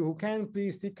 those of you who can,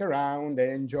 please stick around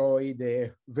and enjoy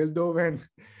the Veldhoven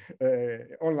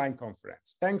online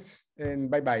conference. Thanks, and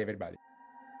bye-bye, everybody.